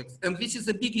projects. And this is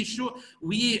a big issue.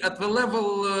 We, at the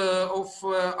level of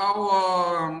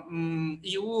our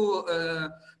EU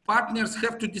partners,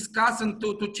 have to discuss and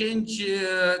to change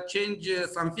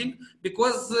something,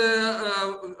 because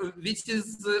this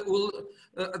is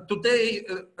today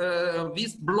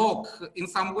this block in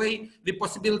some way the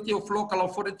possibility of local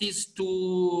authorities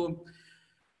to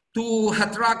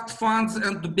attract funds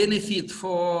and to benefit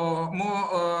for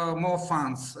more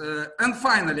funds. And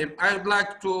finally, I would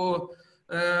like to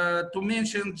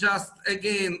mention just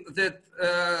again that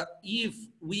if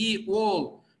we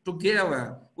all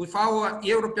together with our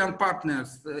European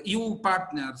partners, EU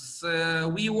partners,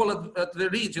 we all at the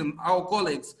region, our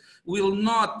colleagues, will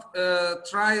not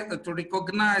try to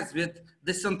recognize that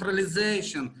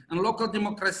decentralization and local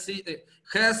democracy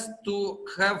has to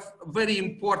have very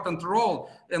important role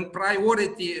and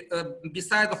priority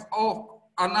beside of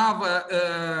all another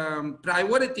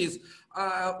priorities.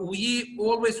 we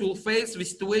always will face the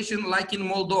situation like in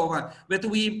Moldova, that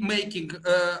we making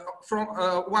from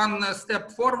one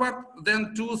step forward,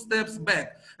 then 2 steps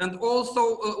back. And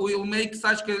also we'll make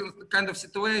such kind of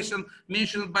situation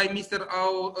mentioned by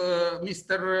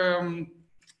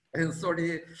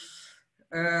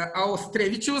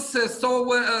Auštrevičius. So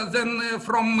then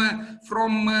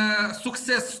from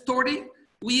success story,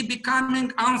 we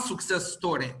becoming unsuccess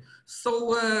story.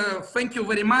 So thank you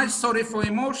very much. Sorry for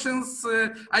emotions.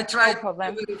 I tried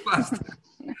very fast.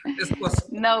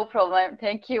 No problem.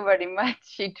 Thank you very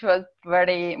much. It was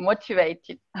very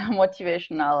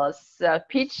motivational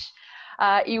speech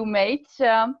you made.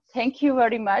 Thank you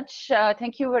very much.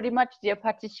 Thank you very much, dear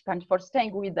participants, for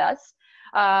staying with us,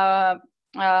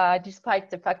 despite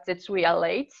the fact that we are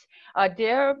late.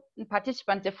 Dear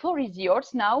participants, the floor is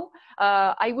yours now.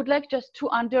 I would like just to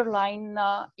underline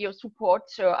your support,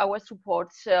 our support.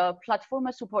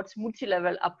 PLATFORMA supports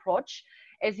multi-level approach,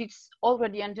 as it's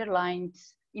already underlined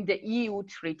in the EU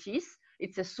treaties.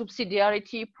 It's a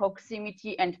subsidiarity,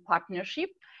 proximity, and partnership.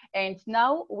 And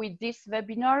now with this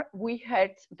webinar, we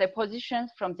heard the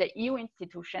positions from the EU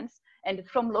institutions and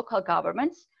from local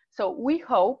governments. So we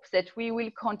hope that we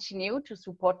will continue to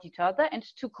support each other and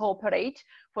to cooperate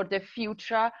for the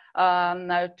future,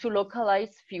 to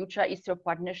localize future Eastern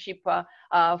Partnership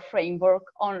framework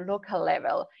on local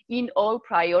level in all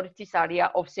priorities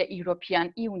area of the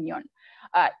European Union.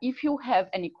 If you have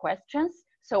any questions,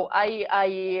 so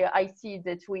I see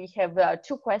that we have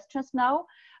 2 questions now.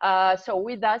 So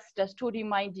with us, just to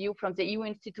remind you, from the EU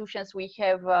institutions, we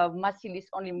have Vassilis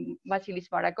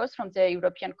Maragos from the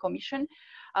European Commission.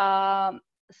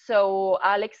 So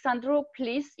Alexandru,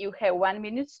 please, you have 1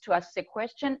 minute to ask the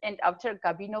question, and after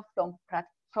Gabino from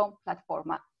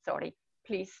PLATFORMA. Sorry,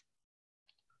 please.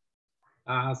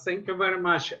 Thank you very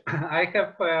much. I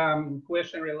have a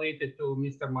question related to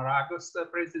Mr. Maragos'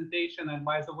 presentation, and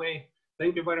by the way,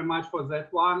 thank you very much for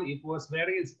that one. It was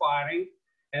very inspiring,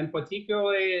 and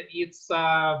particularly it's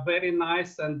very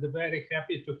nice and very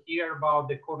happy to hear about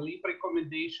the CORLIP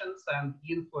recommendations and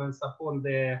influence upon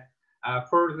the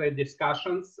further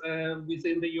discussions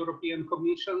within the European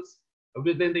Commission,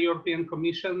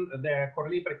 the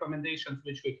CORLIP recommendations,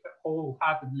 which we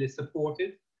wholeheartedly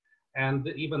supported and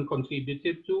even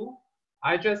contributed to.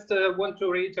 I just want to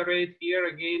reiterate here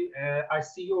again, I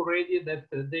see already that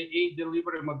the 8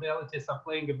 delivery modalities are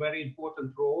playing a very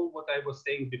important role, what I was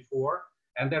saying before.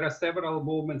 And there are several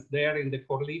moments there in the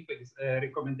CORLIP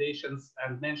recommendations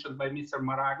and mentioned by Mr.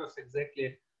 Maragos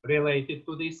exactly related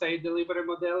to these 8 delivery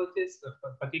modalities,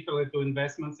 particularly to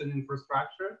investments in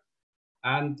infrastructure,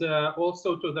 and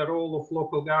also to the role of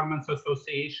local governments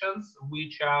associations,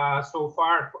 which so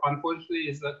far, unfortunately,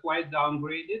 is quite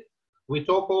downgraded. We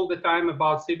talk all the time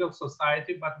about civil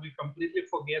society, but we completely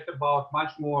forget about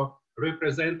much more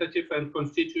representative and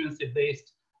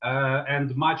constituency-based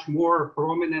and much more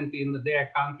prominent in their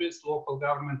countries, local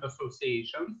government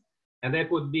associations. And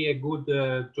that would be a good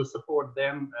to support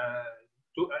them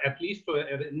to at least to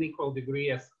an equal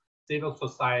degree as civil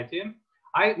society.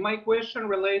 My question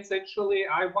relates actually,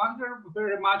 I wonder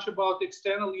very much about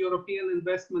external European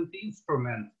investment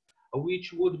instrument,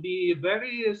 which would be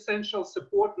very essential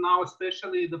support now,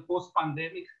 especially the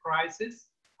post-pandemic crisis.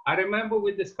 I remember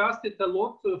we discussed it a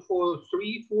lot for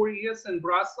 3-4 years in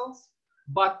Brussels,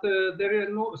 but there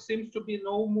seems to be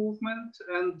no movement,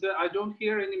 and I don't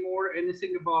hear anymore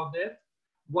anything about that.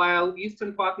 While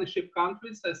Eastern Partnership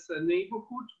countries as a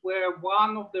neighborhood were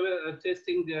one of the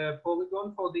testing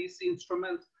polygon for this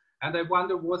instrument, and I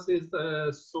wonder what is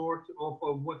the sort of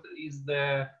what is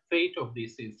the fate of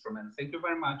this instrument. Thank you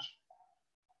very much.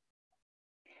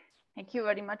 Thank you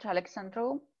very much,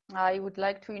 Alexandru. I would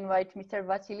like to invite Mr.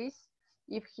 Vassilis,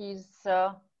 if he's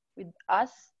with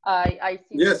us. I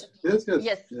see. Yes.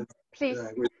 Please.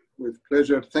 Yeah, with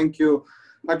pleasure. Thank you.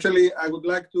 Actually, I would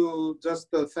like to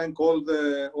just thank all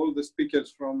the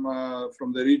speakers from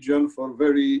the region for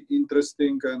very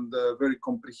interesting and very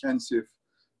comprehensive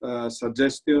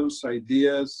suggestions,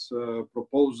 ideas,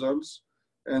 proposals,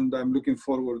 and I'm looking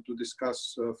forward to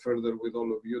discuss further with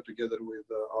all of you, together with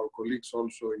our colleagues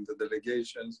also in the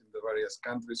delegations in the various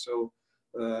countries. So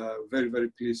very, very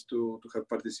pleased to have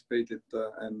participated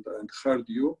and heard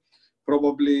you.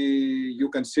 Probably you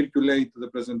can circulate the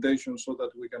presentation so that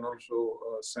we can also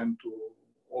send to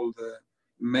all the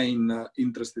main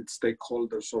interested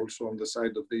stakeholders also on the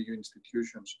side of the EU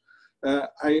institutions.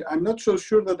 I'm not so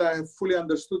sure that I have fully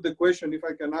understood the question. If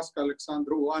I can ask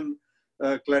Alexandru one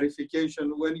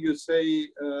clarification. When you say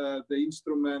the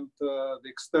instrument, the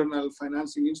external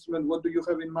financing instrument, what do you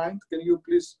have in mind? Can you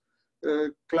please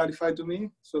clarify to me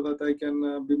so that I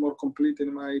can be more complete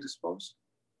in my response?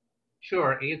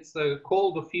 Sure, it's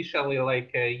called officially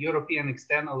like a European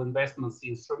External Investments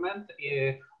Instrument.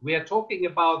 We are talking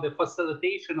about the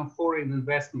facilitation of foreign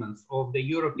investments of the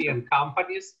European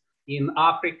companies in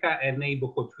Africa and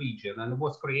neighborhood region, and it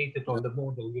was created on the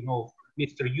model, you know,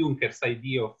 Mr. Juncker's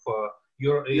idea of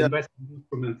investment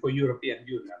instrument for European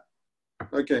Union.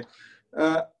 Okay.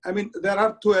 I mean, there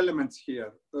are two elements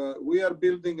here. We are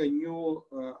building a new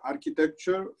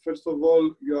architecture. First of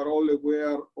all, you are all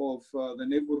aware of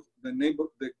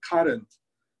the current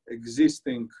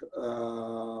existing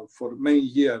for many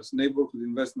years neighborhood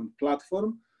investment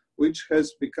platform, which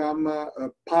has become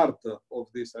a part of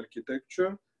this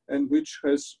architecture and which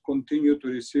has continued to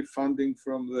receive funding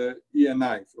from the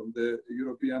ENI, from the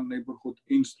European Neighborhood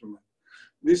Instrument.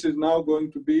 This is now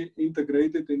going to be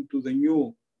integrated into the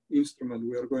new instrument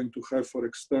we are going to have for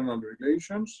external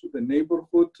relations, the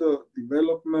neighborhood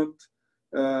development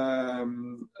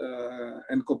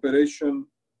and cooperation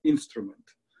instrument.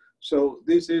 So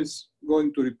this is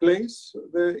going to replace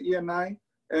the ENI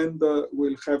and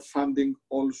will have funding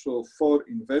also for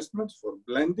investments, for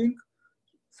blending.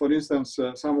 For instance,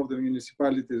 some of the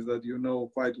municipalities that you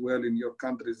know quite well in your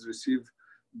countries receive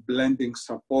blending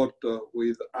support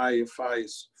with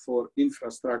IFIs for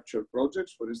infrastructure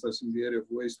projects, for instance, in the area of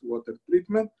wastewater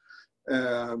treatment.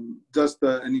 Just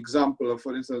an example of,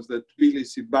 for instance, the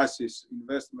Tbilisi buses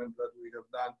investment that we have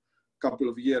done a couple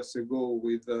of years ago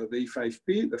with the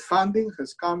E5P. The funding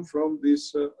has come from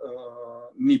this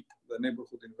NIP, the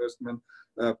Neighborhood Investment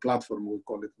Platform, we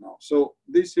call it now. So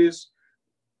this is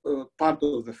part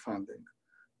of the funding.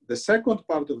 The second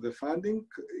part of the funding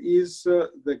is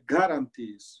the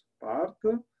guarantees part,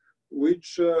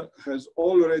 which has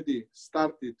already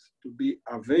started to be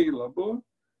available,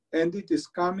 and it is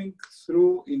coming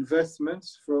through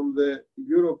investments from the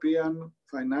European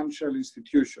financial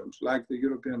institutions, like the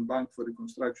European Bank for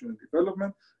Reconstruction and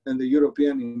Development and the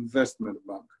European Investment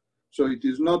Bank. So it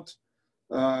is not,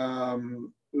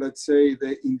 let's say,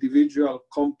 the individual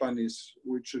companies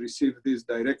which receive this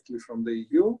directly from the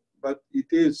EU, but it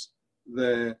is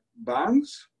the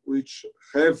banks which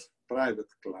have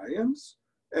private clients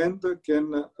and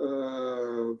can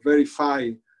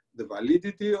verify the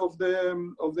validity of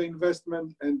the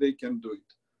investment, and they can do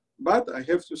it. But I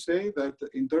have to say that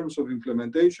in terms of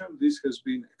implementation, this has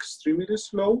been extremely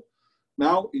slow.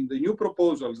 Now, in the new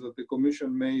proposals that the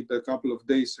Commission made a couple of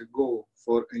days ago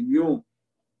for a new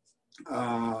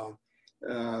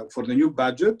for the new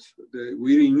budget,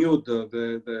 we renewed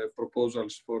the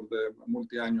proposals for the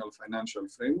multi-annual financial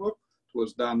framework. It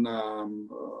was done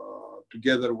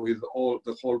together with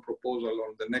the whole proposal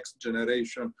on the next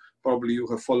generation. Probably you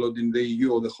have followed in the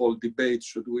EU the whole debate,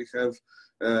 should we have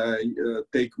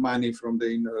take money from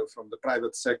the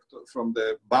private sector, from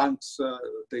the banks,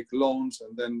 take loans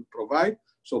and then provide.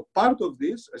 So part of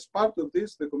this, as part of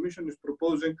this, the Commission is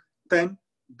proposing 10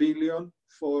 billion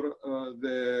for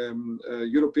the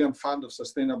European Fund of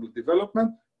Sustainable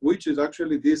Development, which is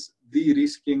actually this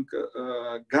de-risking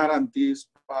guarantees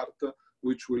part,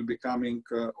 which will be coming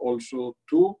also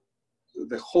to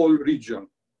the whole region,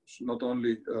 not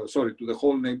only, sorry, to the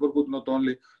whole neighborhood, not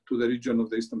only to the region of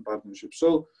the Eastern Partnership.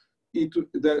 So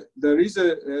there is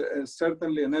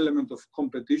certainly an element of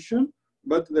competition,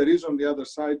 but there is on the other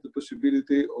side the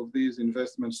possibility of these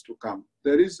investments to come.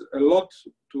 There is a lot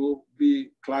to be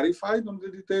clarified on the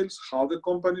details, how the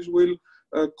companies will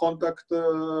contact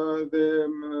the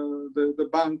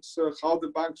banks, how the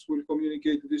banks will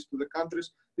communicate this to the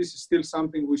countries. This is still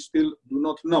something we still do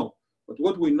not know. But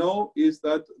what we know is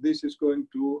that this is going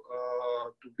to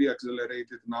be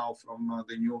accelerated now from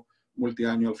the new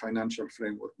multi-annual financial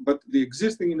framework. But the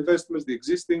existing investments, the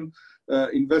existing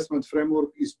investment framework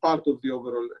is part of the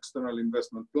overall external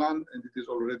investment plan, and it is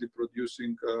already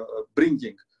producing,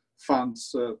 bringing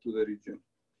funds to the region.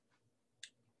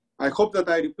 I hope that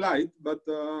I replied, but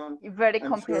very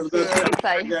comprehensive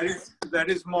reply. There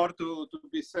is more to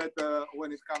be said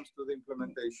when it comes to the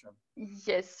implementation.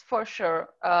 Yes, for sure.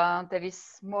 There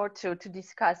is more to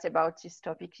discuss about this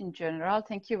topic in general.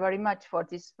 Thank you very much for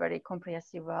this very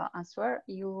comprehensive answer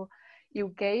you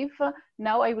gave.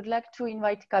 Now I would like to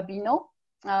invite Gabino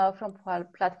from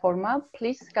PLATFORMA.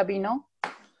 Please, Gabino.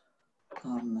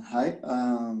 Hi.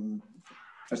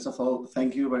 First of all,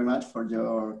 thank you very much for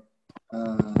your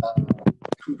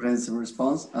comprehensive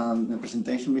response and the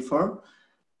presentation before.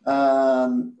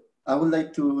 I would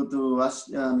like to ask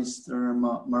Mr.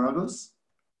 Maragos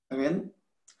again,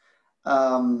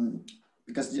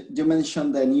 because you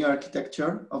mentioned the new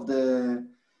architecture of the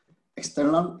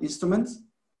external instruments,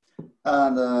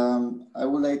 and I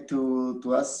would like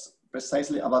to ask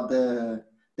precisely about the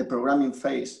programming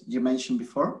phase you mentioned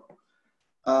before.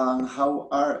 how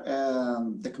are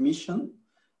the Commission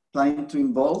planning to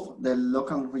involve the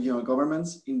local and regional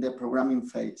governments in the programming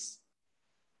phase?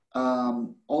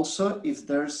 Also, if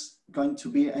there's going to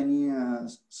be any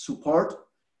support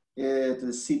to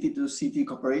the city-to-city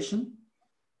cooperation,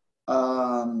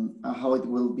 and how it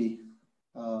will be.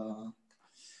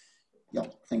 Yeah,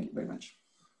 thank you very much.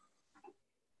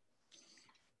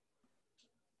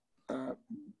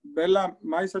 Bella,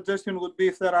 my suggestion would be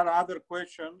if there are other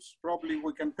questions, probably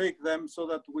we can take them so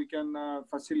that we can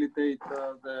facilitate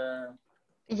the.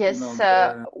 Yes, you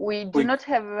know, we do not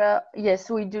have. Yes,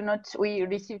 we do not. We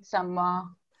received some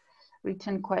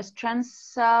written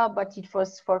questions, but it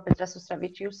was for Petras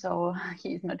Auštrevičius, so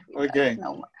he is not with us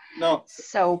no. No.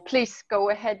 So please go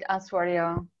ahead,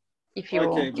 answer if you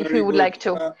would good. like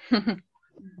to.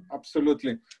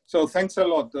 Absolutely. So thanks a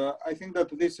lot. I think that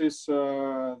this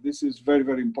is very,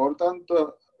 very important.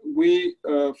 We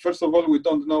first of all, we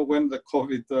don't know when the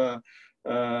COVID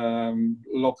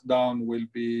lockdown will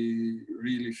be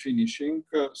really finishing.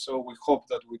 So we hope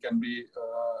that we can be,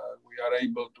 we are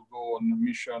able to go on a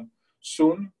mission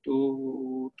soon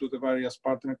to the various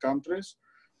partner countries.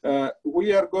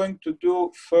 We are going to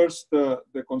do first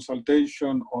the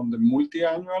consultation on the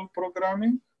multi-annual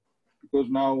programming, because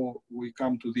now we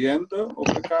come to the end of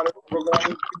the current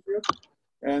programming period.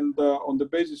 And on the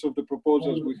basis of the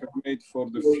proposals we have made for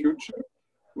the future,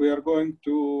 we are going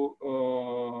to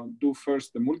do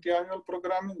first the multi-annual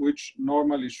programming, which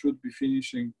normally should be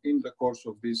finishing in the course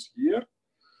of this year.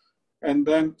 And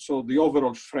then, so the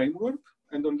overall framework.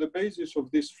 And on the basis of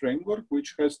this framework,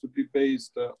 which has to be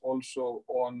based also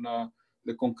on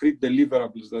the concrete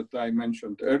deliverables that I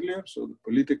mentioned earlier, so the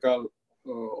political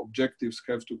objectives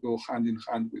have to go hand in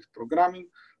hand with programming,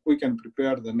 we can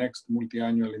prepare the next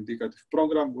multi-annual indicative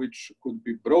program, which could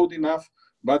be broad enough,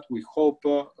 but we hope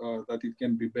that it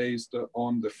can be based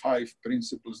on the 5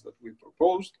 principles that we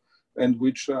proposed, and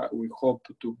which we hope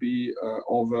to be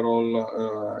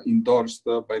overall endorsed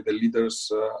by the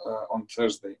leaders on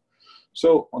Thursday.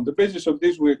 So on the basis of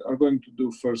this, we are going to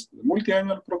do first the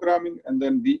multi-annual programming and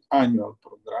then the annual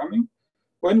programming.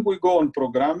 When we go on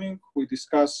programming, we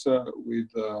discuss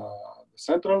with the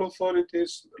central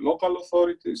authorities, the local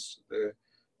authorities, the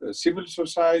civil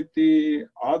society,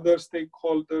 other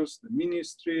stakeholders, the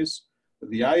ministries,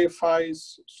 the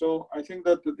IFIs. So I think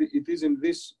that it is in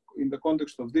the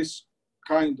context of this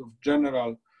kind of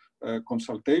general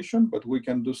consultation, but we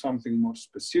can do something more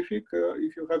specific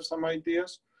if you have some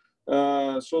ideas.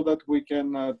 So that we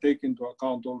can take into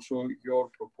account also your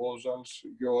proposals,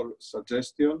 your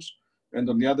suggestions, and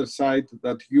on the other side,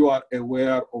 that you are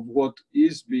aware of what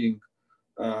is being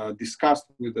discussed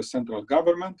with the central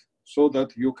government, so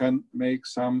that you can make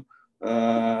some,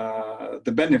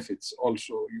 the benefits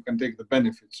also, you can take the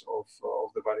benefits of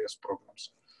the various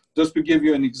programs. Just to give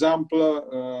you an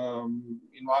example,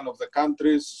 in one of the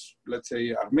countries, let's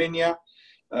say Armenia,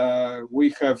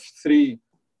 we have three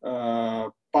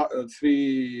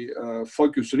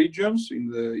focus regions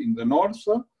in the north,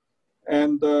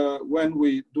 and when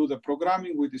we do the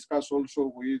programming, we discuss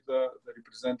also with the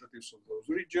representatives of those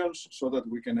regions, so that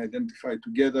we can identify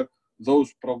together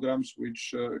those programs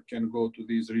which can go to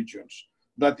these regions.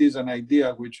 That is an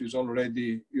idea which is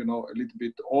already, you know, a little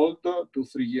bit old, 2-3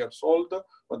 years old,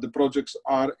 but the projects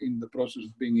are in the process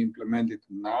of being implemented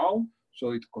now,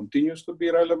 so it continues to be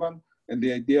relevant. And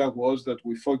the idea was that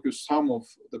we focus some of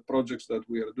the projects that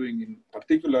we are doing in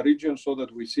particular regions, so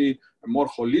that we see a more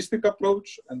holistic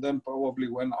approach, and then probably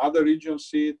when other regions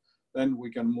see it, then we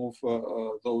can move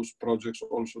those projects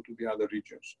also to the other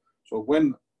regions. So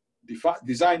when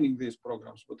designing these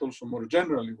programs, but also more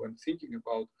generally when thinking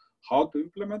about how to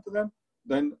implement them,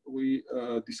 then we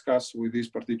discuss with these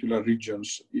particular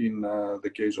regions in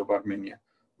the case of Armenia.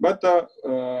 But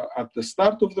at the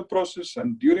start of the process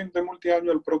and during the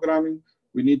multi-annual programming,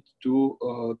 we need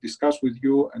to discuss with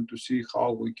you and to see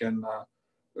how we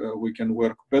can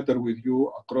work better with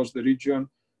you across the region.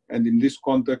 And in this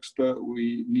context,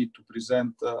 we need to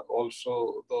present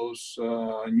also those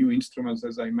new instruments,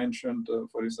 as I mentioned,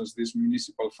 for instance, this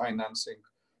municipal financing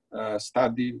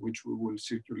study, which we will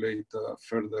circulate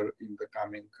further in the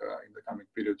coming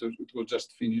period. It was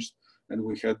just finished, and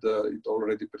we had it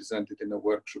already presented in a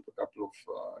workshop a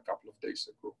couple of days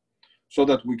ago, so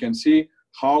that we can see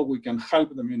how we can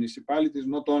help the municipalities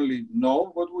not only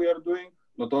know what we are doing,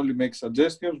 not only make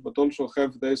suggestions, but also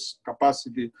have this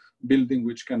capacity building,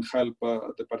 which can help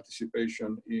the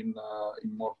participation in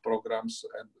more programs,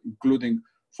 and including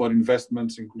for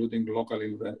investments, including local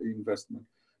investment.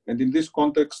 And in this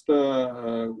context,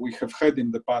 we have had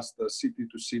in the past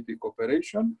city-to-city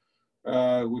cooperation.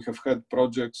 We have had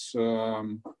projects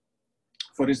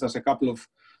For instance, a couple of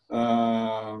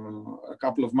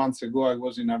months ago, I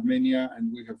was in Armenia,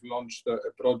 and we have launched a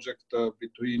project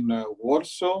between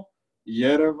Warsaw,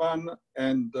 Yerevan,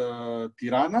 and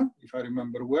Tirana, if I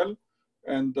remember well.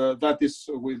 And that is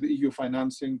with EU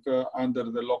financing under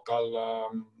the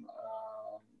local,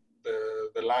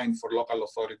 the line for local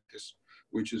authorities,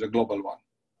 which is a global one.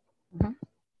 Mm-hmm.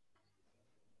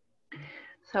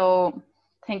 So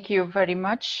thank you very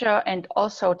much. And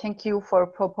also thank you for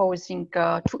proposing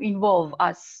to involve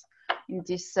us in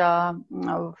this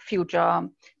future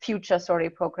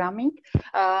programming.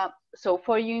 So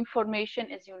for your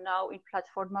information, as you know, in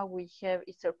Platforma, we have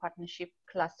Eastern Partnership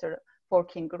Cluster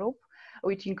Working Group,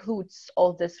 which includes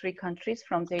all the 3 countries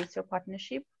from the Eastern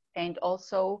Partnership and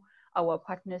also our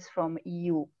partners from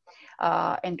EU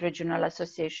and regional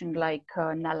association like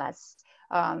NALAS.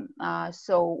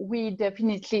 So we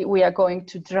are going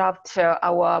to draft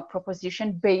our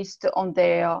proposition based on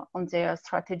their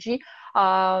strategy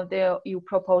you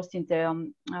proposed in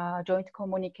the joint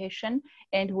communication,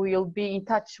 and we will be in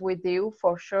touch with you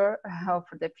for sure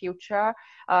for the future.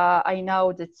 I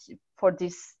know that for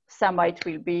this summer it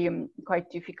will be quite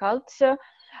difficult,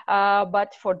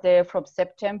 but from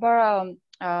September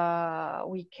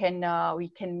we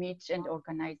can meet and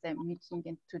organize a meeting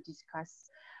and to discuss.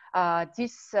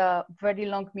 This very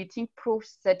long meeting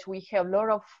proves that we have a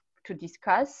lot to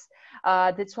discuss.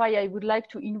 That's why I would like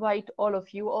to invite all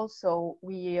of you also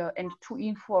and to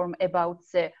inform about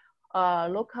the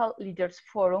local leaders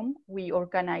forum we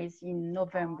organize in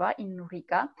November in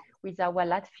Riga with our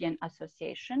Latvian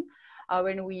association,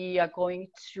 when we are going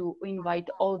to invite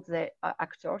all the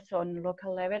actors on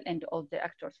local level and all the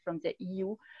actors from the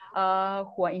EU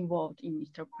who are involved in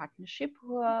Eastern Partnership.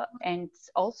 And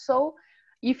also,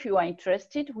 if you are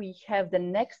interested, we have the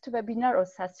next webinar on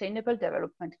Sustainable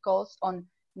Development Goals on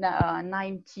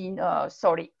 15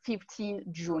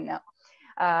 June.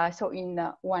 So in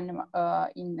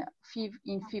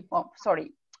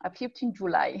 15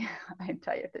 July. I'm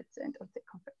tired at the end of the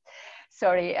conference.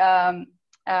 Sorry.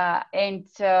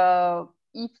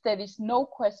 If there is no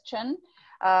question,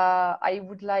 I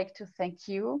would like to thank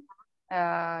you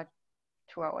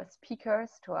to our speakers,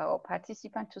 to our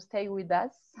participants to stay with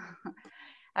us,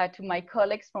 to my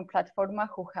colleagues from Platforma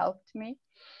who helped me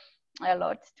a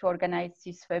lot to organize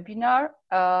this webinar.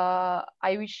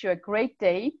 I wish you a great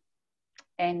day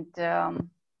and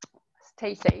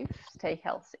stay safe, stay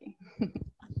healthy.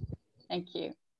 Thank you.